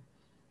ชิดเนี่ย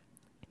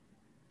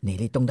เนล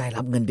ลี่ต้องได้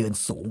รับเงินเดือน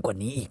สูงกว่า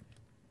นี้อีก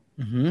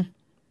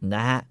น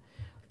ะ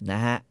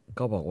ฮะ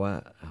ก็บอกว่า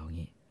เอา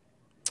งี้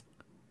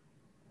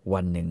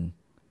วันหนึ่ง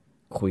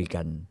คุย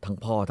กันทั้ง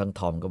พ่อทั้ง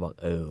ทอมก็บอก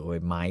เว้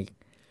ยไมค์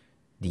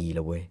ดีแ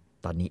ล้วเว้ย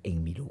ตอนนี้เอง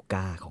มีลู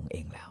ก้าของเอ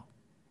งแล้ว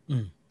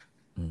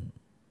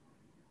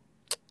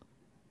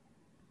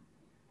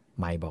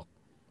ไมค์บอก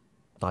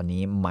ตอน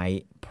นี้ไม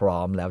ค์พร้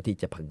อมแล้วที่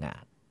จะผงา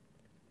ด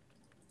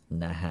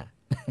นะฮะ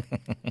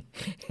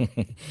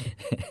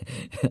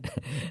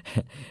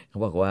เขา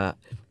บอกว่า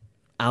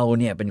เอา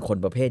เนี่ยเป็นคน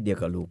ประเภทเดียว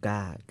กับลูก้า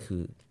คื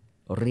อ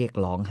เรียก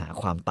ร้องหา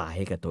ความตายใ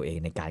ห้กับตัวเอง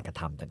ในการกระ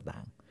ทำต่า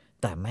ง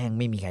ๆแต่แม่ง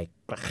ไม่มีใคร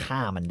ฆ่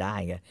ามันได้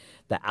ไง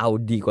แต่เอา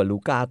ดีกว่าลู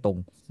ก้าตรง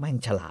แม่ง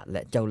ฉลาดแล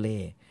ะเจ้าเล่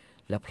ห์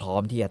และพร้อ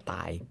มที่จะต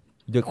าย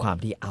ด้วยความ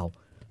ที่เอา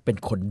เป็น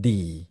คน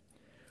ดี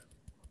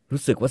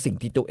รู้สึกว่าสิ่ง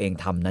ที่ตัวเอง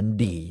ทำนั้น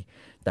ดี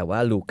แต่ว่า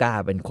ลูก้า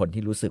เป็นคน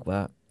ที่รู้สึกว่า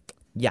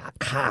อยาก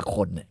ฆ่าค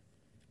นเนี่ย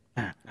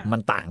มั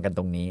นต่างกันต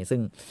รงนี้ซึ่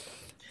ง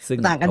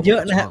ต่างกันเยอ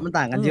ะนะฮะมัน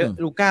ต่างกันเยอะ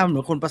ลูก้าเหมื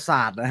อนคนประส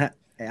าทนะฮะ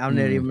ไอ้เอาเน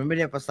ริมมันไม่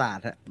ได้ประสาท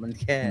ฮะมัน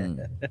แค่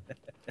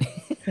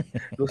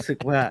รู้สึก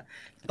ว่า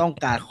ต้อง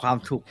การความ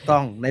ถูกต้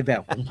องในแบ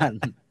บของมัน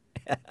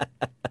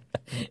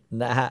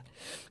นะฮะ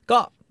ก็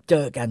เจ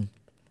อกัน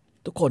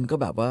ทุกคนก็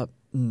แบบว่า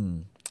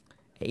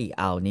ไอ้เ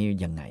อานี่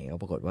ยังไงก็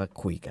ปรากฏว่า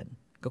คุยกัน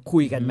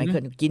ไม่เค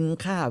ยกิน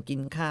ข้า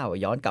ว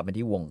ย้อนกลับมา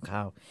ที่วงข้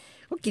าว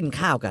ก็กิน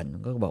ข้าวกัน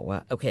ก็บอกว่า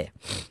โอเค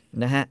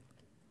นะฮะ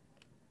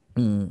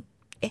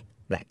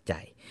แปลกใจ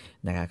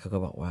นะครับเขาก็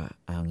บอกว่า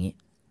เอางี้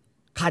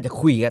ข้าจะ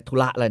คุยกับธุ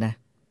ระเลยนะ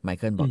ไมเ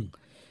คิลบอก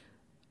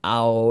เอ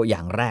าอย่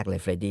างแรกเล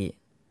ยเฟรดดี้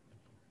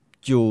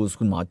จูส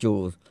คุณหมอจู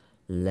ส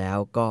แล้ว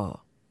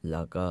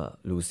ก็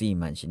ลูซี่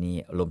มันชินี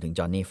รวมถึงจ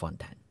อห์นนี่ฟอน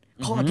แทน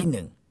ข้อที่ห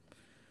นึ่ง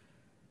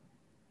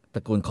ตร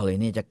ะกูลคอลเล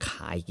นี่จะข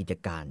ายกิจ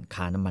การ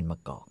ค้าน้ำมันมะ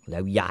กอกแล้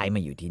วย้ายม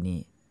าอยู่ที่นี่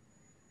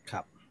ค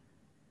รับ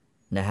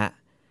นะฮะ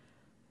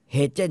เฮ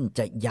เจนจ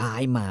ะย้า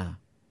ยมา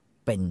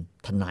เป็น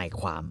ทนาย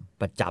ความ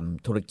ประจ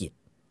ำธุรกิจ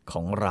ข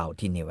องเรา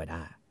ที่เนวาด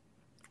า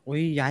โอ้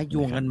ยย้ายย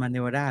วงกันมาเน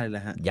วาดาเลยเหร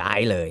อฮะย้าย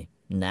เลย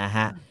นะฮ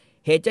ะ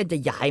เฮเจนจะ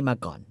ย้ายมา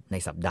ก่อนใน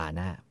สัปดาห์ห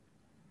น้า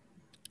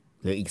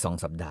หรืออีก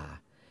2 สัปดาห์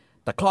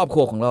แต่ครอบค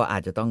รัวของเราอา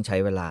จจะต้องใช้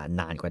เวลา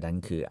นานกว่านั้น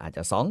คืออาจจ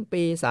ะ2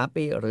 ปี3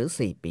 ปีหรือ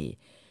4 ปี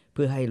เ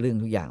พื่อให้เรื่อง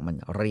ทุกอย่างมัน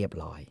เรียบ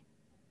ร้อย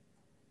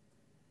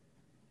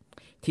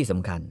ที่ส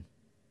ำคัญ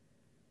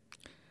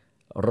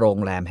โรง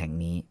แรมแห่ง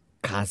นี้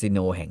คาสิโน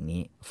แห่ง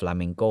นี้ฟลาเ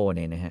มงโกเ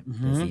นี่ยนะฮะ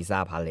ซีซ่า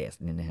พาเลส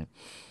เนี่ยนะฮะ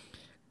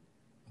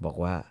บอก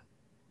ว่า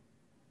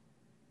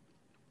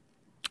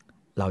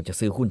เราจะ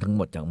ซื้อหุ้นทั้งห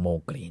มดจากโม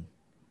กรีน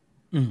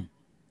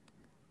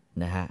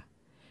นะฮะ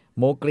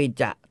โมกรีน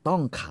จะต้อ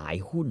งขาย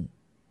หุ้น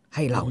ใ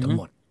ห้เราทั้งห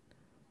มด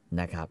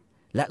นะครับ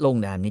และโรง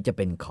แรมนี้จะเ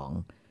ป็นของ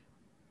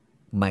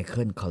ไมเ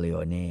คิลคอร์เลโ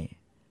อเน่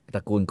ตร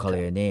ะกูลคอร์เล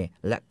โอเน่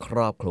และคร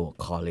อบครัว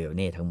คอร์เลโอเ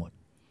น่ทั้งหมด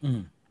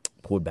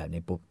พูดแบบ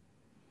นี้ปุ๊บ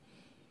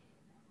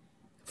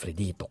เฟรด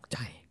ดี้ตกใจ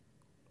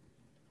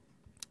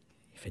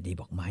เฟรดดี้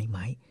บอกไ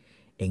ม้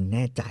เอ็งแ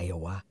น่ใจเหร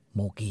อวะโ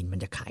มกรีนมัน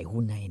จะขาย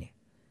หุ้นให้เนี่ย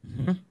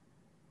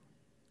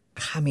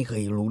ข้าไม่เค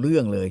ยรู้เรื่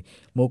องเลย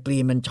โมกรี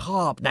นมันช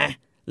อบนะ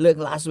เรื่อง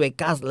ลาสเว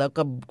กัสแล้ว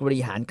ก็บ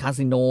ริหารคา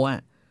สิโนอ่ะ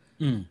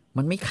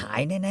มันไม่ขาย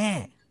แน่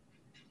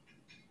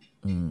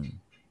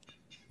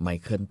ๆไม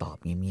เคิลตอบ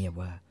เงียบ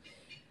ๆว่า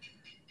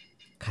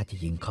ข้าจะ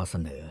ยิงข้อเส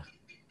นอ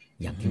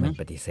อย่างที่มัน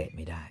ปฏิเสธไ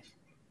ม่ได้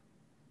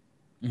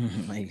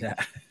ไม่ละ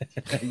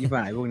ยี่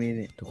ฝ่ายพวกนี้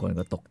นี่ทุกคน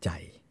ก็ตกใจ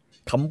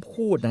คำ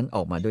พูดนั้นอ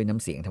อกมาด้วยน้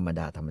ำเสียงธรรม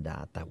ดา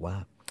แต่ว่า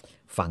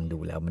ฟังดู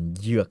แล้วมัน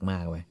เยือกมา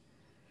กเว้ย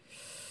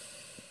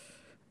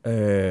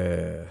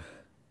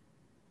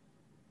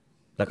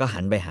แล้วก็หั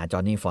นไปหาจอ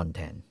ห์นนี่ฟอนแท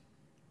น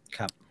ค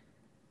รับ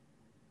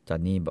จอห์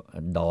นนี่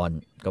ดอน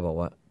ก็บอก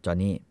ว่าจอห์น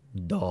นี่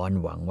ดอน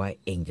หวังว่า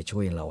เองจะช่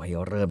วยเราให้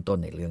เริ่มต้น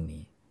ในเรื่อง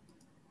นี้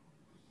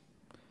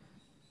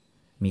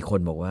มีคน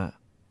บอกว่า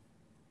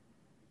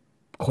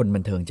คนบั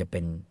นเทิงจะเป็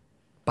น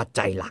ปัจ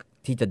จัยหลัก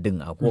ที่จะดึง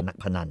เอาพวกนัก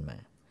พนันมา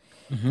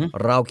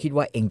เราคิด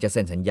ว่าเองจะเ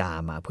ซ็นสัญญา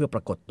มาเพื่อป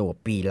รากฏตัว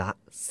ปีละ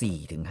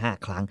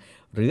 4-5 ครั้ง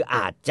หรืออ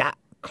าจจะ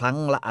ครั้ง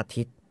ละอา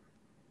ทิตย์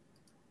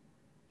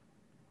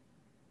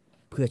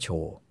เพื่อโช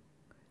ว์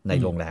ใน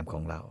โรงแรมข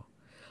องเรา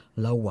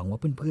หวังว่า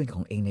เพื่อนๆข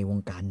องเองในว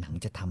งการหนัง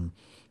จะท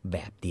ำแบ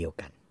บเดียว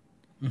กัน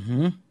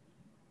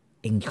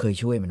เองเคย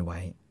ช่วยมันไว้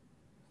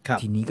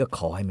ทีนี้ก็ข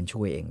อให้มัน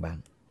ช่วยเองบ้าง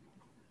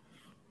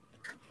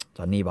จ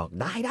อห์นนี่บอก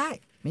ได้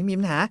ไม่มี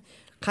ปัญหา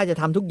ข้าจะ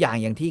ทำทุกอย่าง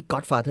อย่างที่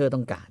Godfather ต้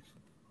องการ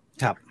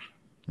ครับ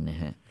นะ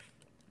ฮะ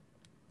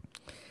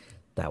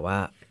แต่ว่า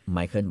ไม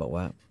เคิลบอก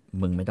ว่า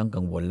มึงไม่ต้อง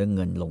กังวลเรื่องเ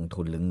งินลง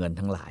ทุนหรือเงิน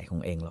ทั้งหลายขอ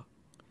งเองหรอก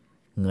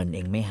เงินเอ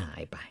งไม่หา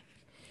ยไป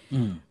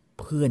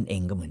เพื่อนเอ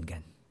งก็เหมือนกั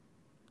น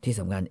ที่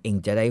สำคัญเอง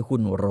จะได้หุ้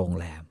นโรง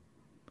แรม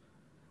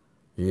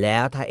แล้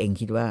วถ้าเอง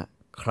คิดว่า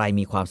ใคร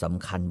มีความส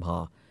ำคัญพอ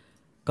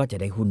ก็จะ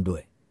ได้หุ้นด้ว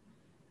ย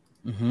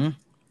อือหือ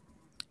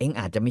เอ็ง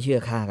อาจจะไม่เชื่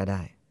อข้าก็ไ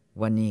ด้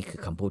ว่านี่คือ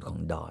คำพูดของ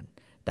ดอน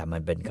แต่มั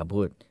นเป็นคำ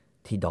พูด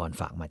ที่ดอน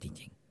ฝากมาจ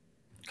ริง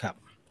ๆครับ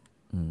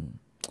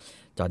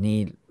จอห์นนี่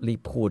รี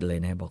บพูดเลย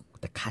นะบอก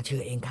แต่ข้าเชื่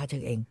อเอง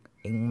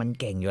เองมัน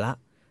เก่งอยู่แล้ว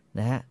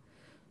นะฮะ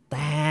แ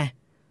ต่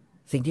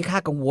สิ่งที่ข้า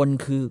กังวล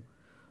คือ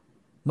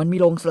มันมี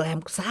โรงแรม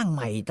สร้างใ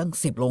หม่ตั้ง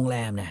10 โรงแร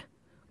มนะ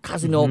คา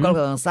สิโนก็ก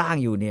ำลังสร้าง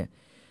อยู่เนี่ย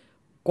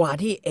กว่า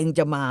ที่เองจ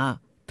ะมา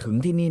ถึง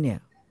ที่นี่เนี่ย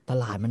ต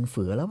ลาดมันเ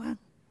ฟือแล้วมั้ง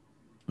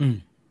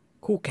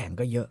คู่แข่ง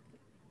ก็เยอะ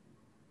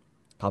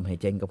ทอมไฮ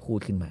เจนก็พูด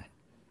ขึ้นมา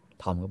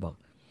ทอมก็บอก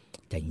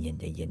ใจเย็น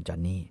จอห์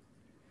นนี่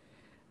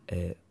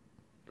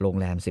โรง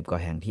แรม10 กว่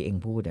าแห่งที่เอง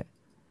พูดอ่ะ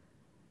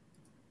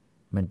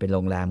มันเป็นโร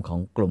งแรมของ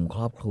กลุ่มค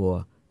รอบครัว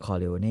คอร์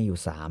เลโอเน่อยู่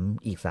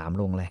อีก3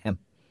 โรงแรม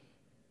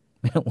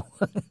ไม่ต้อง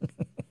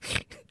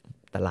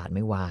ตลาดไ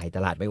ม่วา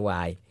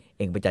ยเ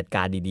องไปจัดก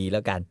ารดีๆแล้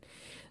วกัน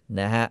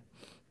นะฮะ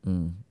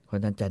เพราะฉ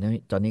ะนั้นจอห์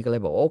นนี่ก็เล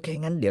ยบอกโอเค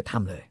งั้นเดี๋ยวท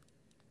ำเลย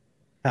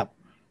ครับ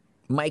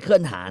ไมเคิ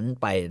ลหัน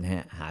ไปนะฮ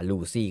ะหาลู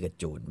ซี่กับ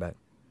จูนแบบ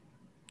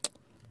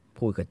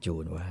พูดกับจู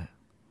นว่า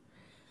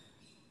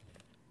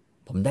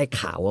ผมได้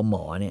ข่าวว่าหม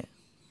อเนี่ย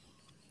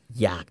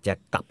อยากจะ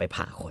กลับไป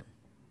ผ่าคน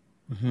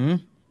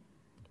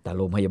แต่โ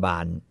รงพยาบา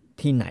ล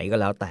ที่ไหนก็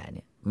แล้วแต่เ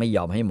นี่ยไม่ย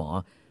อมให้หมอ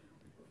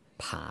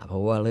ผ่าเพรา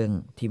ะว่าเรื่อง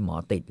ที่หมอ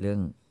ติดเรื่อง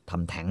ท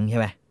ำแท้งใช่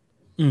ไหม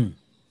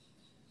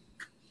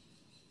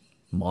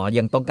หมอ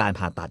ยังต้องการ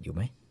ผ่าตัดอยู่ไห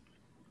ม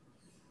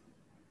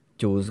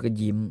จูสก็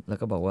ยิ้มแล้ว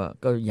ก็บอกว่า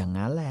ก็อย่าง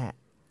นั้นแหละ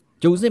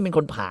จูสนี่เป็นค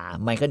นผ่า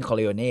ไมเคิลคอร์เ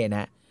ลโอเน่น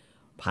ะ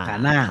ผ่า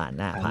หน้า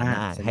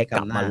ให้ก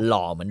ลับมาห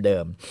ล่อเหมือนเดิ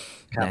ม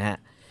นะฮะ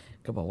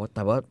ก็บอกว่าแ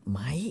ต่ว่า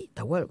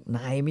น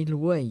ายไม่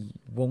รู้ว่า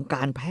วงก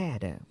ารแพท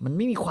ย์อ่ะมันไ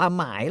ม่มีความ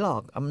หมายหรอ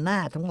กอำนา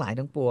จทั้งหลาย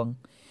ทั้งปวง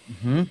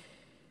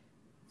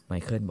ไม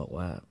เคิลบอก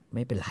ว่าไ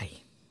ม่เป็นไร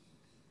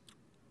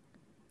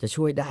จะ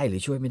ช่วยได้หรื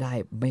อช่วยไม่ได้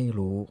ไม่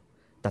รู้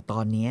แต่ตอ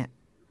นนี้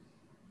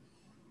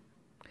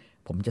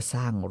ผมจะส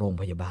ร้างโรง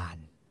พยาบาล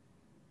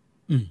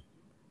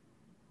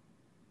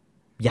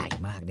ใหญ่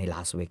มากในล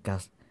าสเวกั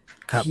ส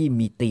ที่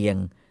มีเตียง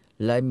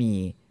และมี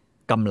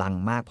กำลัง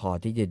มากพอ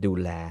ที่จะดู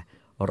แล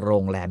โร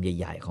งแรมใ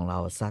หญ่ๆของเรา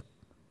สัก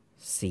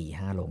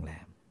 4-5 โรงแร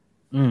ม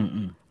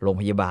โรง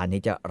พยาบาล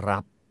นี้จะรั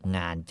บง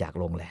านจาก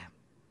โรงแรม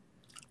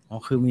อ๋อ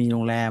คือมีโร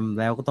งแรม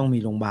แล้วก็ต้องมี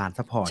โรงพยาบาล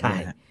ซัพพอร์ตใช่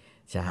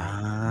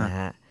นะ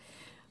ฮะ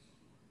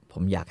ผ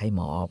มอยากให้ห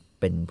มอ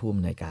เป็นผู้อ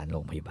ำนวยการโร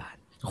งพยาบาล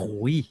โ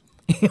อ้ย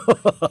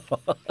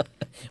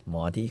หม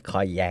อที่ค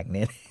อยแยกเ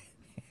นี่ย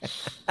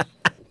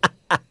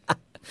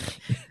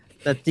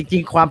แต่จริ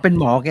งๆความเป็น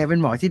หมอแกเป็น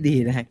หมอที่ดี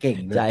นะฮะเก่ง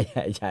ด้วย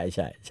ใ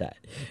ช่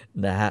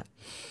นะฮะ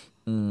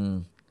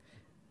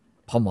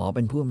พอหมอเ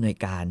ป็นผู้อำนวย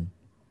การ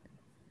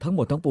ทั้งหม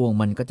ดทั้งปวง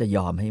มันก็จะย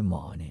อมให้หม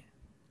อเนี่ย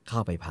เข้า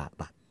ไปผ่า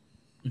ตัด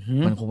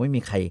มันคงไม่มี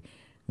ใคร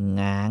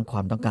ง้างคว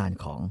ามต้องการ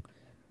ของ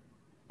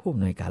ผู้อ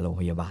ำนวยการโรง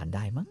พยาบาลไ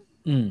ด้มั้ง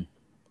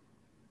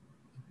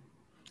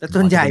แต่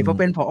ส่วนใหญ่พอ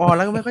เป็นผอ.แ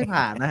ล้วก็ไม่ค่อย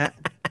ผ่านะฮะ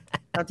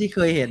เท่าที่เค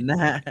ยเห็นนะ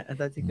ฮะ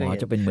หมอ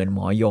จะเป็นเหมือนหม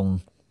อยง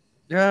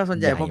ส่วน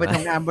ใหญ่พอไปท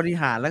ำงานบริ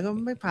หารแล้วก็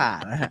ไม่ผ่า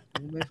นะฮะ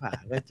ไม่ผ่า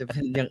ก็จะเป็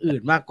นอย่างอื่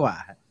นมากกว่า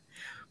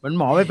มัน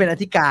หมอไปเป็นอ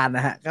ธิการน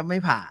ะฮะก็ไม่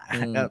ผ่า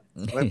ก็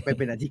ไปเ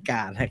ป็นอธิก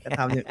ารก็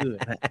ทำอย่างอื่น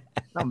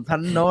ทำถ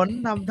นน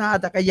ทำท่า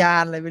จักรยา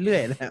นอะไรไปเรื่อ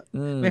ยแล้ว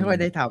ไม่ค่อย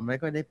ได้ทำไม่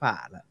ค่อยได้ผ่า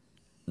แล้ว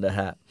นะ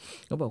ฮะ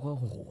ก็บอกว่า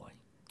โอ้โห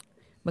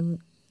มัน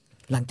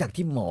หลังจาก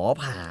ที่หมอ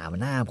ผ่ามา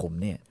หน้าผม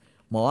เนี่ย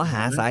หมอห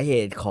าสาเห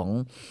ตุของ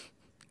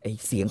ไอ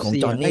เสียงของ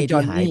จอห์นนี่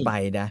ที่หายไป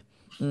นะ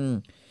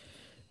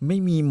ไม่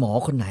มีหมอ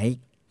คนไหน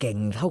เก่ง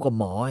เท่ากับ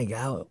หมออีกแ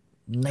ล้ว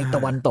ในต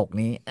ะวันตก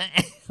นี้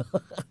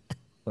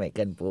ไม่เ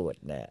กินพูด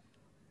นะ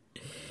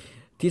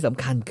ที่ส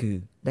ำคัญคือ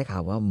ได้ข่า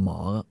วว่าหม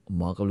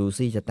อกับลู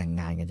ซี่จะแต่ง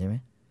งานกันใช่ไหม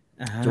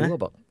จูก็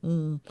บอก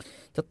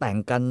จะแต่ง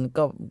กัน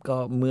ก็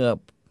เมื่อ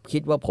คิ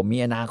ดว่าผมมี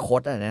อนาค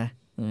ตอะนะ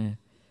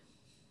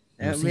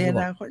มีอ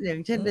นาคตอย่า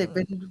งเช่นได้เ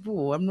ป็นผู้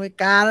อำนวย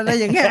การอะไร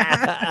อย่างเงี้ย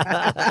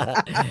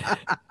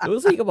ลู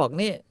ซี่ก็บอก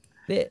นี่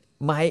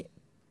ไม้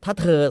ถ้า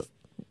เธ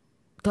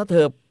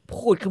อ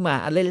พูดขึ้นมา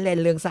เล่น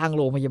เรื่องสร้างโ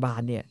รงพยาบา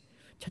ลเนี่ย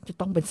ฉันจะ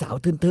ต้องเป็นสาว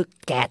ทึก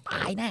แก่ต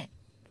ายแน่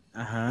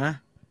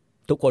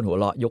ทุกคนหัว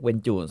เราะยกเว้น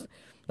จูน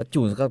แล้ว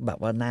จูนก็แบบ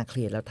ว่าน่าเค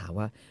รียดแล้วถาม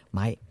ว่าไ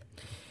ม่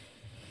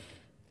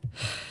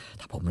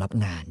ถ้าผมรับ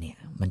งานเนี่ย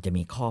มันจะ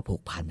มีข้อผู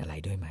กพันอะไร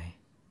ด้วยไหม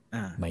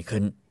ไม่ขึ้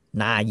น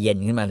หน้าเย็น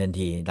ขึ้นมาทัน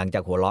ทีหลังจา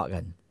กหัวเราะกั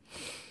น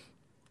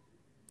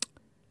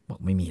บอก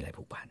ไม่มีอะไร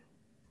ผูกพัน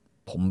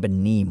ผมเป็น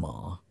หนี้หมอ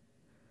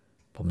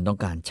ผมต้อง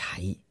การใช้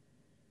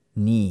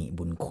หนี้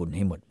บุญคุณใ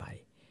ห้หมดไป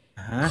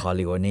คอร์เ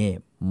ลโอเน่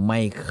ไ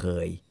ม่เค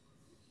ย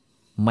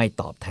ไม่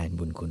ตอบแทน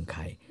บุญคุณใค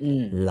ร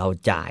เรา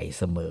จ่าย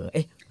เสมอ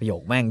ประโย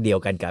คแม่งเดียว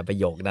กันกับประ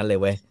โยคนั้นเลย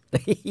เว้ย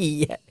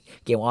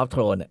เกมออฟโท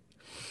รน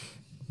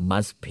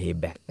must pay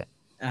back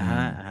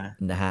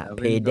นะฮะ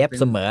pay debt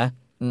เสมอ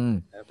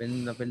เราเ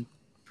ป็น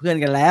เพื่อน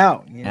กันแล้ว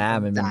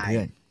มันเป็นเ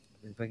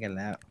พื่อนกันแ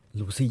ล้ว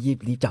ลูซี่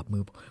รีบจับมื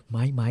อไ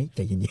ม้ใจ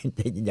เย็น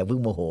ๆอย่าเพิ่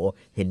งโมโห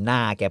เห็นหน้า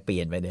แกเปลี่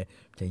ยนไปเลย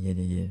ใจเ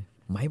ย็น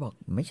ๆไม้บอก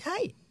ไม่ใช่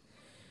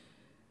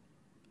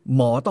ห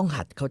มอต้อง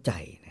หัดเข้าใจ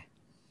นะ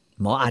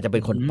หมออาจจะเป็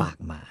นคนปาก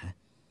หมา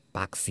ป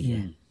ากเสีย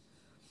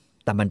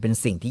แต่มันเป็น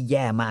สิ่งที่แ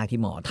ย่มากที่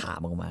หมอถาม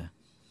ออกมา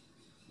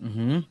อือ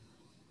หือ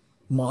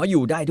หมออ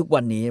ยู่ได้ทุก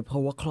วันนี้เพรา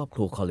ะว่าครอบค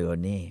รัวคอร์เลโอ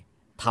เน่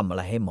ทำอะไ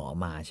รให้หมอ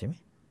มาใช่ไหม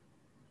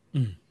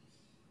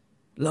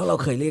แล้วเรา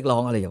เคยเรียกร้อ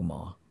งอะไรจากหม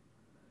อ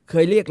เค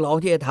ยเรียกร้อง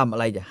ที่จะทำอะ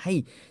ไรจะให้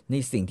ใน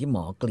สิ่งที่หม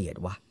อเกลียด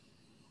วะ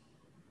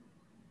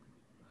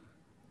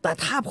แต่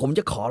ถ้าผมจ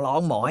ะขอร้อ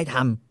งหมอให้ท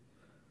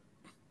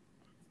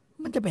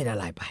ำมันจะเป็นอะ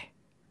ไรไป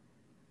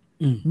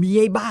มี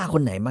ไอ้บ้าค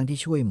นไหนบ้างที่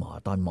ช่วยหมอ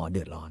ตอนหมอเ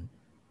ดือดร้อน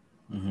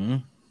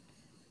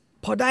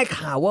พอได้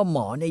ข่าวว่าหม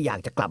อเนี่ยอยาก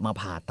จะกลับมา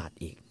ผ่าตัด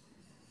อีก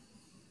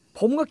ผ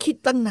มก็คิด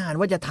ตั้งนาน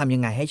ว่าจะทำยั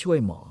งไงให้ช่วย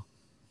หมอ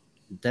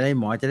จะได้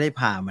หมอจะได้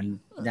ผ่ามัน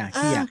อย่าง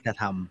ที่อยากจะ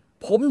ท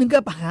ำผมถึง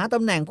กับหาต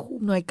ำแหน่งผู้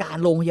อำนวยการ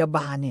โรงพยาบ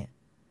าลเนี่ย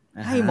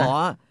ให้ห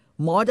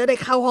มอจะได้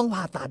เข้าห้อง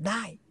ผ่าตัดไ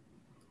ด้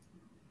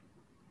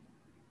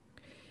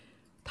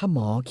ถ้าหม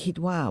อคิด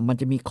ว่ามัน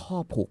จะมีข้อ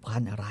ผูกพั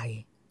นอะไร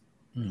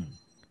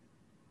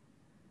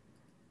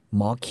ห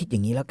มอคิดอย่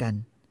างนี้แล้วกัน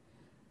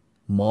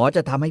หมอจ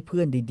ะทำให้เพื่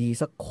อนดี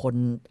ๆสักคน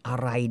อะ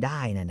ไรได้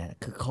นั่นน่ะ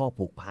คือข้อ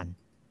ผูกพัน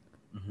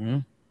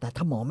แต่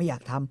ถ้าหมอไม่อยา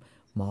กท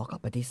ำหมอก็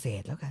ปฏิเส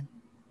ธแล้วกัน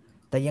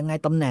แต่ยังไง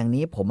ตำแหน่ง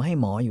นี้ผมให้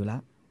หมออยู่แล้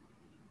ว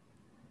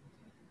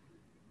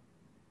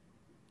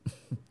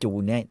จู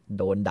เนี่ย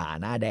โดนด่า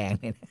หน้าแดง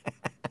เนี่ย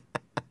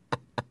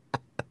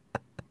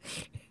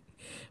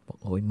บอก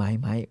โอ้ยไ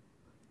ม่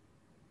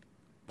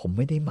ผมไ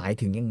ม่ได้หมาย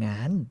ถึงอย่าง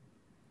นั้น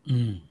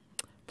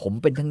ผม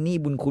เป็นทั้งหนี้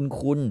บุญ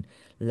คุณ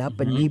แล้วเ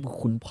ป็นหนี้บุญ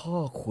คุณพ่อ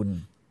คุณ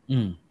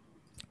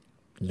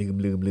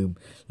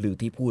ลืม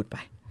ที่พูดไป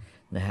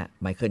นะฮะ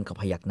ไมเคิลก็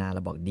พยักหน้าแล้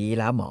วบอกดี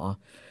แล้วหมอ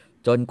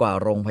จนกว่า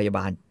โรงพยาบ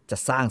าลจะ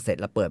สร้างเสร็จ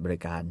และเปิดบริ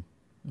การ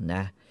น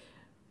ะ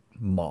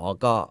หมอ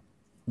ก็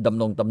ด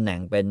ำรงตำแหน่ง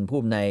เป็นผู้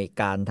อำนวย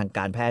การทางก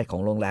ารแพทย์ขอ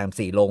งโรงแรม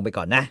4 โรงไป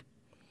ก่อนนะ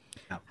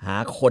หา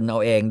คนเอา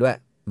เองด้วย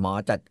หมอ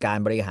จัดการ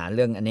บริหารเ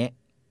รื่องอันนี้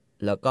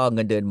แล้วก็เ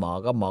งินเดือนหมอ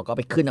ก็ไ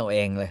ปขึ้นเอาเอ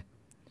งเลย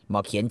หมอ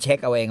เขียนเช็ค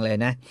เอาเองเลย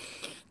นะ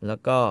แล้ว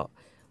ก็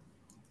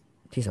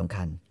ที่สำ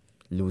คัญ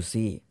ลู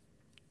ซี่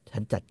ฉั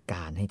นจัดก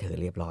ารให้เธอ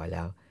เรียบร้อยแ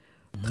ล้ว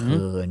เธ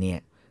อเนี่ย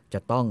จะ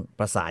ต้อง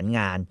ประสานง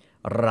าน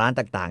ร้าน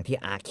ต่างๆที่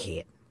อาร์เค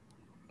ด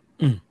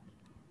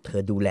เธ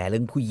อดูแลเรื่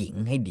องผู้หญิง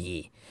ให้ดี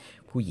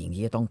ผู้หญิง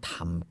ที่จะต้องท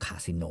ำคา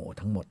สิโน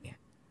ทั้งหมดเนี่ย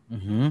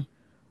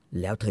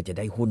แล้วเธอจะไ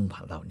ด้หุ้น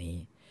เหล่านี้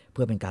เ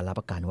พื่อเป็นการรับ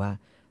ประกันว่า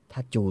ถ้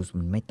าจูส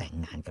มันไม่แต่ง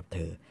งานกับเธ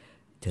อ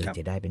จ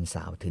ะได้เป็นส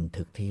าวทึน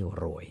ทึกที่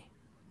รวย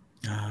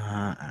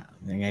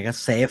ยังไงก็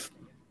เซฟ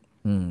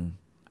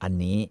อัน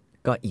นี้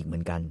ก็อีกเหมื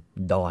อนกัน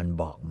ดอน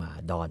บอกมา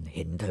ดอนเ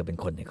ห็นเธอเป็น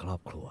คนในครอบ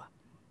ครัว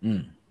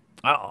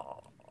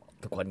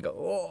ทุกคนก็โ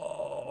อ้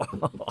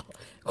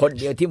คน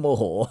เดียวที่โม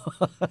โห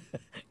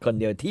คน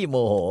เดียวที่โม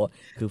โห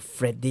คือเฟ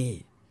รดดี้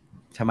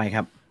ทำไมค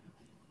รับ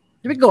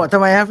จะไปโกรธทำ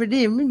ไมครับเฟรด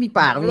ดี้ไม่มี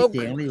ปากไม่มีเ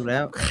สียงอะไรอยู่แล้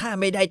วข้า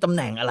ไม่ได้ตำแ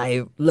หน่งอะไร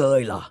เลย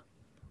เหรอ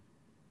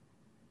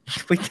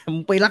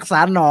ไปรักษา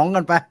หนองกั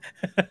นไป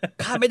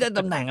ข้าไม่ได้ต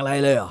ำแหน่งอะไร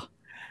เลยเหรอ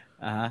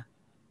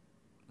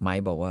ไม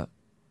ค์บอกว่า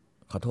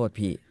ขอโทษ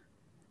พี่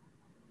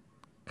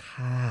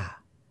ข้า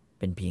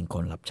เป็นเพียงค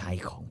นรับใช้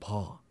ของพ่อ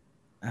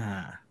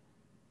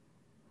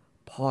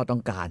พ่อต้อ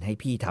งการให้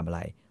พี่ทำอะไ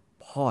ร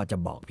พ่อจะ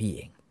บอกพี่เ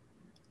อง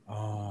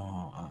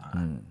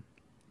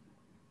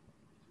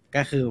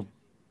ก็คือ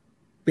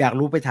อยาก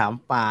รู้ไปถาม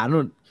ป่า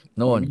นู่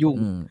นยุ่ง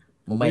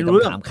ไม่ต้อง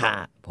ถามข้า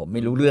ผมไ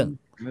ม่รู้เรื่อง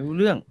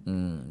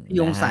พี่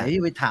ยงใส่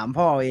พี่ไปถาม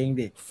พ่อเอง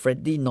ดิเฟรด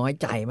ดี้น้อย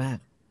ใจมาก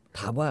ถ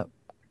ามว่า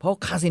เพราะ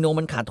คาสิโน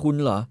มันขาดทุน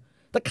เหรอ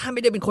แต่ข้าไ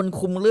ม่ได้เป็นคน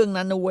คุมเรื่อง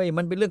นั้นนะเว้ย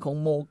มันเป็นเรื่องของ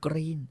โมก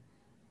รีน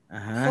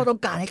พ่อต้อ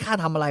งการให้ข้า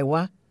ทำอะไรว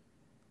ะ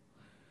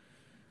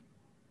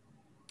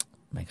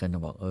ไมเคิลก็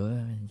บอก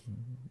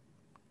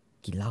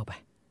กินเหล้าไป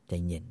ใจ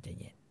เย็น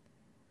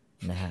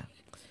นะฮะ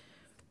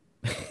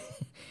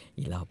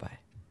กินเหล้าไป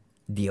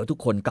เดี๋ยวทุก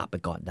คนกลับไป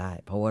ก่อนได้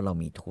เพราะว่าเรา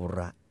มีธุร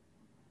ะ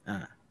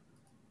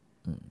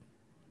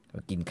ก็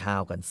กินข้า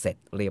วกันเสร็จ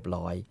เรียบ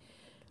ร้อย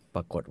ป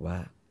รากฏว่า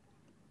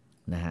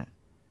นะฮะ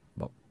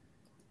บอก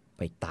ไ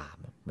ปตาม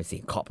ไปเสี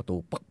ยงเคาะประตู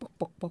ป๊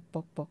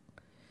อก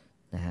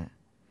นะฮะ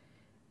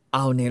เอ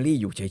าเนลลี่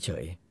อยู่เฉ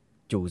ย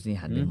ๆจูสนี่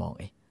หันไปมอง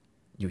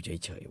อยู่เฉ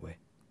ยๆเว้ย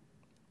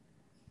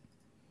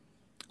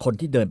คน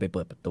ที่เดินไปเ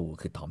ปิดประตู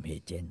คือทอมเฮ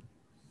เจน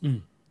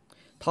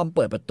ทอมเ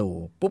ปิดประตู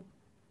ปุ๊บ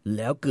แ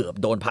ล้วเกือบ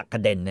โดนผลักกร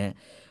ะเด็นนะ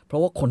เพรา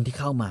ะว่าคนที่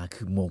เข้ามา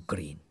คือโมก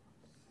รีน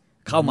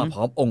เข้ามาพ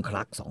ร้อมองค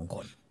รักษ์2 ค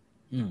น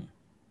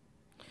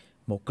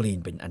โมกรีน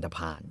เป็นอันธพ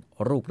าล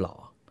รูปหล่อ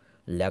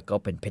แล้วก็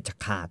เป็นเพชฌ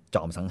ฆาตจ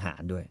อมสังหา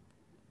รด้วย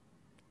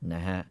น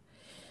ะฮะ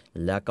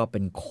แล้วก็เป็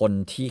นคน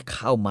ที่เ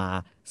ข้ามา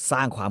สร้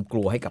างความก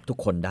ลัวให้กับทุก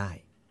คนได้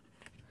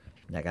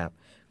นะครับ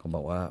เขาบ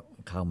อกว่า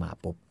เข้ามา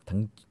ปุ๊บทั้ง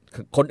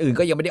คนอื่น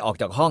ก็ยังไม่ได้ออก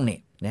จากห้องนี่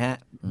นะฮะ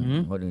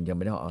คนอื่นยังไ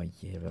ม่ได้เ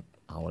ฮียแบบ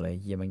เอาอะไร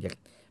เฮียมันจะ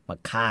มา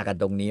ฆ่ากัน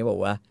ตรงนี้บอก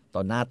ว่าต่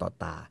อหน้าต่อ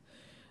ตา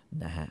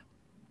นะฮะ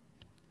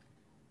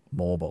โ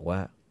มบอกว่า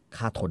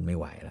ข้าทนไม่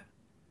ไหวแล้ว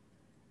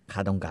ข้า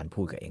ต้องการ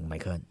พูดกับเองไม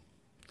เคิล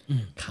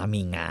ข้า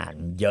มีงาน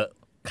เยอะ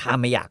ข้า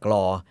ไม่อยากร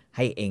อใ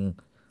ห้เอง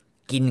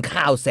กิน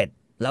ข้าวเสร็จ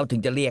แล้วถึ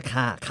งจะเรียก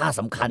ข้า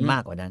สำคัญมา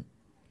กกว่านั้น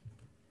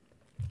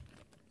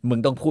มึง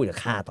ต้องพูดกับ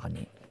ข้าตอน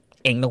นี้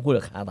เองต้องพูด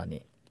กับข้าตอน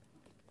นี้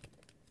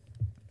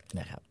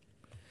นะครับ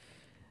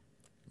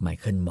ไม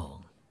เคิลมอง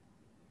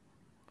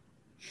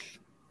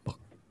บอก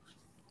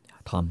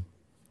ทอม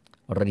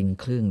ริน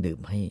เครื่องดื่ม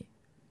ให้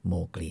โม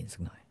กรีนสั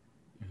กหน่อย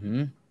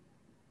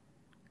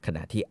ขณ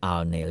ะที่อั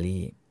ลเนล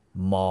ลี่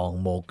มอง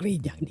โมกรีน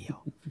อย่างเดียว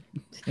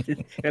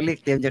ก็เรียก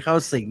เตรียมจะเข้า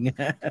สิง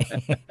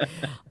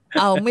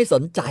เอาไม่ส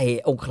นใจ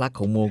องครักษ์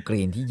ของโมก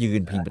รีนที่ยื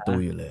นพิงประตู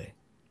อยู่เลย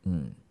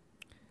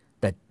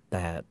แ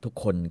ต่ทุก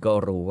คนก็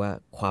รู้ว่า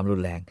ความรุ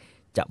นแรง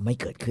จะไม่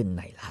เกิดขึ้นใ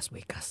นลาสเว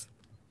กัส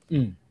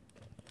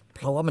เพ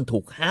ราะว่ามันถู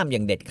กห้ามอย่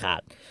างเด็ดขา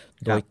ด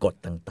โดยกฎ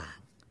ต่าง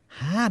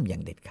ๆห้ามอย่า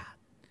งเด็ดขาด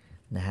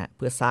นะฮะเ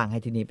พื่อสร้างให้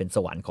ที่นี่เป็นส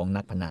วรรค์ของ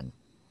นักพนัน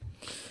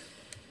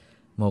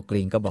โมก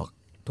รีนก็บอก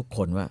ทุกค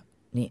นว่า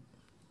นี่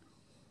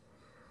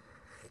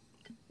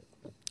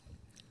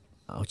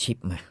เอาชิป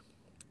มา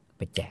ไ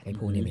ปแจกให้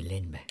พวกนี้ไปเ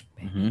ล่นไป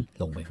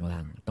ลงไปข้างล่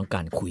างต้องก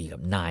ารคุยกับ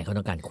นายเขา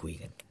ต้องการคุย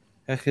กัน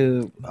ก็คือ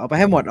เอาไป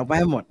ให้หมดเอา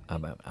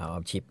แบบเอา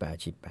ชิปไป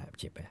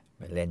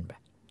เล่นไป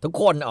ทุก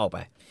คนออกไป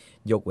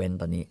ยกเว้น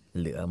ตอนนี้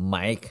เหลือไม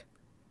ค์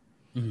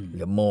เห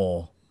ลือโม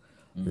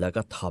แล้ว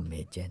ก็ทอมเฮ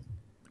เจน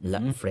และ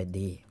เฟรด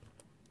ดี้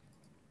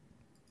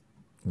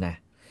นะ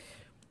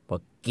พอ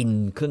กิน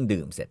เครื่อง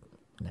ดื่มเสร็จ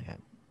นะครับ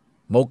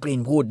โมกรีน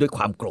พูดด้วยค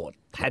วามโกรธ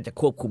แทบจะ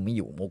ควบคุมไม่อ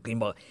ยู่โมกรีน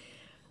บอก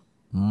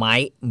ไม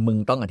ค์มึง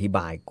ต้องอธิบ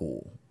ายกู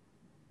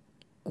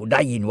ได้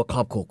ยินว่าคร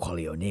อบครัวคอ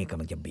ริโอเน่ก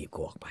ำลังจะบีบกู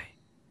ออกไป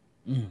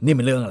นี่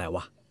มันเรื่องอะไรว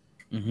ะ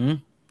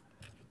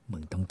มึ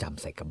งต้องจ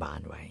ำใส่กระบา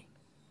ลไว้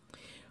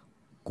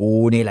กู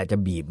นี่แหละจะ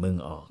บีบมึง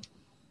ออก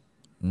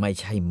ไม่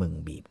ใช่มึง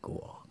บีบกู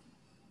ออก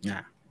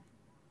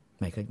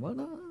ไม่เคยว่า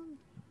นะ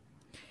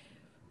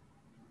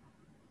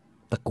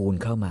ตระกูล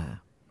เข้ามา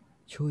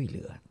ช่วยเห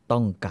ลือต้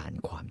องการ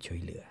ความช่ว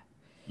ยเหลือ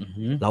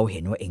เราเห็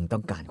นว่าเองต้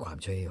องการความ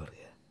ช่วยเห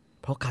ลือ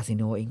เพราะคาสิโ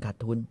นเองขาด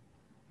ทุน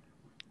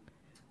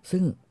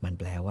ซึ่งมัน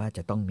แปลว่าจ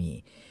ะต้องมี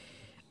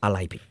อะไร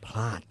ผิดพล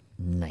าด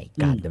ใน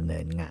การดำเนิ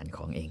นงานข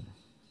องเอง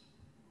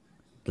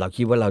เรา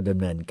คิดว่าเราดำ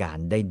เนินการ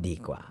ได้ดี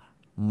กว่า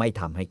ไม่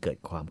ทำให้เกิด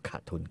ความขา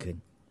ดทุนขึ้น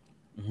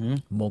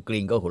โมกรี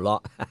นก็หัวเรา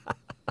ะ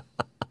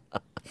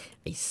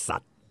ไอ้สั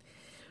ตว์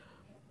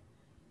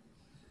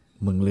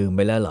มึงลืมไ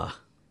ปแล้วเหรอ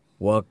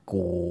ว่า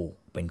กู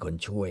เป็นคน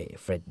ช่วย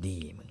เฟรด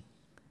ดี้มึง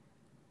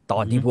ตอ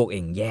นที่พวกเอ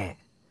งแย่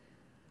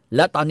แ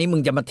ล้วตอนนี้มึ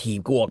งจะมาถีบ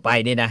กูออกไป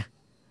เนี่ยนะ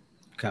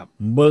ครับ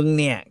มึง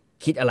เนี่ย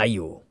คิดอะไรอ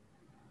ยู่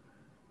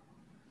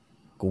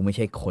กูไม่ใ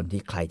ช่คน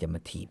ที่ใครจะมา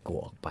ถีบกู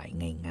ออกไป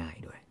ง่าย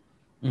ๆด้วย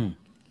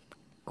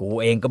กู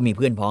เองก็มีเ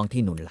พื่อนพ้อง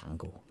ที่หนุนหลัง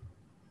กู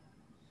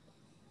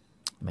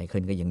ไมเคิ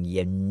ลก็ยังเ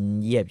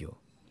ยียบอยู่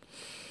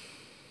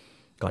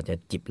ก่อนจะ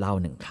จิบเหล้า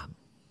หนึ่งคำ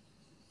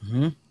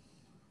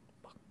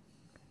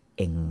เ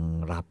อง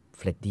รับเ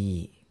ฟรดดี้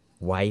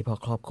ไว้เพราะ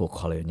ครอบครัวค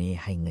อร์เลโอเน่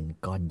ให้เงิน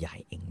ก้อนใหญ่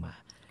เองมา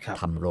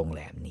ทำโรงแ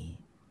รมนี้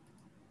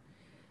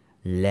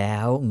แล้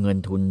วเงิน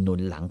ทุนหนุน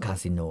หลังคา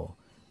สิโน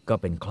ก็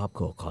เป็นครอบค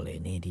รัวคอร์เลโอ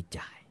เน่ที่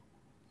จ่าย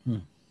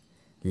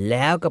แ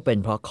ล้วก็เป็น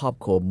เพราะครอบ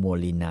ครัวโม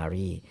ลินา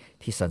รี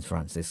ที่ซานฟร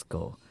านซิสโก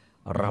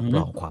รับร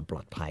องความปล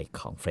อดภัยข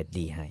องเฟรด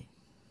ดี้ให้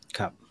ค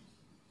รับ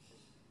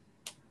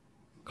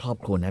ครอบ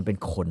ครัวนั้นเป็น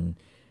คน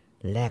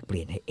แลกเป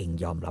ลี่ยนให้เอง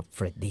ยอมรับเฟ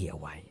รดดี้เอา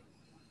ไว้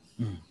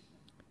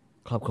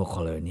ครอบครัวค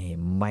อร์เลโอเน่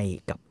ไม่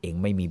กับเอง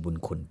ไม่มีบุญ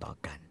คุณต่อ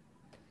กัน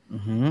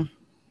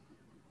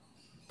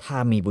ถ้า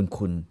มีบุญ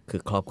คุณคื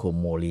อครอบครัว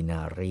โมลิน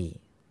ารี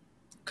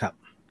ครับ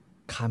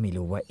ข้าไม่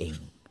รู้ว่าเอง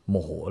โม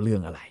โหเรื่อ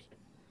งอะไร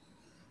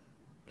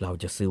เรา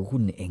จะซื้อ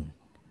หุ้นเอง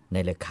ใน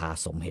ราคา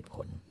สมเหตุผ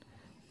ล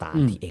ตาม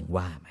ที่เอง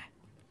ว่าไหม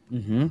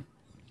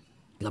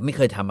เราไม่เ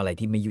คยทำอะไร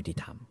ที่ไม่ยุติ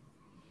ธรรม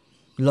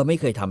เราไม่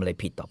เคยทำอะไร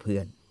ผิดต่อเพื่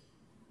อน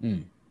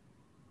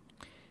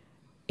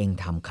เอง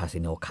ทำคาสิ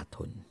โนขาด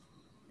ทุน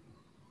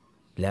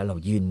แล้วเรา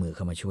ยื่นมือเ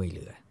ข้ามาช่วยเห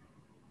ลือ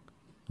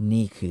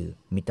นี่คือ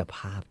มิตรภ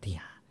าพ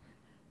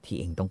ที่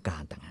เองต้องกา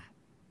รต่างหาก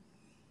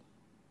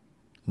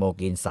โม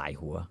กินสาย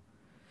หัว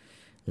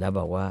แล้วบ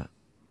อกว่า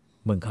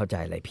มึงเข้าใจ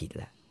อะไรผิด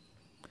แล้ว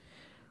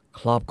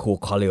ครอบครัว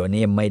คอร์เลโอเ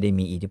น่ไม่ได้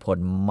มีอิทธิพล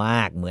ม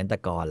ากเหมือนแต่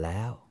ก่อนแ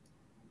ล้ว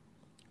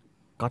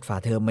ก็อดฟา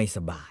เธอร์ไม่ส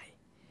บาย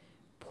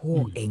พว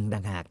กเองต่า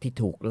งหากที่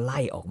ถูกไล่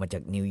ออกมาจา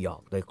กนิวยอร์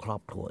กโดยครอ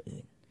บครัว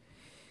อื่น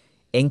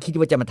เองคิด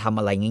ว่าจะมาทำ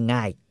อะไร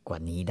ง่ายๆกว่า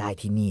นี้ได้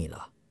ที่นี่เหร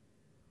อ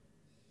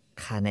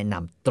ข้าแนะน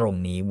ำตรง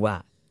นี้ว่า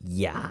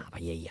อย่าพ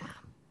ยายา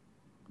ม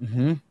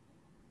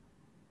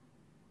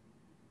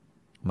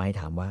ไม่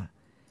ถามว่า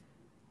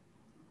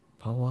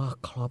เพราะว่า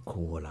ครอบค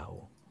รัวเรา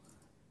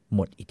หม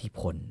ดอิทธิพ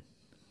ล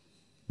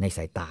ในส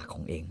ายตาขอ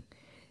งเอง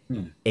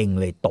เอง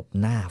เลยตบ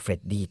หน้าเฟร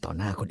ดดี้ต่อ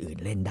หน้าคนอื่น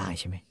เล่นได้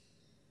ใช่ไหม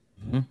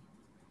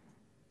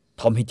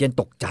ทอมฮิเจน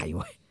ตกใจไ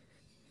ว้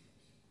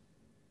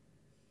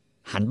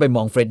หันไปม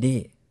องเฟรดดี้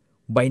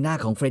ใบหน้า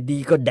ของเฟรด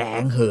ดี้ก็แด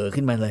งเห่อ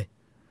ขึ้นมาเลย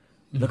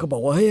แล้วก็บอ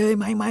กว่าเฮ้ย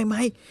ไ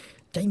ม่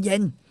ใจเย็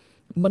น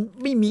มัน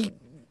ไม่มี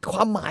คว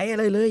ามหมายอะ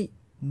ไรเลย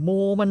โม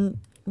มัน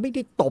ไม่ไ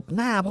ด้ตบห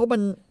น้าเพราะมั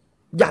น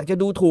อยากจะ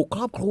ดูถูกค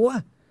รอบครัว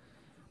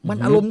มัน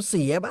อารมณ์เ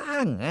สียบ้า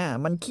ง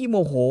มันขี้โม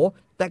โห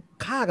แต่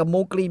ข้ากับโม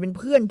กรีนเป็นเ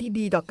พื่อนที่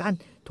ดีต่อกัน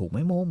ถูกไหม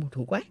โม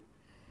ถูกไหม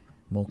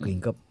โมกรีน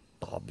ก็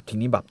ตอบที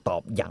นี้แบบตอ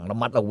บอย่างระ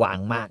มัดระวัง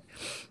มาก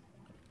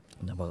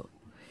นะบอก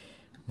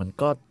มัน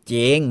ก็เจ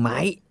งไหม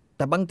แ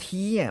ต่บาง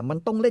ทีมัน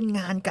ต้องเล่น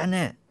งานกัน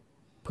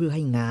เพื่อใ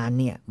ห้งาน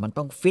เนี่ยมัน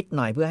ต้องฟิตห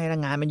น่อยเพื่อให้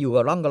งานมันอยู่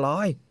กับร่องกับร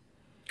อย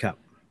ครับ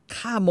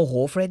ข้าโมโห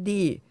เฟรด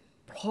ดี้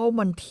เพราะ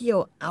มันเที่ยว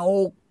เอา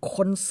ค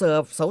นเสิ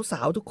ร์ฟสา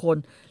วๆทุกคน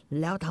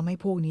แล้วทำให้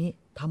พวกนี้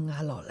ทำงา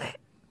นหล่อแหละ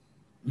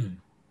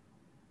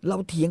เรา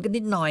เถียงกัน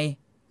นิดหน่อย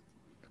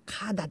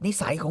ข้าดัดนิ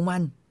สัยของมั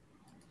น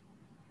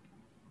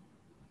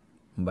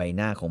ใบห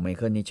น้าของไมเ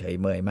คิลนี่เฉย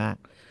เมยมาก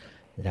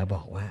แล้วบ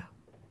อกว่า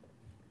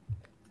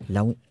แ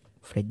ล้ว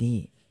เฟรดดี้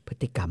พฤ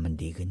ติกรรมมัน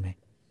ดีขึ้นไหม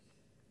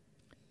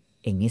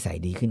เอ็งนิสัย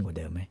ดีขึ้นกว่าเ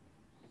ดิมไหม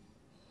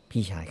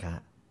พี่ชายคะ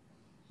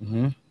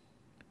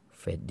เ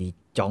ฟรดดี้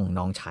จ้อง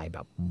น้องชายแบ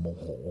บโม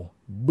โห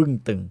บึ้ง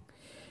ตึง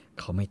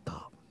เขาไม่ต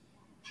อบ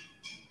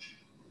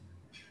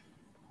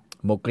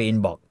โมกรีน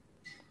บอก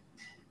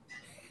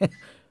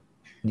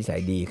นิสั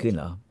ยดีขึ้นเ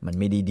หรอมัน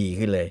ไม่ดี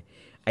ขึ้นเลย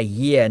ไอ้เ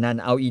หี้ยนั่น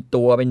เอาอี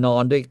ตัวไปนอ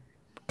นด้วย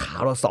ขา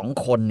เรา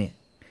2 คนเนี่ย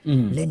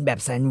เล่นแบบ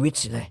แซนด์วิช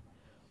เลย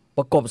ป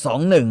ระกบ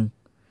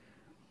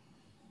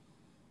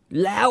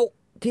 2-1แล้ว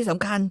ที่ส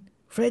ำคัญ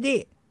เฟรดดี้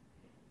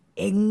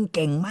เอ็งเ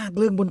ก่งมาก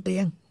เรื่องบนเตี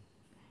ยง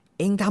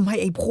เอ็งทำให้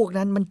ไอ้พวก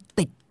นั้นมัน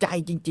ติดใจ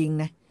จริง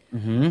ๆนะ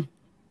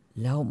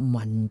แล้ว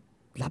มัน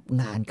รับ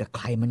งานกับใ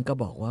ครมันก็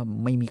บอกว่า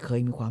ไม่เคย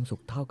มีความสุ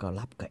ขเท่ากับ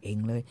รับกับเอ็ง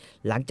เลย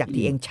หลังจาก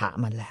ที่เอ็งฉะ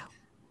มันแล้ว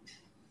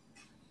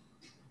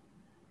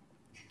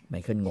ไม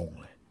เคิลงง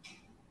เลย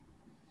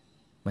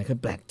ไมเคิล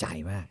แปลกใจ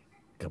มาก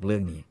กับเรื่อ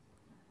งนี้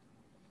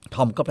ท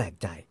อมก็แปลก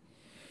ใจ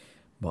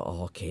บอก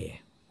โอเค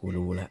กู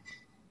รู้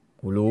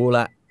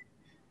ละ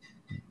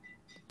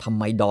ทำ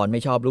ไมดอนไ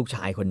ม่ชอบลูกช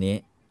ายคนนี้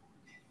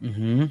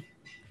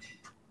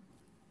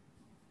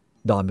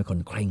ดอนเป็นคน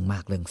เคร่งมา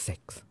กเรื่องเซ็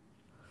กส์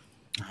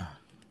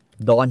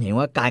ดอนเห็น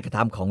ว่าการกระท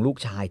ำของลูก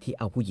ชายที่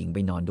เอาผู้หญิงไป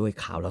นอนด้วย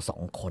ข่าวละ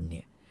2 คนเ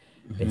นี่ย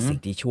เป็นสิ่ง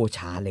ที่ชั่ว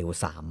ช้าเร็ว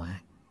สามมา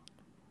ก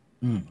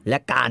และ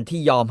การที่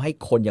ยอมให้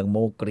คนอย่างโม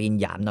กรีน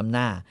หยามน้ำห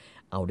น้า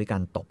เอาด้วยกา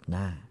รตบห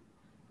น้า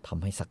ท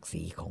ำให้ศักดิ์ศ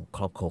รีของค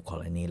รอบครัวคอล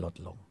เลนีลด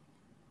ลง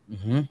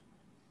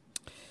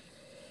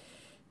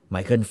ไม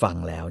เคิลฟัง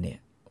แล้วเนี่ย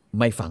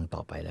ไม่ฟังต่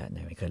อไปแล้ว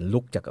ไมเคิลลุ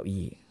กจากเก้า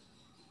อี้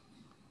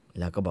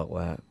แล้วก็บอก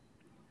ว่า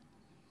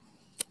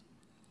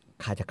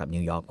ข้าจะกลับ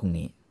นิวยอร์กพรุ่ง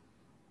นี้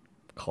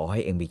ขอให้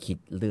เอ็งไปคิด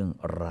เรื่อง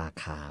รา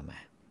คามา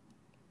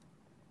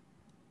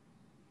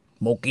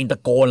โมกรีนตะ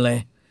โกนเลย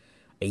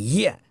ไอ้เ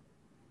หี้ย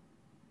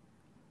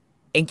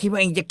เอ็งคิดว่า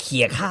เอ็งจะเ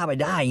ขี่ยข้าไป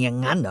ได้อย่าง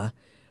นั้นเหรอ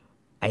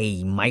ไอ้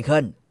ไมเคิ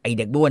ลไอ้เ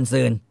ด็กบ้วน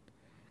ซืน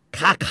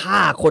ข้าฆ่า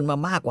คนมา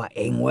มากกว่าเ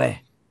อ็งเว้ย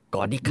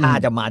ก่อนที่ข้า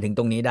จะมาถึงต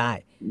รงนี้ได้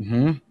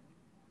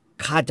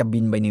ข้าจะบิ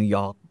นไปนิวย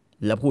อร์ก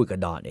แล้วพูดกับ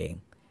ดอนเอง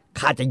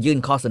ข้าจะยื่น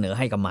ข้อเสนอใ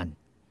ห้กับมัน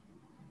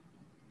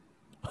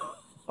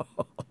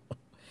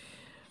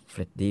เฟ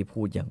รดดี้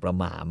พูดอย่างประ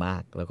หม่ามา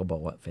กแล้วก็บอ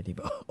กว่าเฟรดดี้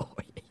บอกโอ้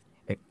ย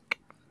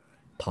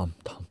ทอม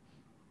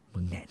มึ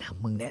งแนะน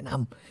ำ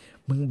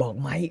มึงบอก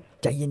ไหม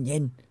ใจเย็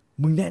น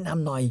ๆมึงแนะน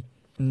ำหน่อย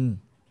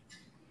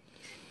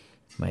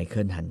ไมเ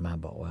คิลหันมา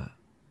บอกว่า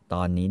ต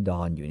อนนี้ด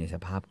อนอยู่ในส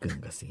ภาพกึ่ง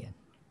เกษียณ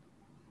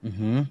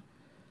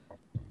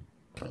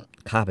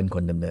ข้าเป็นค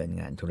นดำเนิน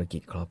งานธุรกิ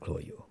จครอบครัว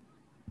อยู่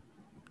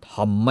ท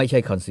อมไม่ใช่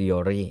คอนซิโอ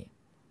รี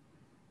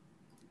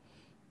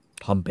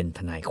ทอมเป็นท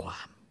นายควา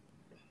ม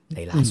ใน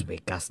ลาสเว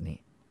กัสนี่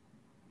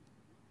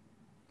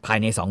ภาย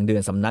ใน2 เดือ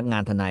นสำนักงา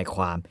นทนายค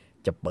วาม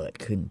จะเปิด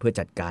ขึ้นเพื่อ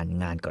จัดการ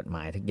งานกฎหม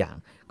ายทุกอย่าง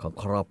ของ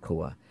ครอบครั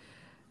ว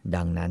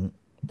ดังนั้น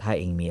ถ้าเ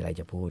องมีอะไร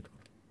จะ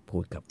พู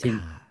ดกับข้า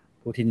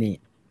พูดที่นี่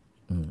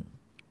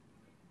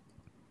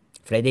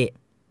เฟรดดี้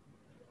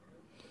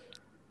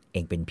เอ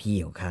งเป็นพี่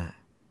ของข้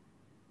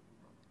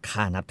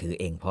านับถือ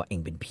เองเพราะเอง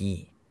เป็นพี่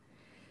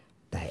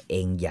แต่เอ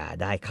งอย่า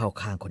ได้เข้า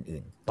ข้างคน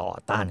อื่นต่อ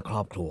ต้านคร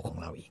อบครัวของ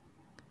เราอีก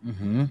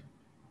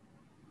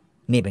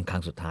นี่เป็นครั้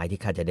งสุดท้ายที่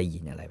ข้าจะได้ยิ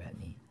นอะไรแบบ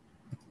นี้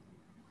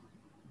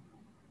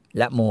แ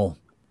ละโม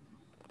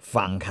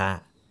ฟังข้า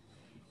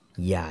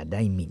อย่าไ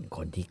ด้หมิ่นค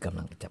นที่กำ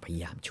ลังจะพย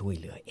ายามช่วย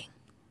เหลือเอง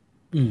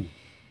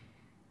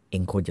เอ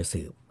งควรจะ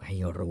สืบให้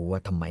รู้ว่า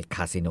ทำไมค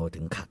าสิโน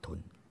ถึงขาดทุน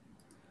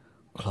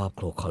ครอบค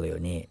รัวคอร์เลโอ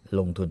เน่ล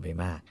งทุนไป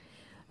มาก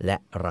และ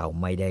เรา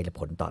ไม่ได้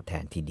ผลตอบแท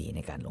นที่ดีใน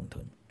การลง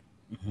ทุน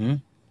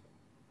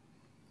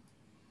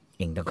เ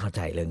องต้องเข้าใ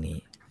จเรื่องนี้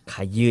ข้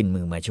ายื่น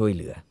มือมาช่วยเ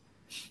หลือ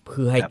เ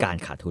พื่อให้การ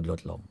ขาดทุนล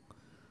ดลง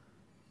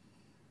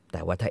แ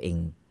ต่ว่าถ้าเอง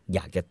อย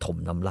ากจะถม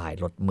น้ำลาย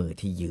ลดมือ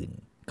ที่ยืน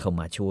เข้า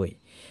มาช่วย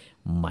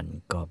มัน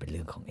ก็เป็นเ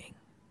รื่องของเอง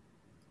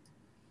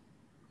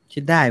คิ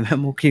ดได้ไหม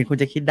โมกรีนคุณ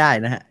จะคิดได้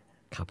นะฮะ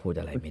ข้าพูด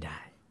อะไรไม่ได้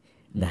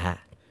นะฮะ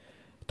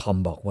ทอม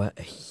บอกว่า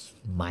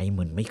ไม้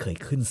มันไม่เคย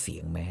ขึ้นเสีย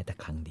งแม้แต่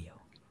ครั้งเดียว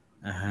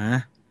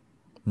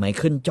ไม้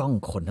ขึ้นจ้อง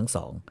คนทั้ง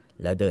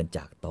 2แล้วเดินจ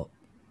ากโต๊ะ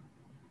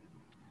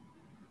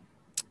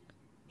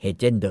เฮ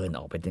เจนเดินอ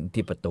อกไปถึง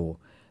ที่ประตู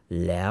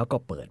แล้วก็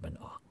เปิดมัน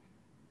ออก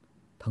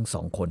ทั้ง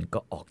 2คนก็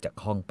ออกจาก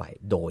ห้องไป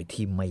โดย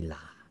ที่ไม่ล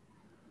า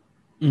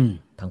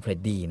ทั้งเฟรด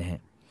ดี้นะฮ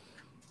ะ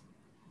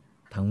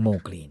ทั้งโม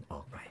กรีนอ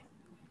อกไป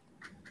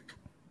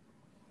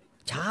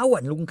เช้าวั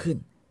นรุ่งขึ้น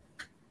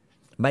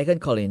ไมเคิล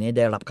คอลเลนไ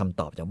ด้รับคำ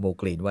ตอบจากโม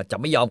กรีนว่าจะ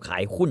ไม่ยอมขา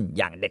ยหุ้น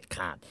อย่างเด็ดข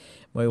าด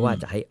ไม่ว่า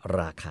จะให้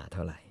ราคาเท่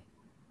าไหร่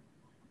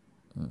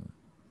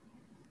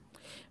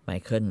ไม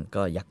เคิล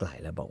ก็ยักไหล่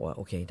แล้วบอกว่าโ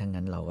อเคทั้ง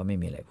นั้นเราก็ไม่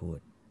มีอะไรพูด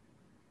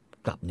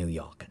กลับนิว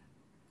ยอร์กกัน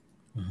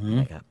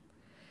นะครับ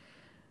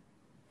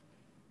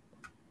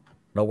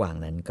ระหว่าง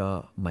นั้นก็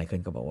ไมเคิ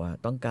ลก็บอกว่า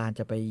ต้องการ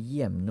จะไปเ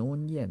ยี่ยมนู้น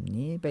เยี่ยม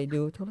นี้ไป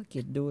ดูธุรกิ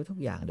จดูทุก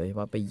อย่างโดยเฉพ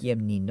าะไปเยี่ยม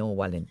นีโน่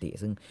วาเลนติ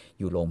ซึ่ง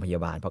อยู่โรงพยา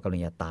บาลเพราะกำลั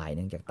งจะตายเ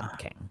นื่องจากตับ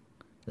แข็ง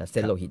และเ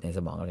ส้นโลหิตในส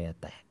มองกำลังจะ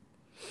แตก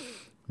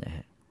นะฮ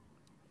ะ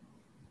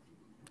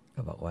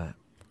ก็บอกว่า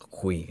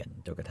คุยกัน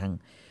จนกระทั่ง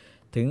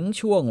ถึง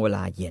ช่วงเวล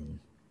าเย็น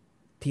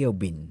เที่ยว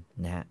บิน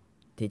นะฮะ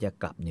ที่จะ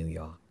กลับนิว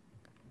ยอร์ก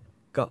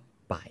ก็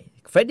ไป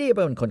เฟรดดี้เ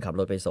ป็นคนขับ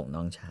รถไปส่งน้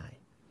องชาย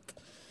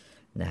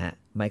นะฮะ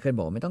ไมเคิลบ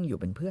อกไม่ต้องอยู่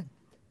เป็นเพื่อน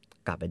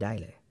กลับไปได้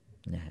เลย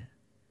นะฮะ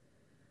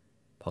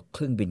พอเค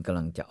รื่องบินกำ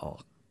ลังจะออ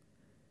ก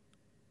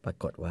ปรา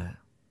กฏว่า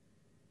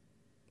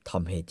ทอ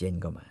มเฮเจน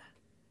ก็มา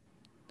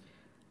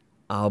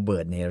อัลเบิ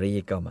ร์ตเนรี่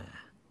ก็มา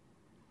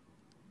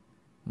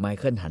ไมเ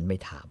คิลหันไป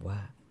ถามว่า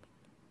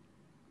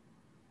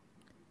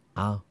เ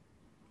อา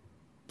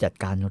จัด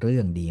การเรื่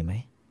องดีไหม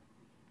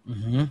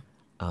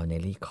เอาเน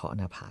รี่เคาะห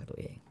น้าผากตัว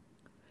เอง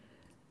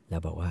แล้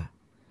วบอกว่า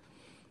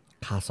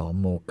ข้าซ้อม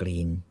โมกรี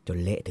นจน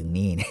เละถึง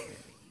นี่เนี่ย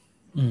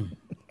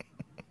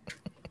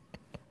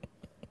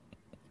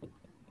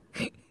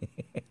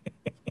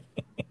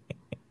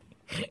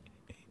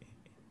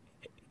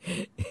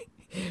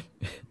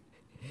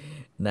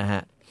นะฮ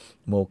ะ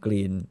โมก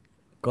รีน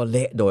ก็เล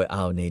ะโดย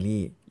อัลเน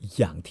รี่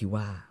อย่างที่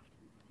ว่า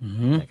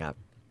นะครับ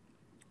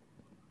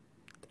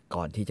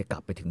ก่อนที่จะกลั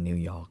บไปถึงนิว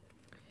ยอร์ก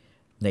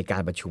ในกา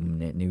รประชุม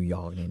ในนิวย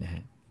อร์กนี่นะฮ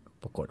ะ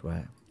ปรากฏว่า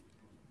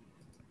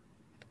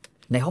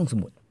ในห้องส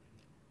มุด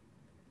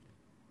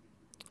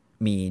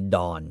มีด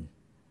อน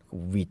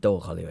วีโต้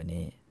คาร์เลวาเ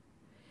น่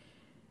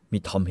มี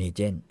ทอมเฮเจ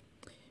น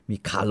มี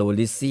คาร์โล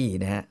ลิซี่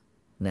นะฮ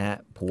ะ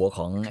ผัวข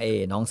องไอ้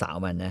น้องสาว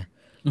มันนะ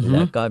แ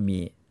ล้วก็มี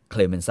เค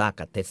ลเมนซ่า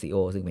กับเทสซิโอ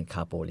ซึ่งเป็นค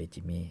าโปเล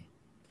จิเม่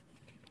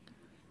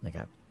นะค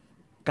รับ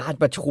การ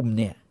ประชุม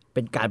เนี่ยเ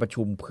ป็นการประ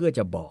ชุมเพื่อจ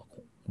ะบอ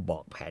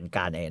กแผนก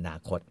ารในอนา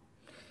คต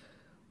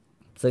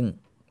ซึ่ง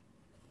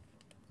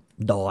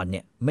ดอนเ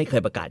นี่ยไม่เค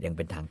ยประกาศอย่างเ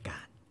ป็นทางกา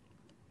ร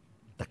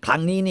แต่ครั้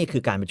งนี้นี่คื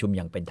อการประชุมอ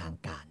ย่างเป็นทาง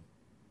การ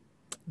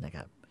นะค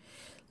รับ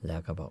แล้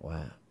วก็บอกว่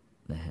า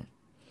นะฮะ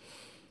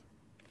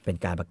เป็น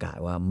การประกาศ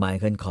ว่าไม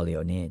เคิลคอร์เลโ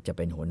อเน่จะเ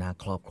ป็นหัวหน้า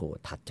ครอบครัว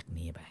ถัดจาก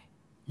นี้ไป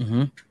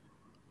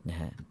นะ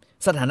ฮะ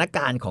สถานก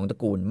ารณ์ของตระ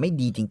กูลไม่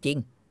ดีจริง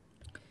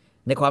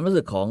ๆในความรู้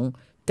สึกของ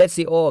เทส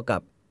ซิโอกั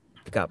บ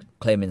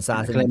เคลเมนซ่า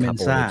ซึ่งเป็นคาโ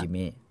ปเลจิเ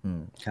ม่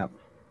ครับ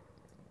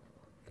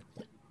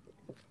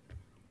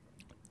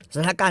ส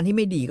ถานการณ์ที่ไ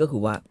ม่ดีก็คื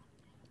อว่า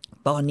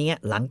ตอนนี้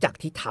หลังจาก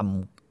ที่ท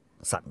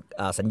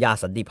ำสัญญา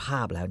สันติภา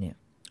พแล้วเนี่ย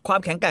ความ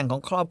แข็งแกร่งขอ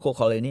งครอบครัวค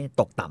อร์เลโอเน่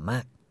ตกต่ำมา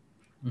ก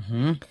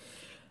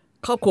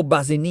ครอบครัวบ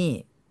าซินี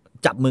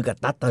จับมือกับ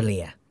ตัตเตเลี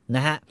ยน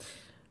ะฮะ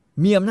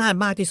มีอำนาจ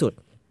มากที่สุด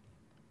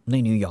ใน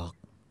นิวยอร์ก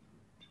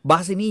บา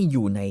ซินีอ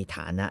ยู่ในฐ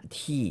านะ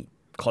ที่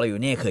คอร์เลโอ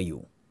เน่เคยอ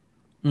ยู่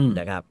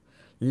นะครับ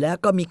แล้ว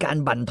ก็มีการ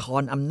บั่นทอ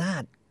นอำนา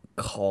จ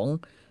ของ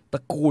ตร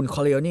ะกูลค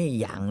อร์เลโอเน่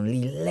อย่าง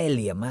เล่ห์เห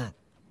ลี่ยมมาก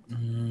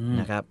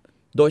นะครับ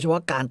โดยเฉพา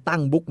ะการตั้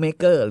งบุ๊กเม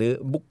เกอร์หรือ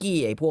บุ๊กกี้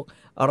ไอ้พวก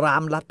ร้า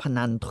นลัดพ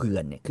นันเถื่อ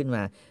นเนี่ยขึ้นม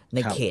าใน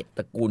เขตต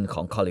ระกูลข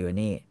องคอร์เลโอเ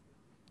น่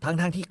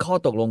ทั้งที่ข้อ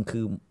ตกลงคื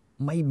อ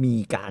ไม่มี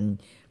การ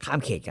ข้าม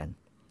เขตกัน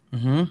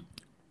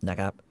นะ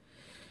ครับ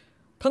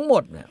ทั้งหม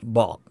ดเนี่ยบ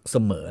อกเส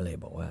มอเลย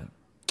บอกว่า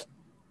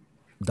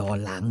ดอน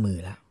ล้างมือ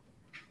แล้ว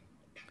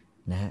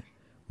นะฮะ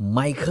ไม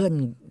เคิล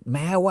แ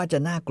ม้ว่าจะ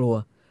น่ากลัว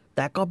แ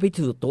ต่ก็พิ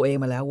สูจน์ตัวเอง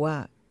มาแล้วว่า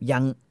ยั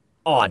ง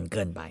อ่อนเ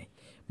กินไป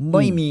ไ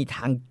ม่มีท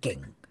างเก่ง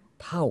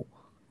เท่า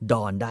ด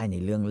อนได้ใน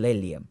เรื่องเล่ห์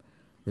เหลี่ยม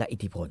และอิ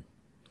ทธิพล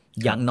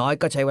อย่างน้อย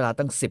ก็ใช้เวลา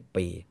ตั้ง10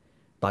 ปี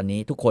ตอนนี้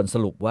ทุกคนส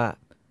รุปว่า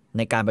ใ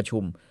นการประชุ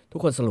มทุก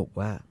คนสรุป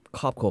ว่าค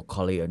รอบครัวค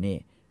อร์เลโอเน่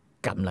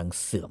กำลัง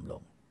เสื่อมล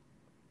ง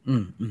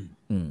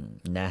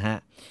นะฮะ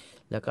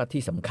แล้วก็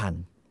ที่สำคัญ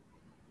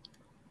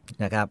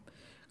นะครับ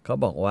เขา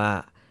บอกว่า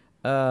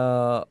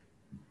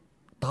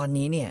ตอน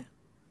นี้เนี่ย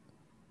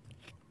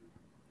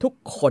ทุก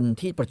คน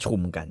ที่ประชุม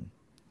กัน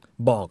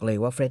บอกเลย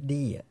ว่าเฟรด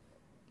ดี้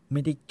ไ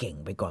ม่ได้เก่ง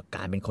ไปกว่าก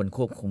ารเป็นคนค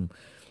วบ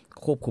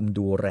คุม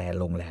ดูแล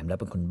โรงแรมแล้ว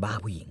เป็นคนบ้า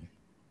ผู้หญิง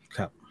ค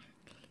รับ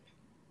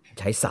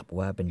ใช้ศัพท์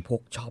ว่าเป็นพว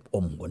กชอบอ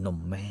มหัวนม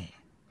แม่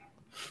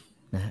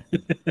นะ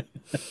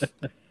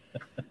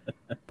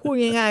พูด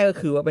ง่ายๆก็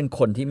คือว่าเป็น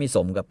คนที่ไม่ส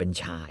มกับเป็น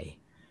ชาย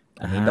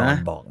อันนี้ดอน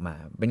บอกมา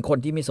เป็นคน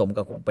ที่ไม่สม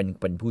กับ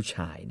เป็นผู้ช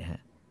ายนะฮ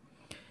ะ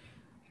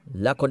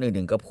และคน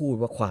อื่นๆก็พูด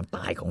ว่าความต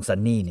ายของซัน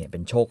นี่เนี่ยเป็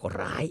นโชค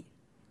ร้าย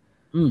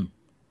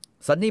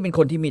ซันนี่เป็นค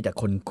นที่มีแต่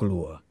คนกลั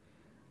ว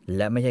แ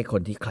ละไม่ใช่ค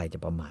นที่ใครจะ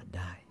ประมาทไ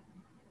ด้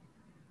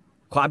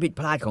ความผิด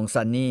พลาดของ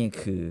ซันนี่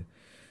คือ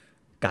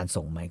การ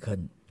ส่งไมเคิ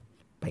ล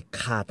ไป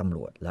ฆ่าตำร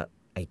วจและ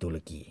ไอตุร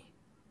กี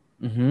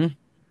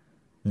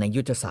ใน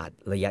ยุทธศาสตร์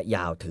ระยะย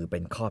าวถือเป็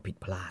นข้อผิด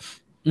พลาด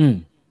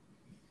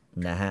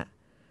นะฮะ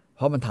เพ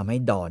ราะมันทำให้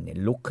ดอนเนี่ย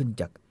ลุกขึ้น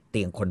จากเ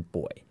ตียงคน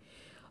ป่วย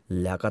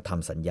แล้วก็ท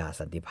ำสัญญา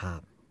สันติภาพ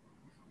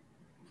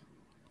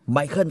ไม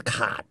เคิลข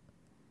าด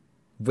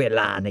เว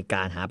ลาในก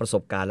ารหาประส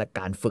บการณ์และ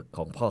การฝึกข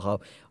องพ่อเขา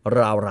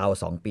ราว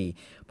ๆ2 ปี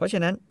เพราะฉะ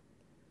นั้น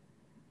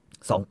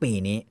2 ปี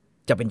นี้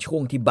จะเป็นช่ว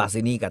งที่บา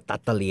ซินีกับตั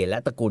ตเตเลียและ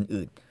ตระกูล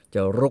อื่นจ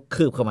ะรุก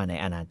คืบเข้ามาใน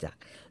อาณาจักร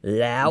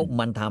แล้ว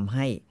มันทำใ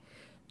ห้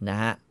นะ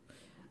ฮะ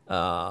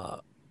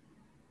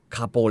ค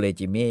าโปเล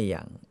จิเม่อ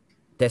ย่าง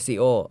เทสซิ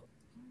โอ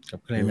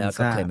แล้ว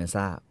ก็เคลเมน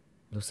ซ่า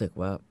รู้สึก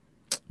ว่า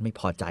ไม่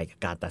พอใจกับ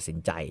การตัดสิน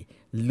ใจ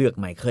เลือก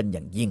ไมเคิลอ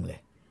ย่างยิ่งเลย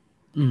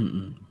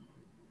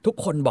ทุก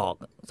คนบอก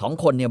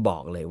2 คนเนี่ยบอ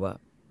กเลยว่า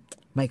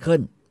ไมเคิ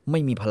ลไม่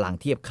มีพลัง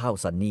เทียบเข้า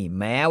ซันนี่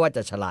แม้ว่าจ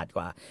ะฉลาดก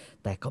ว่า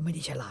แต่ก็ไม่ไ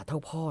ด้ฉลาดเท่า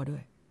พ่อด้ว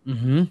ย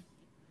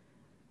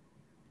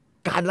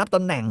การรับต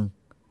ำแหน่ง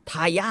ท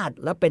ายาท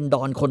และเป็นด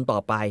อนคนต่อ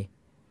ไป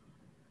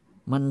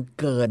มัน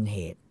เกินเห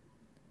ตุ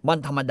มัน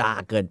ธรรมดา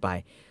เกินไป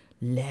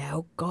แล้ว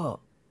ก็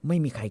ไม่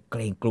มีใครเก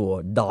รงกลัว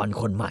ดอน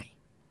คนใหม่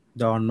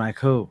ดอนไมเ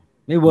คิล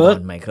ไม่เวิร์ก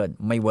ไมเคิล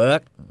ไม่เวิร์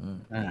ก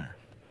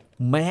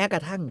แม้กร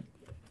ะทั่ง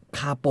ค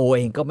าโปเ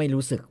องก็ไม่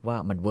รู้สึกว่า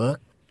มันเวิร์ก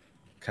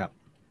ครับ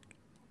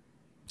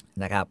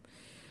นะครับ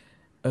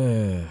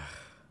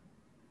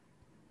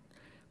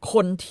ค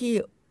นที่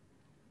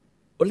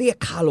เรียก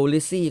คาร์โล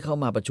ลิซี่เข้า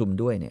มาประชุม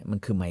ด้วยเนี่ยมัน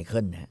คือไมเคิ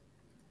ลนะ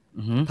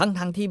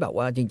ทั้งที่แบบ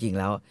ว่าจริงๆ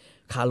แล้ว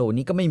คาร์โล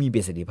นี่ก็ไม่มีป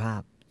ระสิทธิภา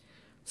พ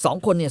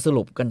2 คนเนี่ยส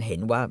รุปกันเห็น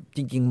ว่าจ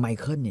ริงๆไม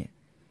เคิลเนี่ย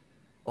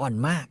อ่อน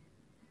มาก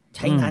ใ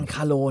ช้งานค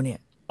าร์โลเนี่ย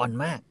อ่อน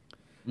มาก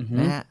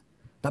นะฮะ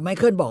แต่ไมเ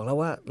คิลบอกแล้ว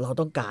ว่าเรา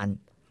ต้องการ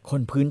ค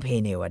นพื้นเพ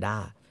เนวาดา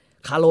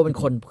คาร์โลเป็น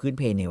คนพื้นเ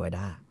พเนวาด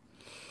า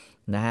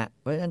นะฮะ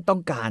เพราะฉะนั้นต้อ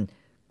งการ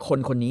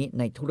คนนี้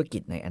ในธุรกิ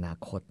จในอนา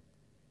คต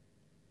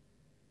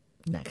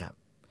นะครับ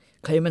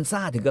เคลเมนซ่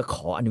าถึงกับข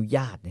ออนุญ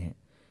าตนะฮะ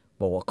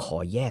บอกว่าขอ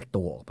แยก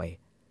ตัวออกไป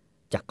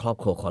จากครอบ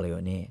ครัวคอร์เลโ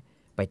อเน่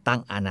ไปตั้ง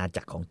อาณา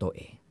จักรของตัวเ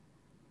อง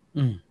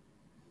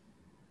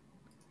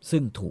ซึ่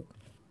งถูก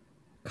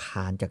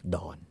ค้านจากด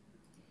อ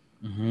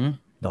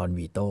น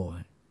วีโต้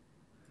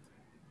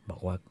บอ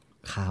กว่า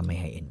ข้าไม่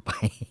ให้เอ็นไป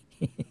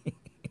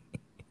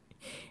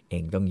เอ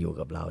งต้องอยู่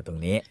กับเราตรง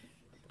นี้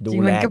ดู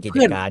แลกิจ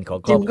การของ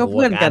ครอบครัวกันจริงก็เ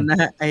พื่อนกันนะ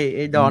ฮะไอ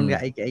ดอนกับ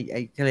ไอ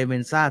เคลเม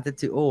นซ่าเต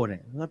ซิโอเนี่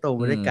ยก็โต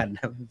มาด้วยกัน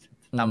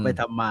ทำไป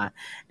ทำมา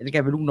อันนี้แก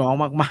เป็นลูกน้อง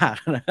มาก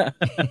ๆนะ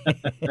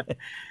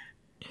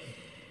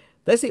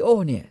เตซิโอ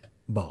เนี่ย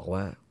บอก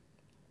ว่า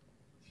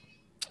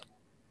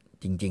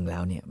จริงๆแล้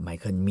วเนี่ยไม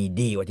เคิลมี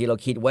ดีกว่าที่เรา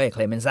คิดไว้เค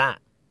ลเมนซ่า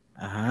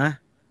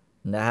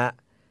นะฮะ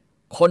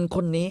ค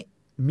นนี้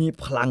มี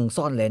พลัง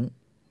ซ่อนเร้น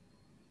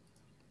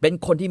เป็น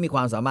คนที่มีคว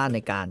ามสามารถใน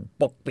การ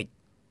ปกปิด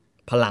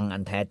พลังอั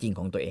นแท้จริงข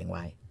องตัวเองไ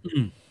ว้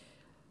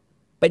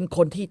เป็นค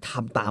นที่ท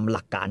ำตามห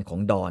ลักการของ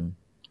ดอน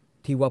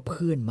ที่ว่าเ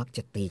พื่อนมักจ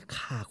ะตี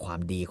ค่าความ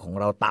ดีของ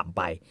เราต่ำไ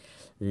ป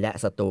และ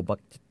ศัตรูมัก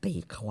จะตี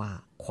ค่า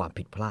ความ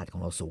ผิดพลาดขอ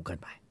งเราสูงเกิน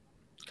ไป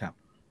ครับ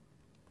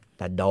แ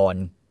ต่ดอน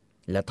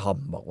และทอม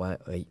บอกว่า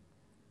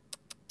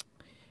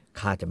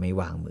ข้าจะไม่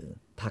วางมือ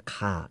ถ้า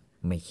ข้า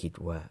ไม่คิด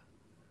ว่า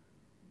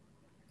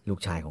ลูก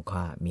ชายของ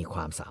ข้ามีคว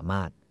ามสาม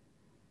ารถ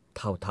เ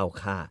ท่า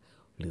ข้า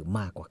หรือม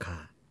ากกว่าข้า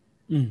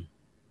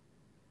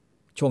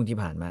ช่วงที่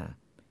ผ่านมา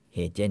เฮ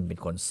เจนเป็น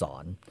คนสอ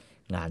น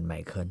งานไม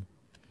เคิล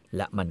แ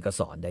ละมันก็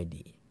สอนได้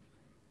ดี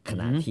ข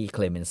ณะที่เค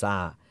ลเมนซ่า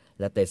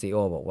และเตซิโอ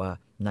บอกว่า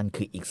นั่น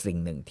คืออีกสิ่ง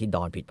หนึ่งที่ด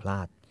อนผิดพล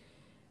าด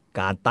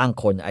การตั้ง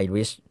คนไอ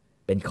ริช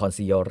เป็นคอน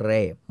ซิโอเ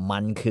ร่มั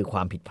นคือคว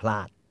ามผิดพล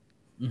าด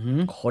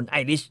คนไอ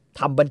ริช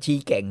ทำบัญชี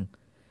เก่ง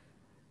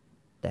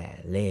แต่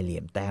เล่ห์เหลี่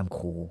ยมแต้ม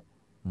คู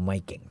ไม่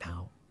เก่งเท่า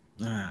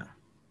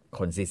ค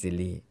นซิซิ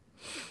ลี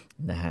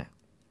นะฮะ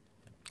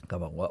ก็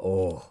บอกว่าโอ้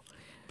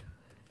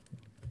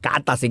การ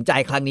ตัดสินใจ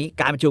ครั้งนี้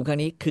การประชุมครั้ง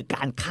นี้คือก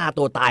ารฆ่า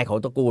ตัวตายของ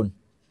ตระกูล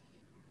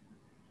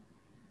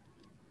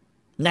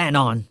แน่น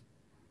อน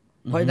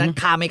เพราะฉะนั้น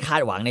ข้าไม่คา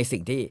ดหวังในสิ่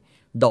งที่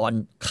ดอน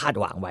คาด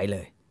หวังไว้เล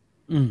ย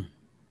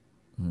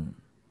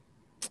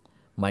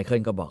ไมเคิ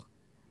ลก็บอก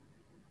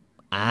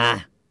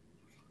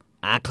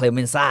เคลเม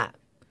นซ่า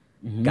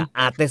กั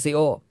บเตซิโอ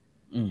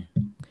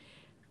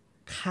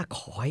ข้าข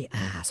อให้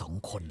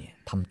2 คนเนี่ย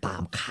ทำตา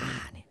มข้า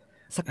เนี่ย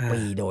สัก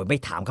ปีโดยไม่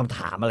ถามคำถ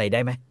ามอะไรได้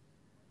ไหม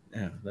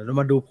แล้ว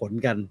มาดูผล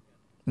กัน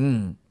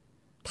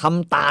ท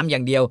ำตามอย่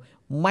างเดียว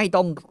ไม่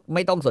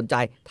ต้องสนใจ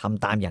ท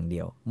ำตามอย่างเดี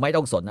ยวไม่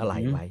ต้องสนอะไร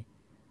ไว้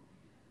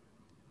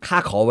ข้า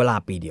ขอเวลา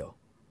ปีเดียว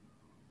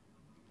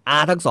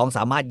ทั้ง 2ส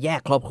ามารถแย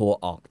กครอบครัว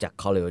ออกจาก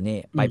คอร์เลโอเ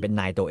น่ไปเป็น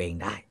นายตัวเอง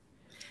ได้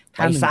ไ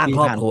ปสร้างค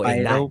รอบครัวเอง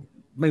ได้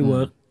ไม่เ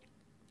วิร์ก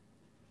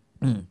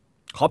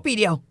ขอปี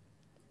เดีย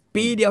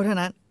วเท่า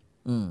นั้น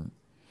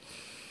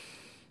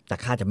แต่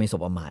ข้าจะไม่ส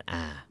บประมาท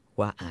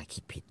ว่าคิ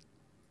ดผิด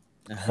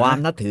ความ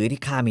นับถือ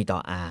ที่ข้ามีต่อ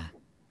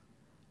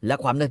และ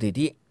ความนับถือ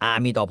ที่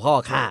มีต่อพ่อ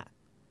ข้า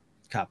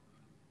ครับ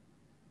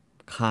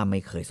ข้าไม่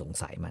เคยสง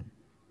สัยมัน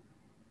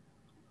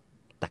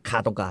แต่ข้า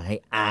ต้องการให้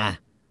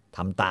ท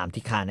ำตาม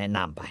ที่ข้าแนะน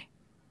ำไป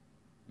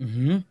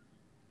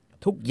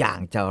ทุกอย่าง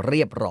จะเ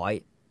รียบร้อย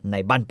ใน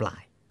บั้นปลา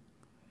ย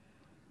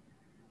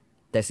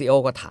แต่ซีโอ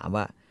ก็ถาม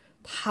ว่า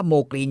ถ้าโม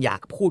กรีนอยา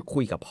กพูดคุ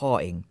ยกับพ่อ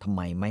เองทำไ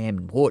มไม่ให้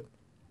มันพูด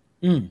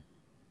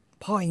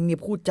พ่อเองเนี่ย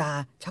พูดจา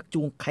ชัก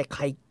จูงใค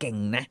รๆเก่ง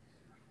นะ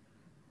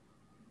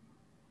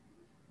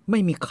ไม่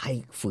มีใคร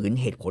ฝืน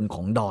เหตุผลข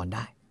องดอนไ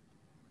ด้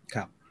ค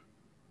รับ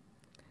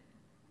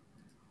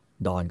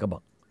ดอนก็บอ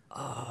ก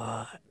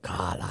ข้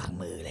าล้าง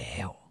มือแล้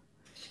ว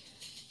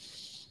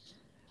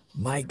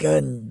ไมเคิ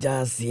ลจะ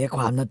เสียค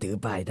วามนับถือ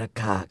ไปถ้า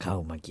ข้าเข้า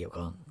มาเกี่ยว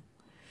ข้อง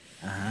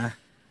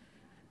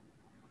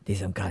ที่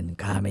สำคัญ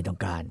ข้าไม่ต้อง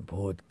การ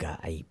พูดกับ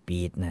ไอ้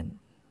ปี๊ดนั่น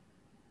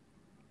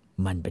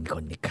มันเป็นค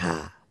นที่ข้า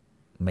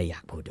ไม่อยา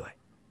กพูดด้วย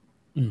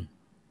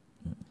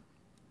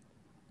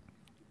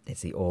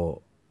ซิโอ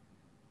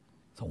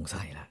สง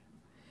สัยละ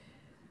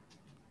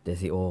เด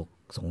ซิโอ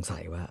สงสั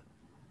ยว่า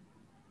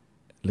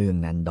เรื่อง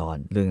นั้น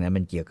เรื่องนั้น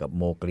มันเกี่ยวกับ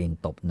โมกรีน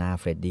ตบหน้า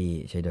เฟรดดี้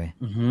ใช่ด้วย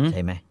ใ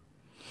ช่ไหม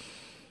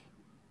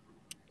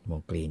โม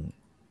กรีน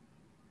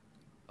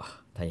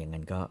ถ้าอย่าง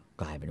นั้นก็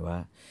กลายเป็นว่า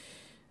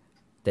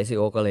เดซิโ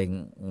อก็เลย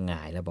หง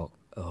ายแล้วบอก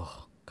โอ้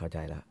เข้าใจ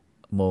ละ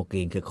โมก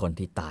รีนคือคน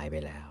ที่ตายไป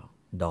แล้ว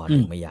ดอน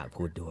ถึงไม่อยาก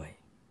พูดด้วย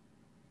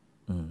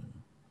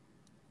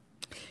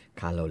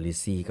คาร์โลลิ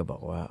ซี่ก็บอ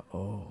กว่าโ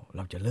อ้เร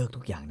าจะเลิกทุ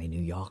กอย่างใน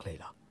นิวยอร์กเลยเ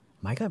หรอ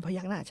ไมเคิลพ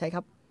ยักหน้าใช่ค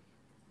รับ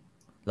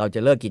เราจะ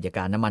เลิกกิจก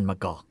ารน้ำมันมะ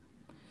กอก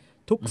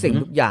ทุกสิ่ง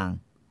ทุกอย่าง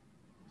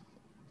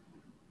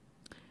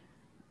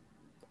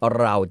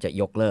เราจะ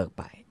ยกเลิก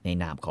ไปใน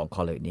นามของค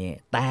อลเลเนีย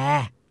แต่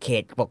เข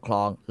ตปกคร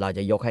องเราจ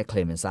ะยกให้เคล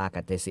เมนซ่า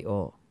กับเตซิโอ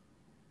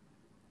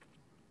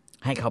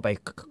ให้เขาไป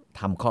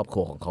ทำครอบค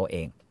รัวของเขาเอ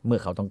งเมื่อ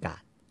เขาต้องกา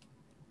ร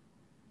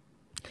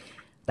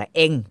แต่เอ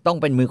งต้อง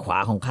เป็นมือขวา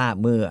ของข้า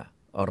เมื่อ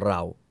เรา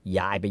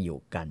ย้ายไปอยู่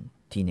กัน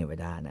ที่เนวา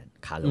ดานั่น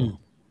คาร์โล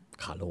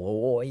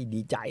โอ้ย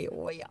ดีใจโ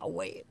อ้ยเอาไ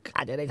ว้ข้า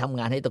จะได้ทำ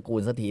งานให้ตระกู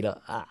ลสักทีแล้ว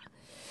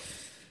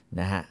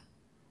นะฮะ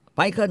ไม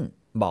เคิล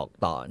บอก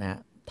ต่อนะ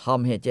ทอม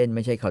เฮเจนไ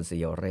ม่ใช่คอนซิ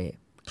โอเร่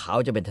เขา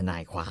จะเป็นทนา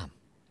ยความ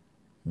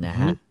นะ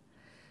ฮะ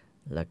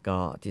แล้วก็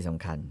ที่ส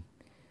ำคัญ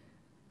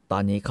ตอ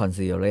นนี้คอน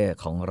ซิโอเร่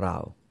ของเรา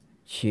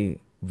ชื่อ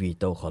วี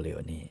โตคอร์เลโ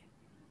อเน่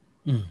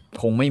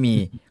คงไม่มี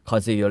คอ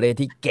นซิโอเร่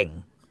ที่เก่ง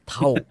เ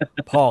ท่า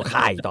พ่อข้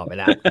าอีกต่อไป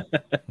แล้ว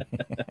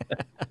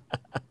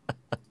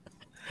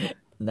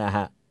นะฮ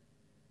ะ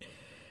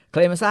เค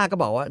ลเมนซ่าก็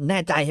บอกว่าแน่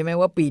ใจใช่ไหม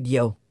ว่าปีเดี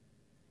ยว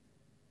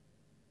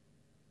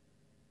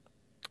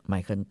ไม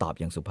เคิลตอบ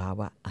อย่างสุภาพ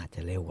ว่าอาจจ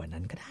ะเร็วกว่า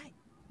นั้นก็ได้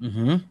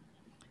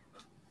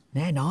แ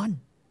น่นอน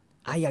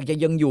อยากจะ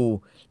ยังอยู่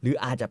หรือ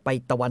อาจจะไป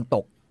ตะวันต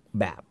ก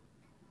แบบ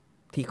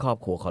ที่ครอบ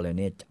ครัวคอร์เลโอเ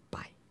น่จะไป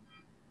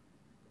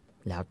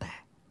แล้วแต่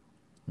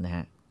นะฮ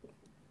ะ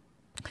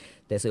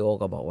เตซิโอ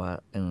ก็บอกว่า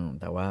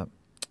แต่ว่า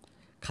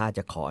ข้าจ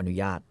ะขออนุ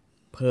ญาต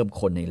เพิ่ม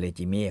คนในเร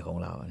จิเม่ของ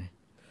เรานะ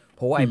เพ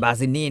ราะว่าไอ้บา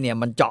ซินี่เนี่ย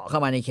มันเจาะเข้า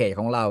มาในเขต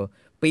ของเรา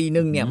ปี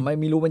นึงเนี่ย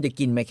ไม่รู้มันจะ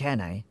กินไปแค่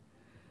ไหน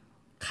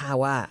ข้า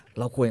ว่า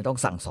เราควรจะต้อง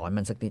สั่งสอน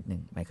มันสักนิดหนึ่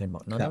งไมเคิลบ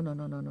อก no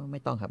ไ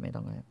ม่ต้องครับไม่ต้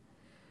องครับ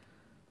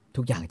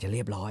ทุกอย่างจะเ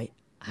รียบร้อย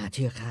เ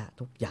ชื่อข้า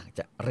ทุกอย่างจ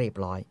ะเรียบ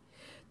ร้อย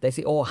เต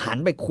ซิโอหัน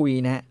ไปคุย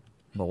นะ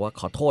บอกว่า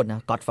ขอโทษนะ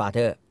ก็อดฟาเธ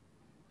อร์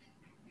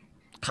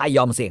ข้าย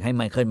อมเสี่ยงให้ไ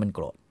มเคิลมันโก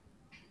รธ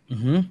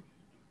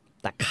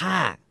แต่ข้า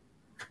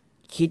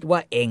คิดว่า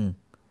เอง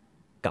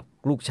กับ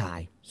ลูกชาย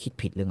คิด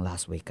ผิดเรื่องลา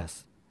สเวกัส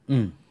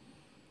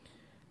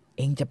เ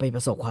องจะไปป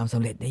ระสบความส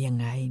ำเร็จได้ยัง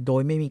ไงโด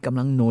ยไม่มีกำ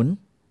ลังหนุน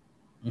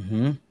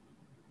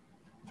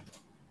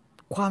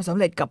ความสำ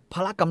เร็จกับพ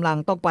ละกำลัง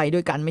ต้องไปด้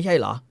วยกันไม่ใช่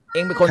เหรอเอ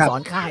งเป็นคนสอ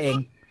นข้าเอง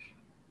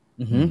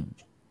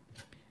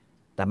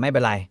แต่ไม่เป็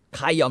นไร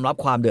ข้ายอมรับ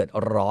ความเดือด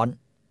ร้อน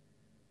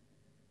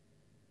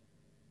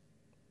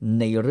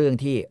ในเรื่อง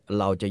ที่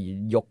เราจะ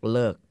ยกเ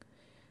ลิก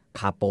ค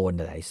าโปน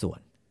หลายส่วน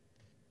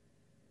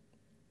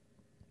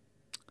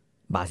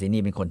บาซิ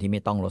นี่เป็นคนที่ไ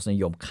ม่ต้องรสนิ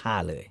ยมข้า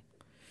เลย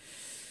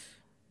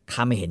ข้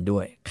าไม่เห็นด้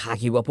วยข้า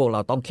คิดว่าพวกเรา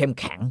ต้องเข้ม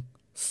แข็ง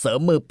เสริม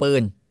มือปื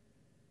น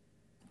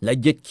และ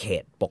ยึดเข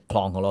ตปกคร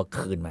องของเรา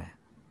คืนมา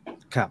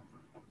ครับ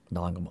ด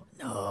อนก็บอก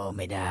ไ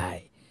ม่ได้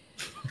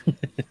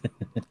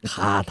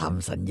ข้าท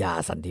ำสัญญา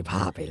สันติภ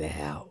าพไปแ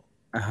ล้ว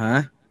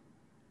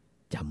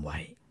จำไว้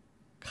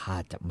ข้า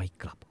จะไม่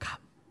กลับค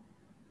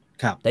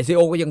ำครับแต่ซีโ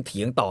อก็ยังเ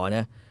ถียงต่อน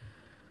ะ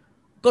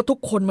ก็ทุก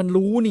คนมัน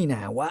รู้นี่น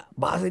ะว่า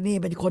บาซินี่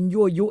เป็นคน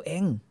ยั่วยุเอ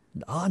ง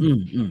ดอน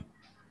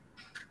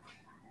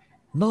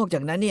นอกจา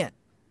กนั้นเนี่ย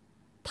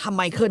ถ้าไ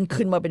มเคิล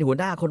ขึ้นมาเป็นหัว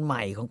หน้าคนให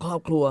ม่ของครอบ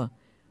ครัว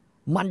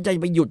มันจะ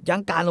ไปหยุดยั้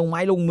งการลงไม้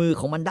ลงมือ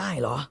ของมันได้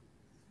เหรอ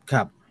ค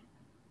รับ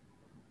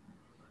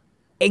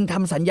เองท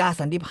ำสัญญา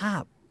สันติภา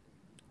พ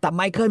แต่ไ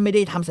มเคิลไม่ไ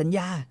ด้ทำสัญญ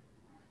า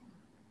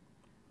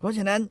เพราะฉ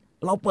ะนั้น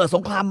เราเปิดส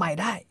งครามใหม่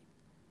ได้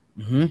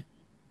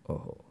โอ้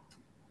โห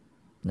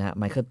นะ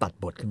ไมเคิลตัด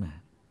บทขึ้นมา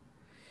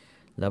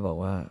แล้วบอก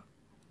ว่า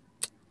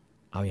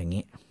เอาอย่าง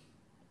นี้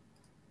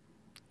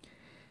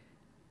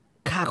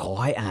ข้าขอ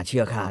ให้เ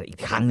ชื่อข้าอีก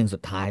ครั้งหนึ่งสุ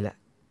ดท้ายแล้ว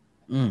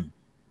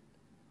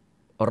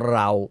เร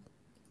า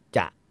จ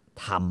ะ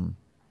ท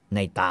ำใน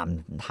ตาม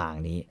ทาง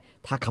นี้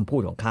ถ้าคำพู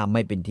ดของข้าไ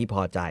ม่เป็นที่พ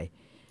อใจ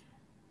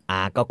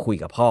ก็คุย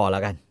กับพ่อแล้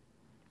วกัน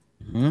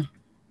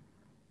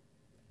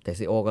แต่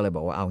ซีโอก็เลยบ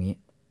อกว่าเอางี้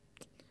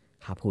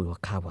ข้าพูดว่า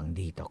ข้าหวัง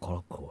ดีต่อครอ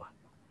บครัว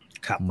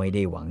ไม่ไ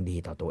ด้หวังดี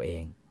ต่อตัวเอ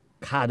ง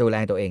ข้าดูแล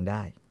ตัวเองไ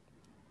ด้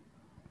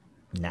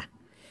นะ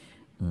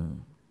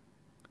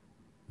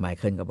ไมเ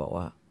คิลก็บอก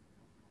ว่า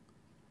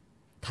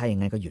ถ้าอย่า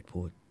งนั้นก็หยุด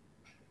พูด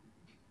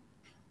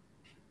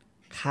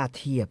ค่า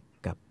เทียบ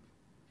กับ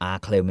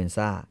เคลเมน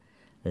ซ่า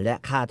และ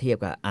ค่าเทียบ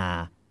กับ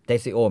เต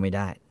ซิโอไม่ไ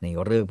ด้ใน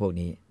เรื่องพวก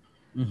นี้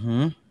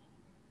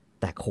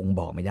แต่คง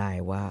บอกไม่ได้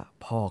ว่า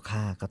พ่อข้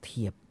าก็เ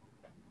ทียบ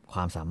คว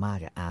ามสามารถ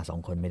กับสอง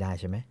คนไม่ได้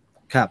ใช่ไหม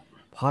ครับ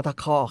เพราะถ้า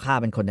ข้า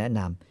เป็นคนแนะ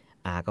น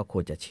ำก็ค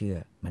วรจะเชื่อ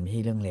มันไม่ใ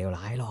ช่เรื่องเลว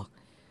ร้ายหรอก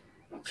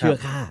เชื่อ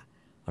ข้า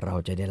เรา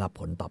จะได้รับ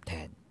ผลตอบแท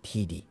น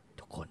ที่ดี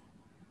ทุกคน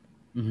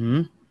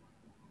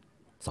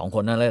สองค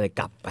นนั้นเลย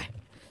กลับไป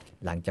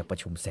หลังจากประ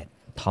ชุมเสร็จ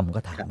ทอมก็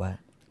ถามว่า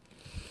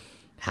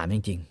ถามจ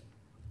ริง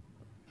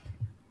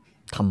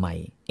ๆทำไม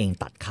เอง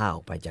ตัดข้าอ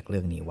อกไปจากเรื่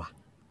องนี้วะ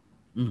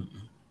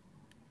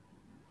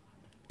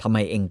ทำไม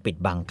เองปิด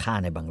บังข้า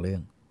ในบางเรื่อ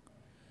ง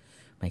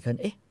ไมเ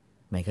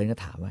คิลก็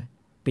ถามว่า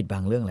ปิดบั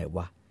งเรื่องอะไร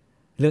วะ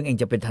เรื่องเอง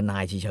จะเป็นทนา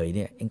ยเฉยๆเ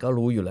นี่ยเองก็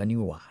รู้อยู่แล้วนี่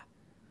หว่า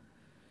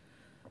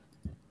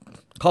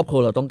ครอบครัว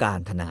เราต้องการ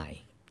ทนาย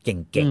เ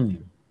ก่ง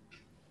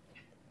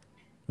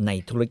ๆใน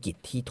ธุรกิจ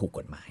ที่ถูกก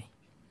ฎหมาย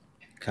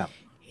ครับ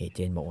เอเจ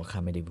นต์บอกว่าข้า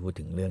ไม่ได้พูด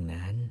ถึงเรื่อง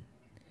นั้น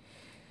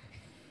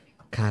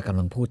ข้ากำ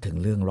ลังพูดถึง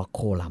เรื่องล็อกโ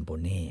คลามโบ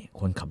เน่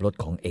คนขับรถ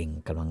ของเอง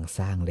กำลังส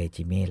ร้างเร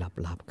จิเม่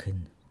ลับๆขึ้น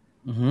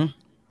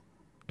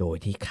โดย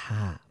ที่ข้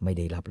าไม่ไ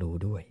ด้รับรู้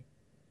ด้วย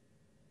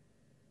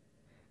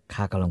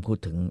ข้ากำลังพูด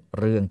ถึง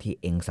เรื่องที่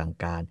เองสั่ง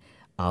การ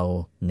เอา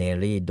เนล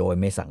ลี่โดย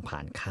ไม่สั่งผ่า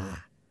นข้า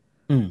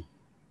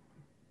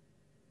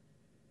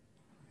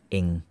เอ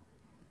ง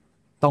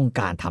ต้อง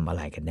การทำอะไ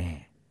รกันแน่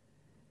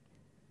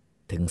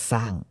ถึงส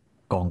ร้าง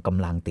กองก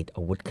ำลังติดอ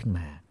าวุธขึ้นม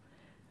า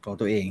ของ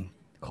ตัว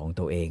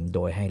เองโด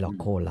ยให้ล็อก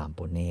โคลามโป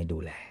เน่ดู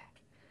แล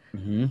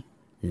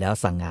แล้ว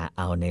สั่งงานเ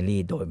อาเนล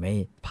ลี่โดยไม่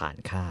ผ่าน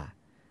ข้า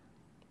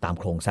ตาม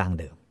โครงสร้าง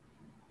เดิม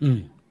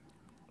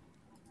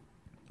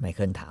ไมเ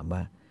คิลถามว่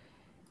า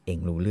เอ็ง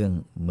รู้เรื่อง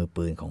มือ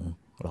ปืนของ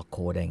ล็อกโค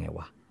ได้ไง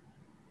วะ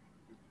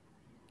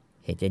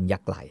เฮเจนยั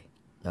กไหล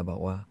แล้วบอ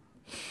กว่า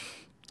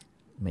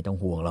ไม่ต้อง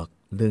ห่วงหรอก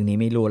เรื่องนี้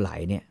ไม่รั่วไหล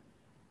เนี่ย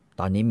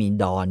ตอนนี้มี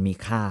ดอนมี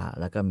ข้า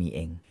แล้วก็มีเ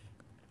อ็ง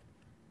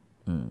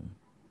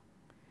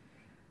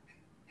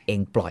เอ็ง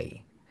ปล่อย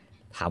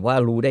ถามว่า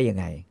รู้ได้ยัง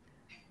ไง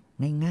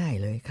ง่าย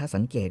ๆเลยข้า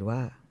สังเกตว่า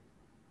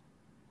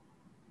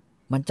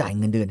มันจ่าย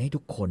เงินเดือนให้ทุ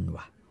กคน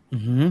ว่ะ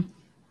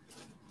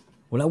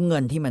แล้วเงิ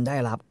นที่มันได้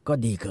รับก็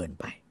ดีเกิน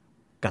ไป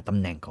กับตำ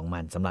แหน่งของมั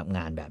นสำหรับง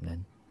านแบบนั้น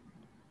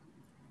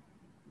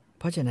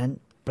เพราะฉะนั้น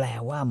แปล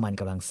ว่ามัน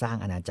กำลังสร้าง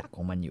อาณาจักรข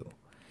องมันอยู่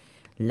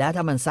แล้วถ้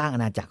ามันสร้างอา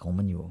ณาจักรของ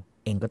มันอยู่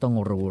เองก็ต้อง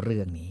รู้เ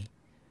รื่องนี้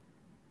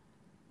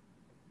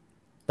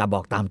แต่บ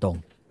อกตามตรง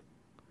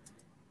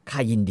ข้า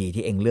ยินดี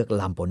ที่เองเลือก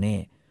ลามโปเน่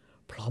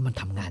เพราะมัน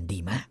ทำงานดี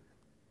มาก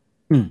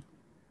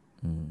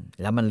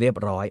แล้วมันเรียบ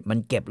ร้อยมัน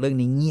เก็บเรื่อง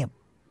นี้เงียบ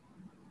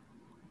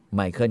ไม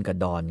เคิลกับ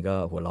ดอนก็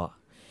หัวเราะ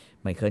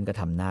ไมเคิลก็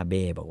ทำหน้าเ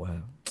บ้บอกว่า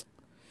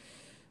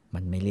มั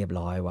นไม่เรียบ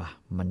ร้อยว่ะ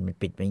มัน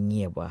ปิดไม่เ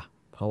งียบว่ะ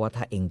เพราะว่า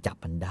ถ้าเองจับ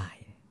มันได้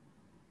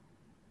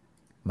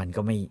มัน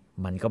ก็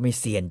ไม่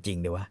เซียนจริง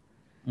เดี๋ยววะ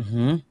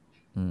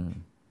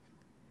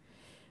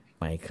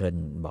ไมเคิล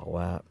บอก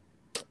ว่า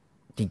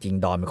จริง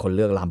ๆดอนเป็นคนเ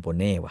ลือกลามโป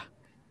เน่ว่ะ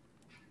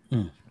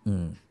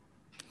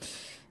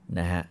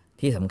นะฮะ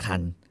ที่สำคัญ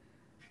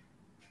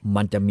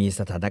มันจะมี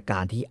สถานกา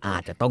รณ์ที่อา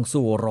จจะต้อง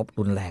สู้รบ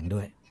รุนแรงด้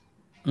วย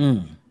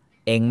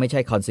เองไม่ใช่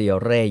คอนซิ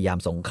เร่ยาม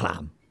สงครา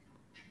ม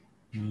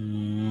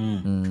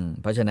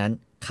เพราะฉะนั้น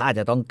ข้าจ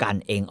ะต้องกัน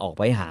เองออกไ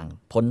ปห่าง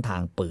พ้นทา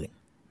งปืน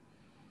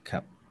ครั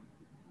บ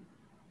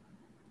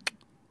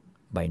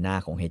ใบหน้า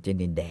ของเฮเจน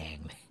นี่แดง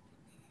เลย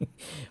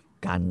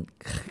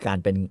การ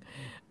เ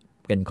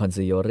ป็นคอน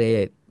ซิเร่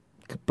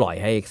ปล่อย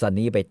ให้ซัน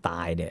นี่ไปต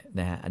ายเนี่ย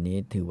นะฮะอันนี้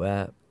ถือว่า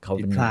เขาเ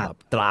ป็นแบบ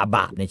ตราบ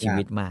าปในชี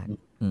วิตมาก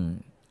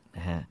น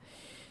ะฮะ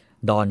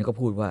ดอนก็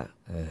พูดว่า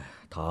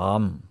ทอ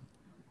ม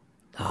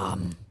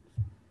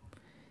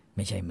ไ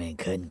ม่ใช่แมง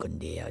เคิลคน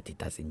เดียวที่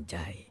ตัดสินใจ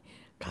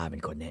ข้าเป็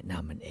นคนแนะน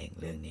ำมันเอง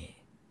เรื่องนี้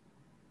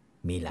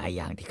มีหลายอ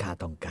ย่างที่ข้า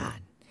ต้องการ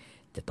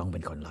จะต้องเป็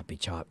นคนรับผิ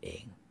ดชอบเอ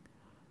ง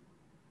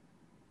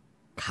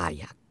ข้า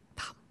อยาก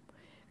ท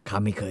ำข้า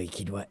ไม่เคย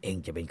คิดว่าเอง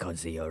จะเป็นคอน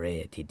ซิเร่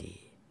ที่ดี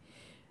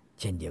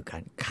เช่นเดียวกั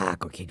นข้า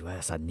ก็คิดว่า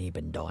ซันนี่เ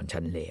ป็นดอน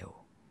ชั้นเลว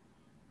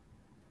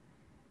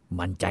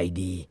มันใจ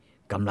ดี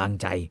กำลัง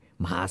ใจ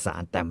มหาศา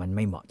ลแต่มันไ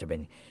ม่เหมาะจะเป็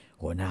น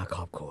หัวหน้าค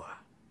รอบครัว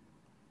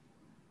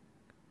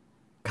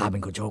ข้าเป็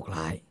นคนโชค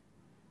ร้าย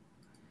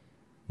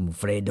เ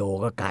ฟรโด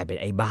ก็กลายเป็น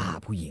ไอ้บ้า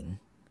ผู้หญิง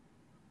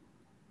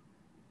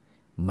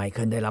ไมเ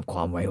คิลได้รับคว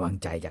ามไว้วาง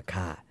ใจจาก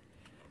ข้า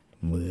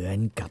เหมือน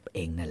กับเอ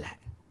งนั่นแหละ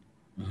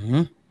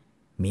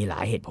มีหลา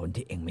ยเหตุผล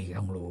ที่เองไม่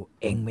ต้องรู้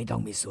เองไม่ต้อ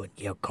งมีส่วน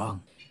เกี่ยวข้อง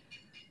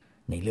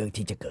ในเรื่อง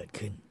ที่จะเกิด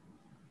ขึ้น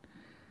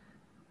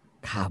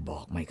ข้าบอ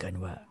กไมเคิล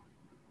ว่า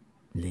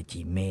เล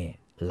จิเม่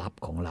ลับ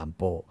ของลาม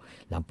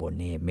โปเ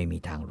น่ไม่มี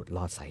ทางหลุดล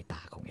อดสายต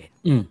าของเอง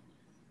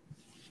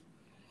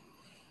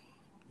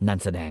นั่น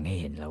แสดงให้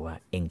เห็นแล้วว่า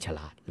เองฉล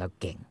าดแล้ว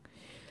เก่ง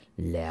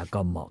แล้วก็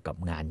เหมาะกับ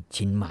งาน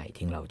ชิ้นใหม่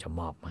ที่เราจะ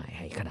มอบหมายใ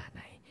ห้ขนาดไ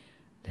หน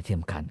และที่ส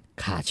ำคัญ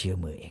ข้าเชื่อ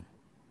มือเอง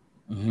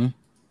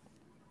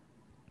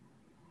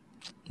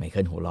ไมเ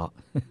คิลหัวเราะ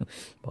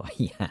บอก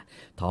อย่า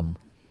ทอม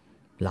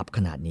รับข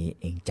นาดนี้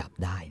เองจับ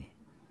ได้เนี่ย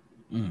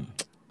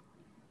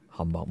ท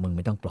อมบอกมึงไ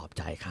ม่ต้องปลอบใ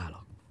จข้าหร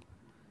อก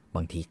บ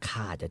างที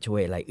ข้าจะช่ว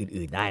ยอะไร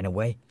อื่นๆได้นะเ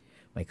ว้ย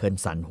ไมเคิล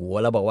สั่นหัว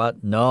แล้วบอกว่า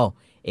no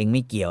เองไ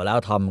ม่เกี่ยวแล้ว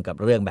ทอมกับ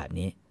เรื่องแบบ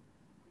นี้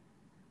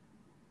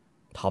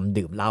ทอม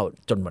ดื่มเหล้า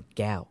จนหมดแ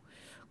ก้ว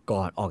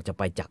ก่อนออกจะ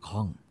ไปจากห้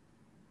อง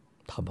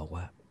ทอมบอก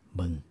ว่า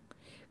มึง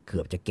เกื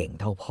อบจะเก่ง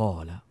เท่าพ่อ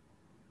แล้ว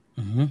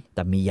แ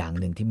ต่มีอย่าง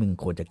หนึ่งที่มึง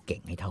ควรจะเก่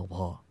งให้เท่า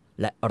พ่อ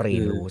และเรีย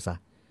นรู้ซะ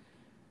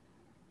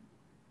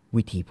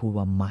วิธีพูด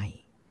ว่าไม่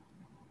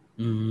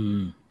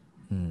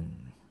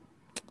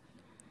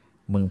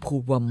มึงพู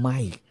ดว่าไม่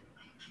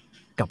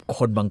กับค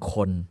นบางค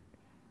น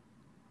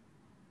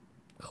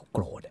เขาโก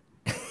รธ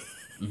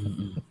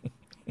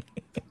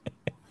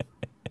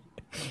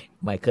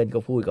ไมเคิลก็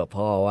พูดกับ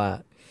พ่อว่า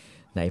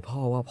ไหนพ่อ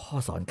ว่าพ่อ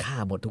สอนข้า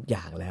หมดทุกอ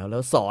ย่างแล้ว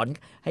สอน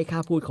ให้ข้า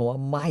พูดคำว่า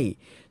ไม่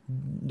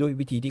ด้วย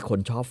วิธีที่คน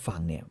ชอบฟัง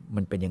เนี่ย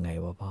มันเป็นยังไง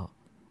วะพ่อ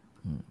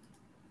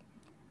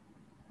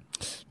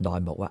ดอน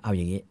บอกว่าเอาอ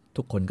ย่างนี้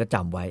ทุกคนก็จ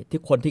ำไว้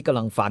ที่คนที่กำ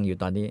ลังฟังอยู่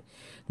ตอนนี้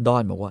ดอ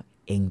นบอกว่า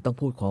เองต้อง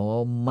พูดคำว่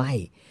าไม่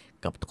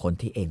กับคน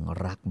ที่เอง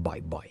รัก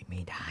บ่อยๆไ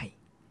ม่ได้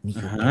นี่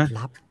คือเคล็ด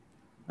ลับ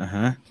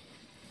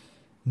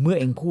เมื่อ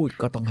เองพูด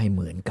ก็ต้องให้เ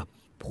หมือนกับ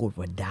พูด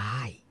ว่าไ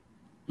ด้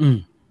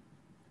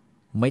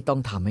ไม่ต้อง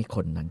ทำให้ค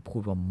นนั้นพู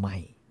ดว่าไม่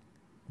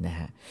นะ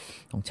ฮะ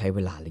ต้องใช้เว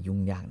ลาและยุ่ง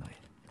ยากหน่อย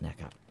นะ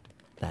ครับ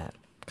แต่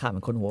ข้าเป็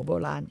นคนหัวโบ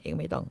ราณเอง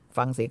ไม่ต้อง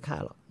ฟังเสียงข้า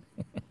หรอก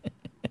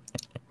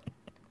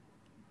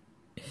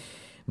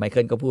ไมเ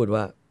คิลก็พูด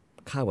ว่า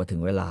ข้าว่าถึ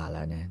งเวลาแ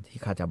ล้วนะที่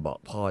ข้าจะบอก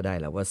พ่อได้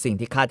แล้วว่าสิ่ง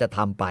ที่ข้าจะท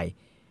ำไป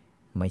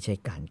ไม่ใช่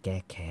การแก้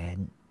แค้น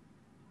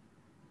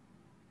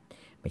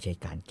ไม่ใช่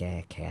การแก้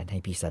แค้นให้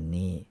พี่ซัน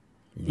นี่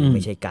หรือไ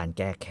ม่ใช่การแ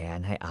ก้แค้น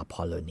ให้อาพ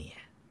อลโลเนีย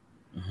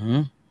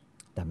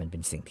แต่มันเป็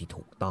นสิ่งที่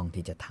ถูกต้อง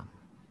ที่จะท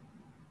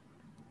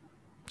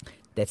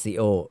ำเดซิโ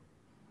อ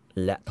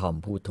และทอม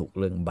พูดถูก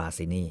เรื่องบา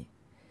ซินี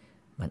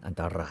มันอัน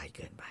ตรายเ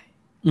กินไป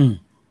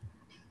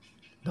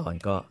ดอน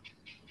ก็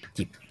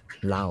จิบ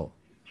เหล้า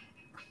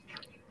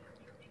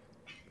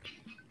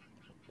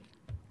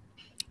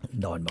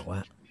ดอนบอกว่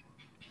า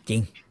จริ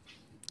ง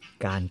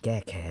การแก้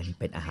แค้น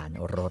เป็นอาหาร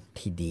รส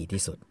ที่ดี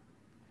ที่สุด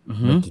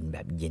เมื่อกินแบ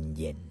บเ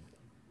ย็นๆ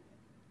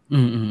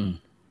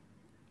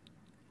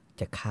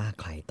จะฆ่า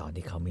ใครตอน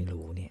ที่เขาไม่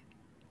รู้เนี่ย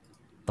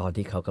ตอน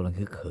ที่เขากำลัง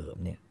คึกเขิม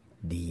เนี่ย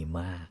ดี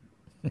มาก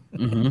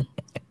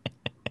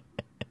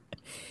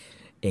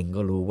เอง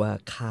ก็รู้ว่า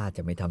ข้าจ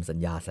ะไม่ทำสัญ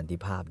ญาสันติ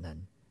ภาพนั้น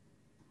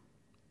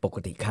ปก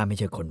ติข้าไม่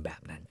ใช่คนแบ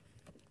บนั้น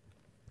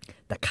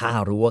แต่ข้า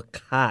รู้ว่า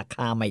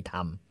ข้าไม่ท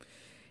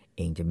ำเ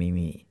องจะไม่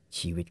มี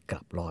ชีวิตก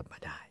ลับรอดมา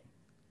ได้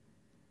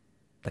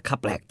แต่ข้า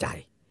แปลกใจ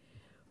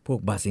พวก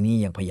บาซินี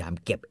ยังพยายาม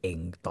เก็บเอง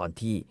ตอน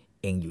ที่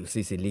เองอยู่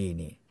ซิซิลี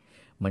นี่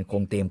มันค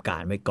งเตรียมกา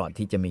รไว้ก่อน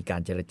ที่จะมีกา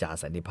รเจรจา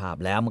สันติภาพ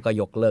แล้วมันก็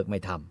ยกเลิกไม่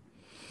ท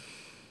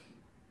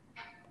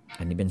ำ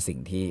อันนี้เป็นสิ่ง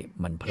ที่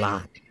มันพลา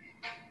ด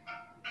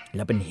แล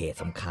ะเป็นเหตุ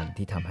สำคัญ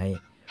ที่ทำให้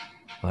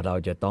เรา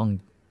จะต้อง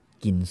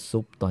กินซุ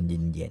ปตอนเ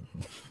ย็น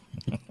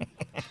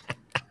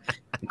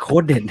ๆโค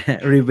ตรเด็ดนะ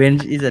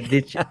Revenge is a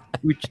dish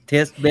which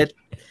tastes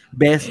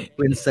best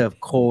when served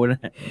cold น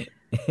ะ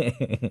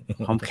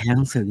ความแข็ง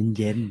เสิร์ฟ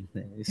เย็น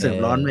ๆเสิร์ฟ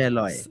ร้อนไม่อ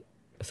ร่อย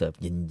เสิร์ฟ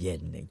เย็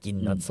นๆเนี่ยกิน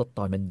น้ำสดต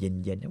อนมันเ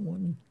ย็นๆมั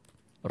น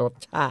รส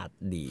ชาติ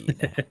ดี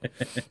นะ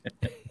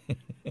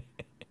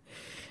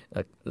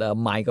แล้ว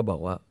ไมค์ก็บอ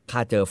กว่าข้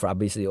าเจอฟรา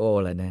บิซิโอ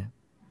แล้วนะ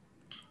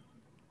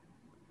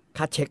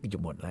ข้าเช็คอ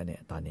ยู่หมดแล้วเนี่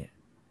ยตอนนี้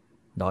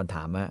ดอนถ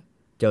ามว่า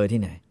เจอที่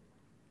ไหน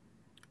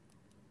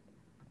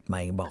ไม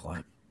ค์บอกว่า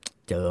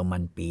เจอมั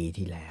นปี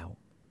ที่แล้ว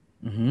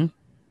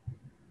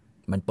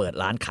มันเปิด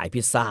ร้านขาย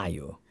พิซซ่าอ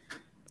ยู่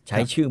ใช้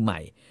ชื่อใหม่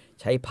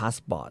ใช้พาส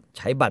ปอร์ตใ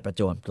ช้บัตรประ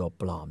จำตัว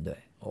ปลอมด้ว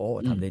ยโอ้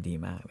ทำได้ดี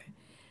มากเลย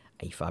ไ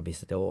อ้ฟาบิ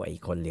ซิโอไอ้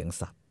คนเลี้ยง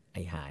สัตว์ไ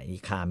อ้หายนี่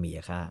ฆ่าเมีย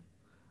ฆ่า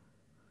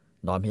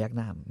นอนพยักห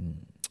น้า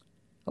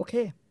โอเค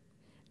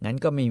งั้น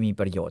ก็ไม่มี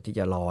ประโยชน์ที่จ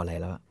ะรออะไร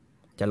แล้ว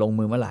จะลง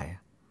มือเมื่อไหร่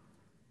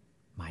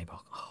ไม่บอ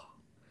ก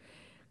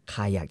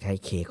ข้าอยากให้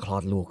เคคลอ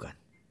ดลูกก่อน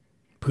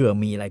เผื่อ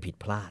มีอะไรผิด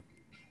พลาด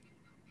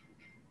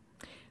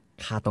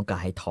ข้าต้องการ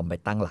ให้ทอมไป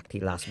ตั้งหลัก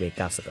ที่ลาสเว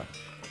กัสก่อน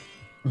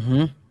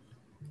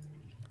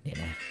เนี่ย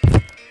นะ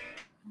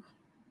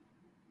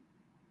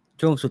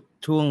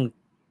ช่วง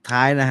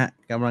ท้ายนะฮะ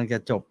กำลังจะ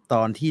จบต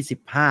อนที่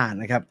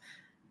15นะครับ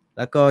แ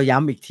ล้วก็ย้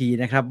ำอีกที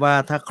นะครับว่า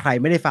ถ้าใคร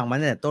ไม่ได้ฟังมา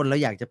ตั้งแต่ต้นแล้ว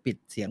อยากจะปิด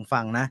เสียงฟั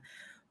งนะ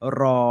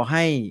รอใ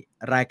ห้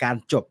รายการ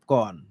จบ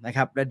ก่อนนะค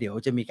รับแล้วเดี๋ยว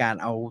จะมีการ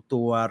เอา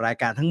ตัวราย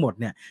การทั้งหมด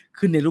เนี่ย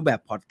ขึ้นในรูปแบบ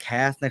พอดแค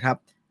สต์นะครับ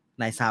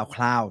ใน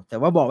SoundCloud แต่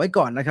ว่าบอกไว้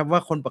ก่อนนะครับว่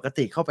าคนปก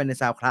ติเข้าไปใน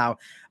SoundCloud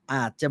อ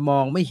าจจะมอ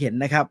งไม่เห็น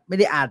นะครับไม่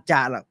ได้อาจจ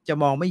ะหรอกจะ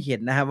มองไม่เห็น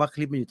นะครับว่าค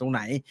ลิปมันอยู่ตรงไห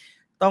น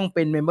ต้องเ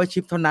ป็น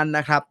Membership เท่านั้นน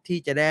ะครับที่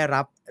จะได้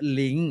รับ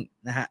ลิงก์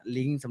นะฮะ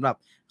ลิงก์สำหรับ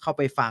เข้าไ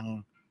ปฟัง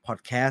พอด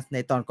แคสต์ใน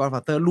ตอน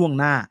Godfather ล่วง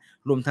หน้า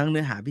รวมทั้งเ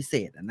นื้อหาพิเศ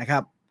ษนะครั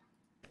บ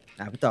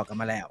พี่ต่อกัน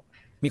มาแล้ว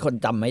มีคน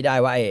จำไม่ได้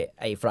ว่า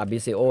ไอ้ฟราบิ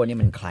ซิโอนี่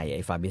มันใครไ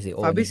อ้ฟราบิซิโ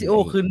อ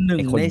คือ1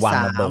 ใน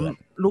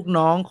 3ลูก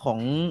น้องของ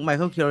ไมเ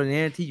คิลเคโรเ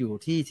น่ที่อยู่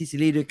ที่ซิซิ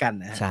ลีด้วยกัน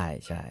นะใ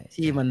ช่ๆ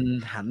ที่มัน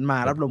หันมา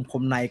รับลมค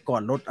มในก่อ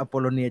นรถอโป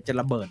โลเนียจะ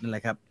ระเบิดนั่นแหล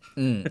ะครับ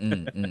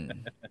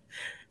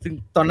ซึ่ง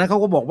ตอนนั้นเขา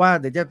ก็บอกว่า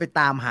เดี๋ยวจะไป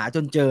ตามหาจ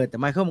นเจอแต่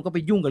ไมเคิลมันก็ไป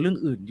ยุ่งกับเรื่อง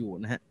อื่นอยู่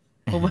นะฮะ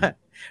เพราะว่า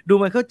ดู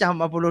ไมเคิลจ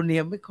ำอโปโลเนี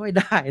ยไม่ค่อย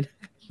ได้นะ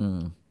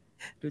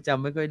ดูจ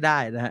ำไม่ค่อยได้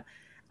นะฮะ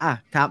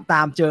ต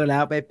ามเจอแล้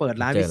วไปเปิด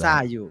ร้านพิซซ่า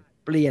อยู่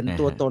เปลี่ยน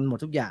ตัวตนหมด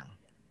ทุกอย่าง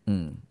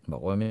บอ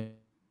กว่าไม่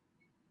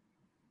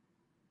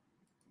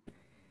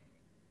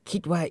คิ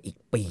ดว่าอีก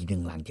ปีหนึ่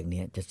งหลังจาก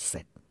นี้จะเส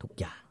ร็จทุก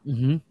อย่าง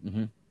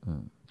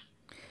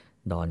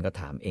ดอนก็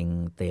ถามเอง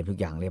เตรียมทุก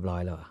อย่างเรียบร้อ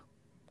ยแล้ว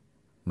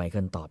ไมเคิ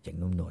ลตอบอย่าง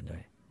นุ่มนวลด้ว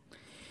ย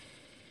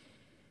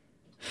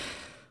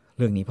เ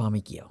รื่องนี้พ่อไ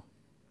ม่เกี่ยว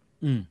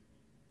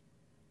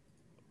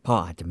พ่อ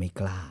อาจจะไม่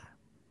กล้า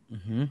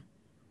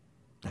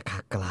แต่ข้า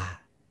กล้า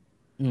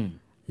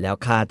แล้ว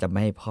ข้าจะไม่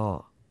ให้พ่อ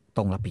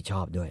ต้องรับผิดช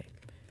อบด้วย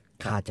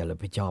ข้าจะรับ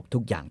ผิดชอบทุ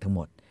กอย่างทั้งห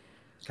มด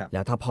ครับ แล้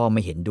วถ้าพ่อไ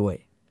ม่เห็นด้วย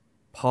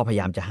พ่อพยา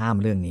ยามจะห้าม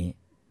เรื่องนี้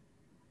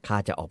ข้า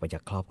จะออกไปจา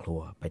กครอบครัว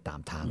ไปตาม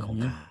ทางของ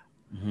ข้า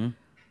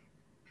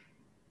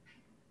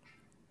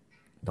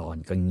ดอน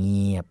ก็เ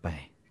งียบไป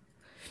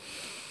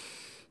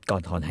ก่อ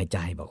นถอนหายใจ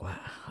บอกว่า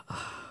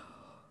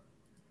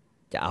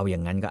จะเอาอย่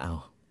างนั้นก็เอา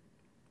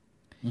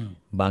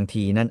บาง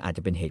ทีนั่นอาจจ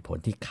ะเป็นเหตุผล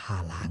ที่ข้า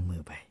ล้างมื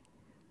อไป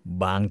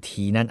บาง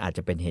ทีนั่นอาจจ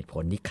ะเป็นเหตุผ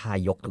ลที่ข้า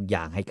ยกทุกอ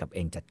ย่างให้กับเอ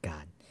งจัดกา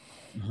ร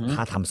ข้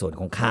าทำส่วน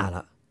ของข้าแ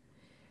ล้ว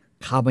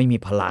ข้าไม่มี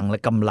พลังและ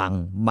กำลัง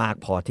มาก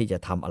พอที่จะ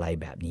ทำอะไร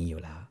แบบนี้อ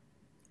ยู่แล้ว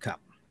ครับ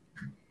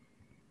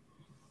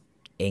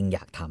เองอย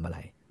ากทำอะไร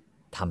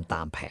ทำต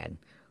ามแผน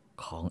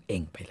ของเอ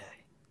งไปเลย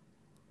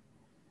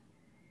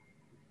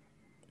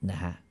นะ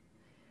ฮะ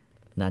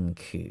นั่น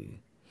คื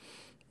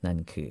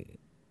อ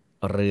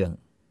เรื่อง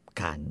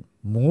การ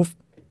move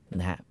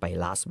นะฮะไป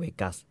ลาสเว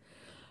กัส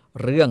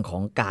เรื่องขอ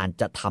งการ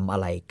จะทำอะ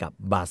ไรกับ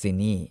บาซิ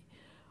นี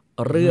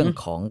เรื่อง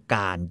ของก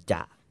ารจ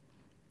ะ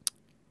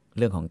เ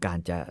รี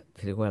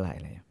ยกว่าอะไร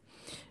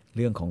เ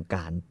รื่องของก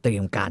ารเตรี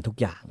ยมการทุก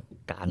อย่าง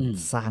การ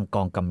สร้างก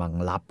องกำลัง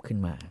ลับขึ้น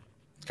มา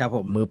ครับผ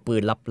มมือปื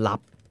นลั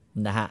บ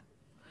ๆนะฮะ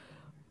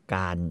ก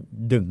าร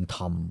ดึงท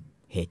อม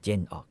เฮเจ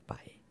นออกไป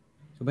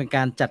คือเป็นก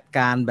ารจัดก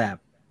ารแบบ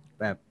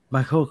ไม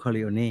เคิลคอ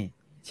ริโอเน่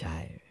ใช่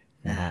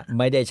นะฮะ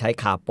ไม่ได้ใช้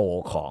คาโป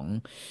ของ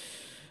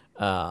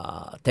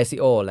เทซิ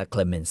โอและเค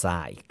ลเมนซา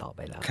อีกต่อไป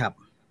แล้ว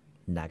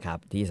นะครับ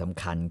ที่ส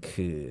ำคัญ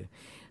คือ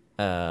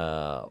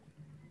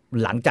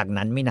หลังจาก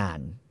นั้นไม่นาน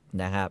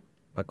นะครับ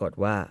ปรากฏ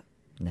ว่า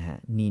นะฮะ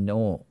นีโน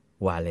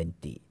วาเลน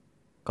ติ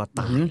ก็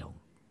ตายลง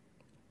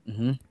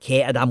เค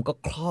อดัมก็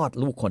คลอด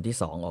ลูกคนที่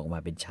2ออกมา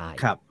เป็นชาย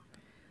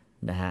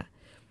นะฮะ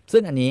ซึ่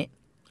งอัน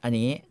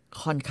นี้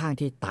ค่อนข้าง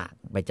ที่ต่าง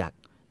ไปจาก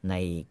ใน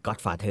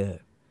Godfather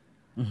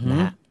นะ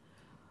ฮะ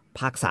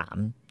ภาค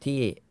3ที่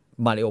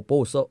มาริโอปู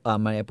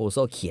โซ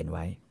เขียนไ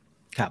ว้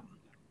ครับ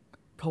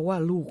เพราะว่า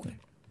ลูก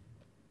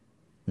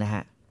นะฮ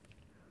ะ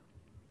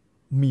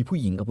มีผู้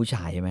หญิงกับผู้ช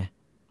ายใช่ไหม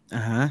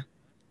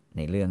ใ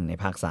นเรื่องใน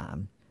ภาค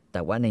3แ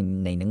ต่ว่า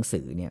ในหนัง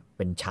สือเนี่ยเ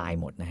ป็นชาย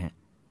หมดนะฮะ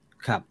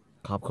ครับ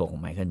ครอบครัวของ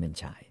ไมเคิลเป็น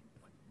ชาย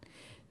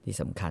ที่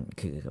สำคัญ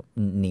คือ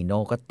นีโ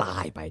น่ก็ตา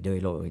ยไปด้วย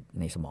โรค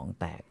ในสมอง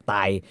แตกต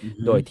าย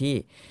โดย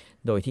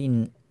ที่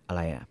อะไ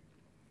รอะ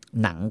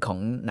ห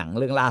นัง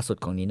เรื่องล่าสุด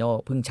ของนีโน่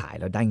เพิ่งฉาย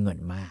แล้วได้เงิน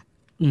มาก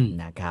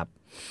นะครับ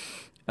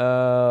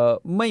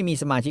ไม่มี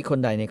สมาชิกคน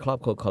ใดในครอบ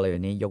ครัวคอร์เลโอ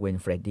เน่ยกเว้น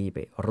เฟรดดี้ไป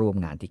ร่วม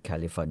งานที่แค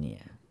ลิฟอร์เนีย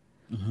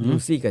ลู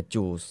ซี่กับ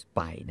จูสไ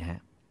ปนะฮะ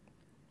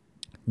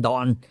ดอ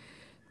น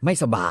ไม่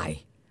สบาย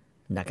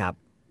นะครับ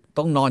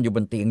ต้องนอนอยู่บ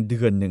นเตียงเดื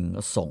อนหนึ่งแ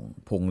ล้วส่ง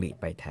พวงหลีด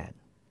ไปแทน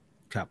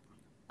ครับ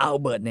อัล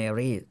เบิร์ตเน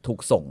รี่ถูก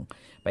ส่ง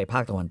ไปภา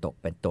คตะวันตก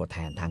เป็นตัวแท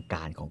นทางก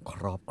ารของค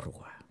รอบครั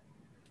ว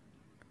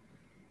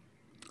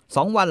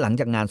2 วันหลัง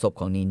จากงานศพ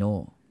ของนีโน่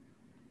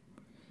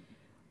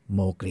โม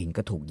กรีน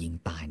ก็ถูกยิง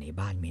ตายใน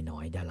บ้านเมียน้อ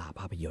ยดารา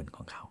ภาพยนตร์ข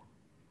องเขา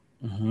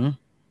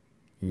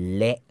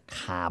เละค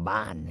า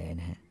บ้านเลย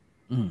นะฮะ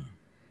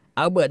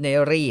อัลเบิร์ตเน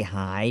รี่ห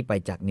ายไป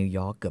จากนิวย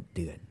อร์กเกือบเ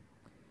ดือน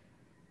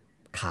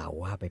ข่าว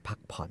ว่าไปพัก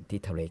ผ่อนที่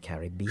ทะเลแค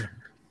ริบเบียน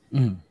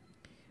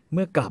เ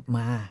มื่อกลับม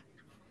า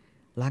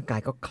ร่างกาย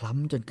ก็คล้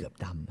ำจนเกือบ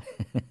ด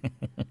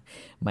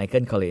ำไมเคิ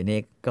ลคอร์เลโอเ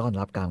น่ก็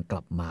รับการก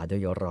ลับมาด้ว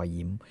ยรอย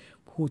ยิ้ม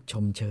พูดช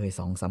มเชย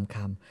 2-3 ค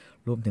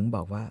ำรวมถึงบ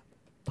อกว่า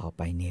ต่อไ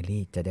ปเนล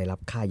ลี่จะได้รับ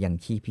ค่ายัง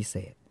ชีพพิเศ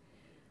ษ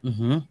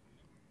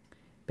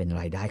เป็น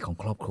รายได้ของ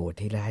ครอบครัว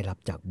ที่ได้รับ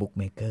จากบุ๊ก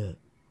เมเกอร์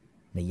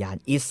ในย่าน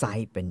อีสต์ไซ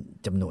ด์เป็น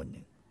จำนวนห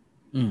นึ่ง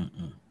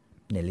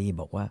เนลลี่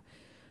บอกว่า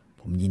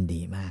ผมยิน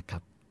ดีมากครั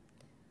บ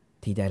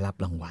ที่ได้รับ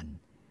รางวัล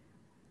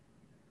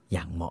อ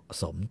ย่างเหมาะ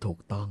สมถูก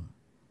ต้อง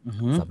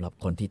สำหรับ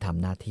คนที่ท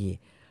ำหน้าที่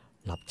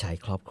รับใช้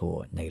ครอบครัว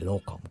ในโล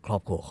กของครอ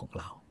บครัวของ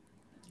เรา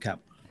ครับ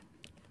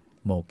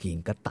โมกิน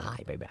ก็ตาย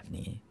ไปแบบ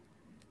นี้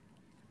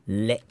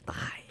เละต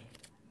าย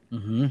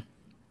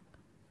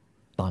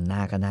ตอนหน้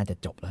าก็น่าจะ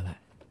จบแล้วแหละ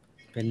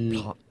เ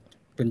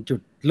ป็นจุด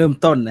เริ่ม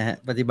ต้นนะฮะ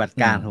ปฏิบัติ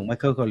การของไม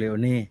เคิลคอร์เลโอ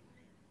เน่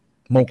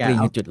โมกิน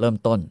คือจุดเริ่ม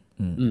ต้น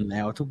แ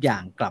ล้วทุกอย่า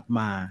งกลับม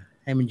า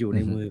ให้มันอยู่ใน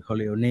มือคอร์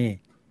เลโอเน่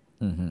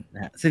น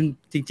ะฮะซึ่ง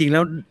จริงๆแล้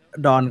ว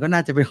ดอนก็น่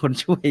าจะเป็นคน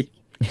ช่วย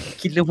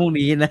คิดเรื่องพวก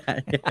นี้นะ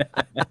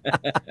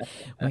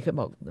ไมเคิล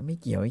บอกไม่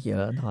เกี่ยวแ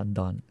ล้ว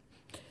ดอน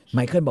ไม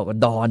เคิลบอกว่า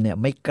ดอนเนี่ย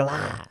ไม่ก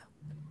ล้า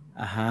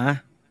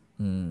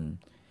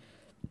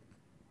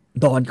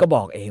ดอนก็บ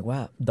อกเองว่า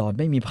ดอน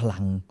ไม่มีพลั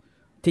ง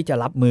ที่จะ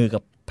รับมือกั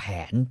บแผ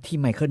นที่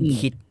ไมเคิล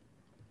คิด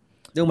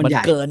มัน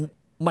เ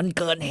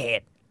กินเห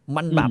ตุ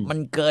มันแบบมัน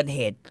เกินเห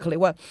ตุเขาเรีย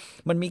กว่า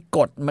มันมีก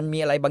ฎมันมี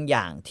อะไรบางอ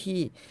ย่าง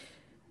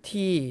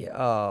ที่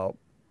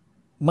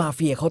มาเ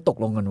ฟียเขาตก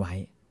ลงกันไว้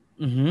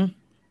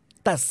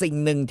แต่สิ่ง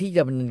หนึ่งที่จ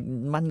ะ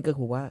มันก็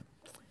คือว่า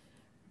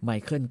ไม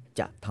เคิล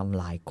จะท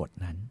ำลายกฎ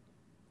นั้น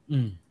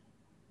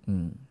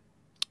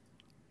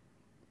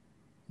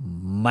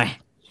แม่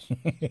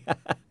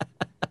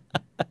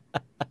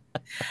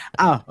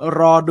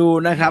รอดู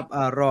นะครับ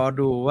รอ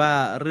ดูว่า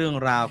เรื่อง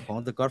ราวของ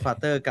The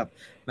Godfather กับ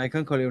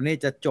Michael Corleone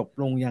จะจบ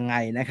ลงยังไง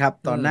นะครับ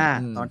ต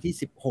อนที่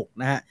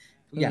16นะฮะ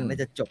ทุกอย่างน่า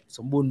จะจบส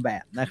มบูรณ์แบ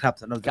บนะครับ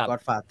สำหรับ The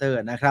Godfather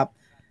นะครับ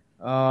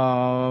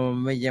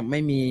ยังไ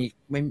ม่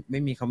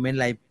มีคอมเมนต์อ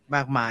ะไรม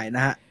ากมายน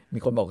ะฮะมี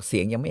คนบอกเสี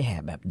ยงยังไม่แห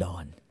บแบบดอ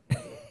น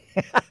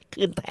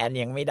ขึ้นแทน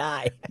ยังไม่ได้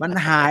มัน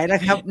หายนะ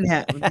ครับเนี่ย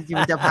จริงๆ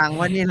มันจะพัง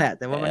ว่านี่แหละ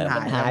แต่ว่ามัน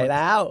หายแ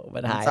ล้วมั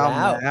นซ่อม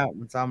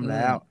แ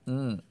ล้ว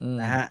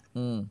นะฮะ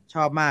ช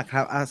อบมากค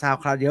รับซาว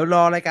คลาวเดี๋ยวร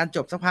อรายการจ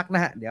บสักพักน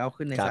ะฮะเดี๋ยวเอา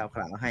ขึ้นในซาวค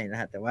ลาวให้นะ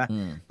ฮะแต่ว่า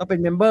ต้องเป็น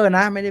เมมเบอร์น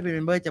ะไม่ได้เป็นเม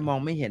มเบอร์จะมอง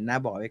ไม่เห็นนะ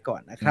บอกไว้ก่อ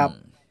นนะครับ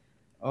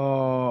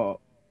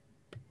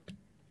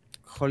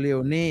โคเลียว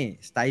นี่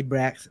สไตร์แ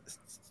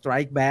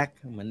บ็ก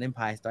เหมือนเล่นพ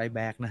ายสไตร์แ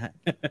บ็กนะฮะ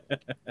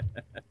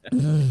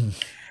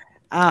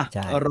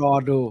รอ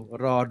ดู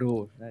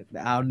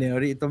อัลเน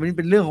รี่ตัวนี้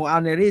เป็นเรื่องของอั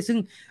ลเนรี่ซึ่ง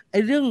ไอ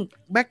เรื่อง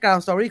แบ็กกราว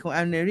ด์สตอรี่ของ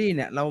อัลเนรี่เ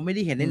นี่ยเราไม่ไ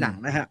ด้เห็นในหนัง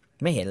นะฮะ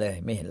ไม่เห็นเลย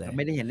ไม่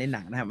ได้เห็นในห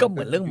นังนะฮะก็เห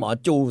มือนเรื่องหมอ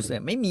จูสเนี่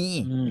ยไม่มี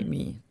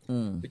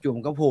จูม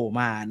ก็โผล่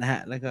มานะฮ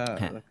ะแล้วก็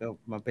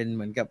มาเป็นเห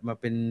มือนกับมา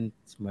เป็น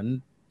เหมือน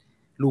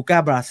ลูก้า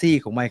บราซี่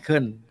ของไมเคิ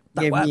ลเ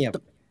งียบ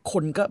ค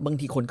นก็บาง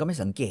ทีคนก็ไม่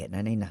สังเกตน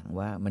ะในหนัง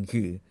ว่ามัน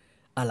คือ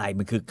อะไร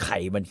มันคือใคร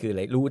มันคืออะไ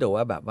รรู้แต่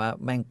ว่าแบบว่า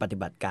แม่งปฏิ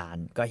บัติการ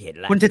ก็เห็น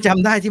แล้วคุณจะจ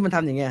ำได้ที่มันท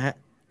ำอย่างเงี้ยฮะ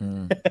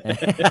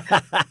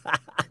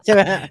ใช่ไห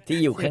มที่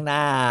อยู่ข้างหน้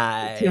า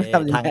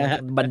ทาง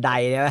บันได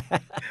ใช่ไหม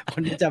ค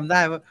นที่จำได้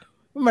ว่า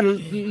มัน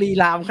ลี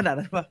ลามขนาด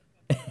นั้นป่ะ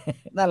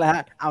นั่นแหละฮ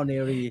ะอัลเน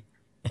รี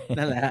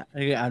นั่นแหละฮะ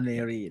คืออัลเน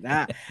รีน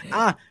ะ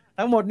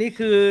ทั้งหมดนี้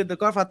คือ The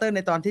Godfather ใน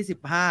ตอนที่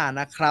15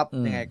นะครับ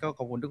ยังไงก็ข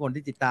อบคุณทุกคน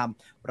ที่ติดตาม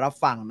รับ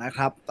ฟังนะค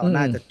รับตอนห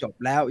น้าจะจบ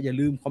แล้วอย่า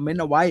ลืมคอมเมน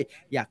ต์เอาไว้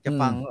อยากจะ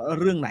ฟัง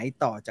เรื่องไหน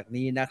ต่อจาก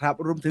นี้นะครับ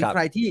รวมถึงใค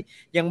รที่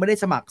ยังไม่ได้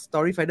สมัคร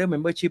Story Finder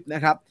Membership น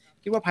ะครับ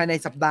คิดว่าภายใน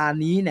สัปดาห์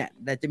นี้เนี่ย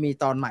จะมี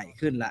ตอนใหม่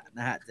ขึ้นละน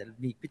ะฮะจะ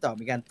มีพี่ต่อ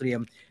มีการเตรียม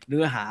เ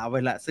นื้อหาไว้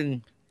ละซึ่ง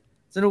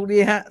สนุกดี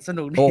ฮะส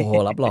นุกดีโอ้โห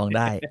รับรองไ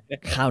ด้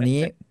คราวนี้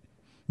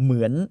เห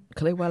มือนเข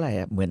าเรียกว่าอะไร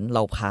อ่ะเหมือนเร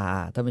าพา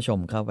ท่านผู้ชม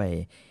เข้าไป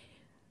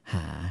ห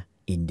า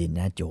อินเดีย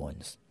นาโจน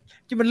ส์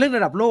ที่เป็นเรื่องร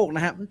ะดับโลกน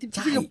ะฮะที่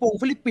สิงคโปร์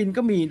ฟิลิปปินส์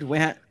ก็มีถูกไหม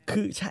ฮะ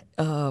คือใช่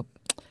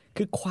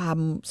คือความ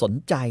สน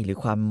ใจหรือ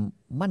ความ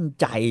มั่น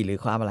ใจหรือ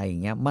ความอะไรอย่า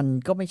งเงี้ยมัน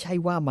ก็ไม่ใช่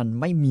ว่ามัน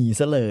ไม่มี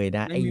ซะเลยน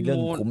ะไอ้เรื่อ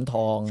งขุมท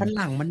องฝ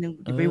รั่งมันยั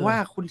งไปว่า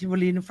คุณทิว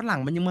ลีนฝรั่ง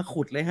มันยังมา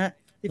ขุดเลยฮะ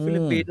ที่ฟิลิ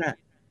ปปินส์อ่ะ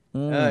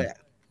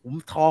ขุม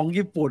ทอง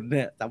ญี่ปุ่นเ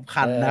นี่ยสำ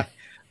คัญนะ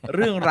เ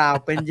รื่องราว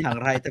เป็นอย่าง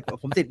ไรแต่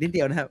ผมติดนิดเ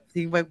ดียวนะครับ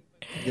ทิ้งไป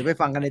เดี๋ยวไป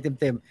ฟังกันใน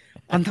เต็ม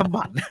ๆพันธ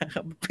บัตรนะค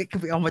รับ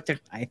ไปเอามาจาก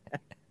ไหน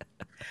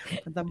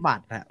พันธบัต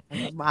ร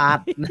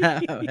นะ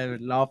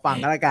รอฟัง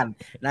กันแล้วกัน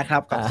นะครั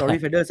บกับ Story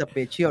Finder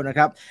Special นะค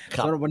รับ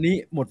สำหรับวันนี้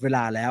หมดเวล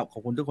าแล้วขอ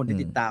บคุณทุกคนที่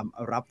ติดตาม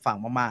รับฟัง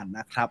มากๆน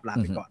ะครับลา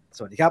ไปก่อนส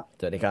วัสดีครับ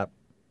สวัสดีครับ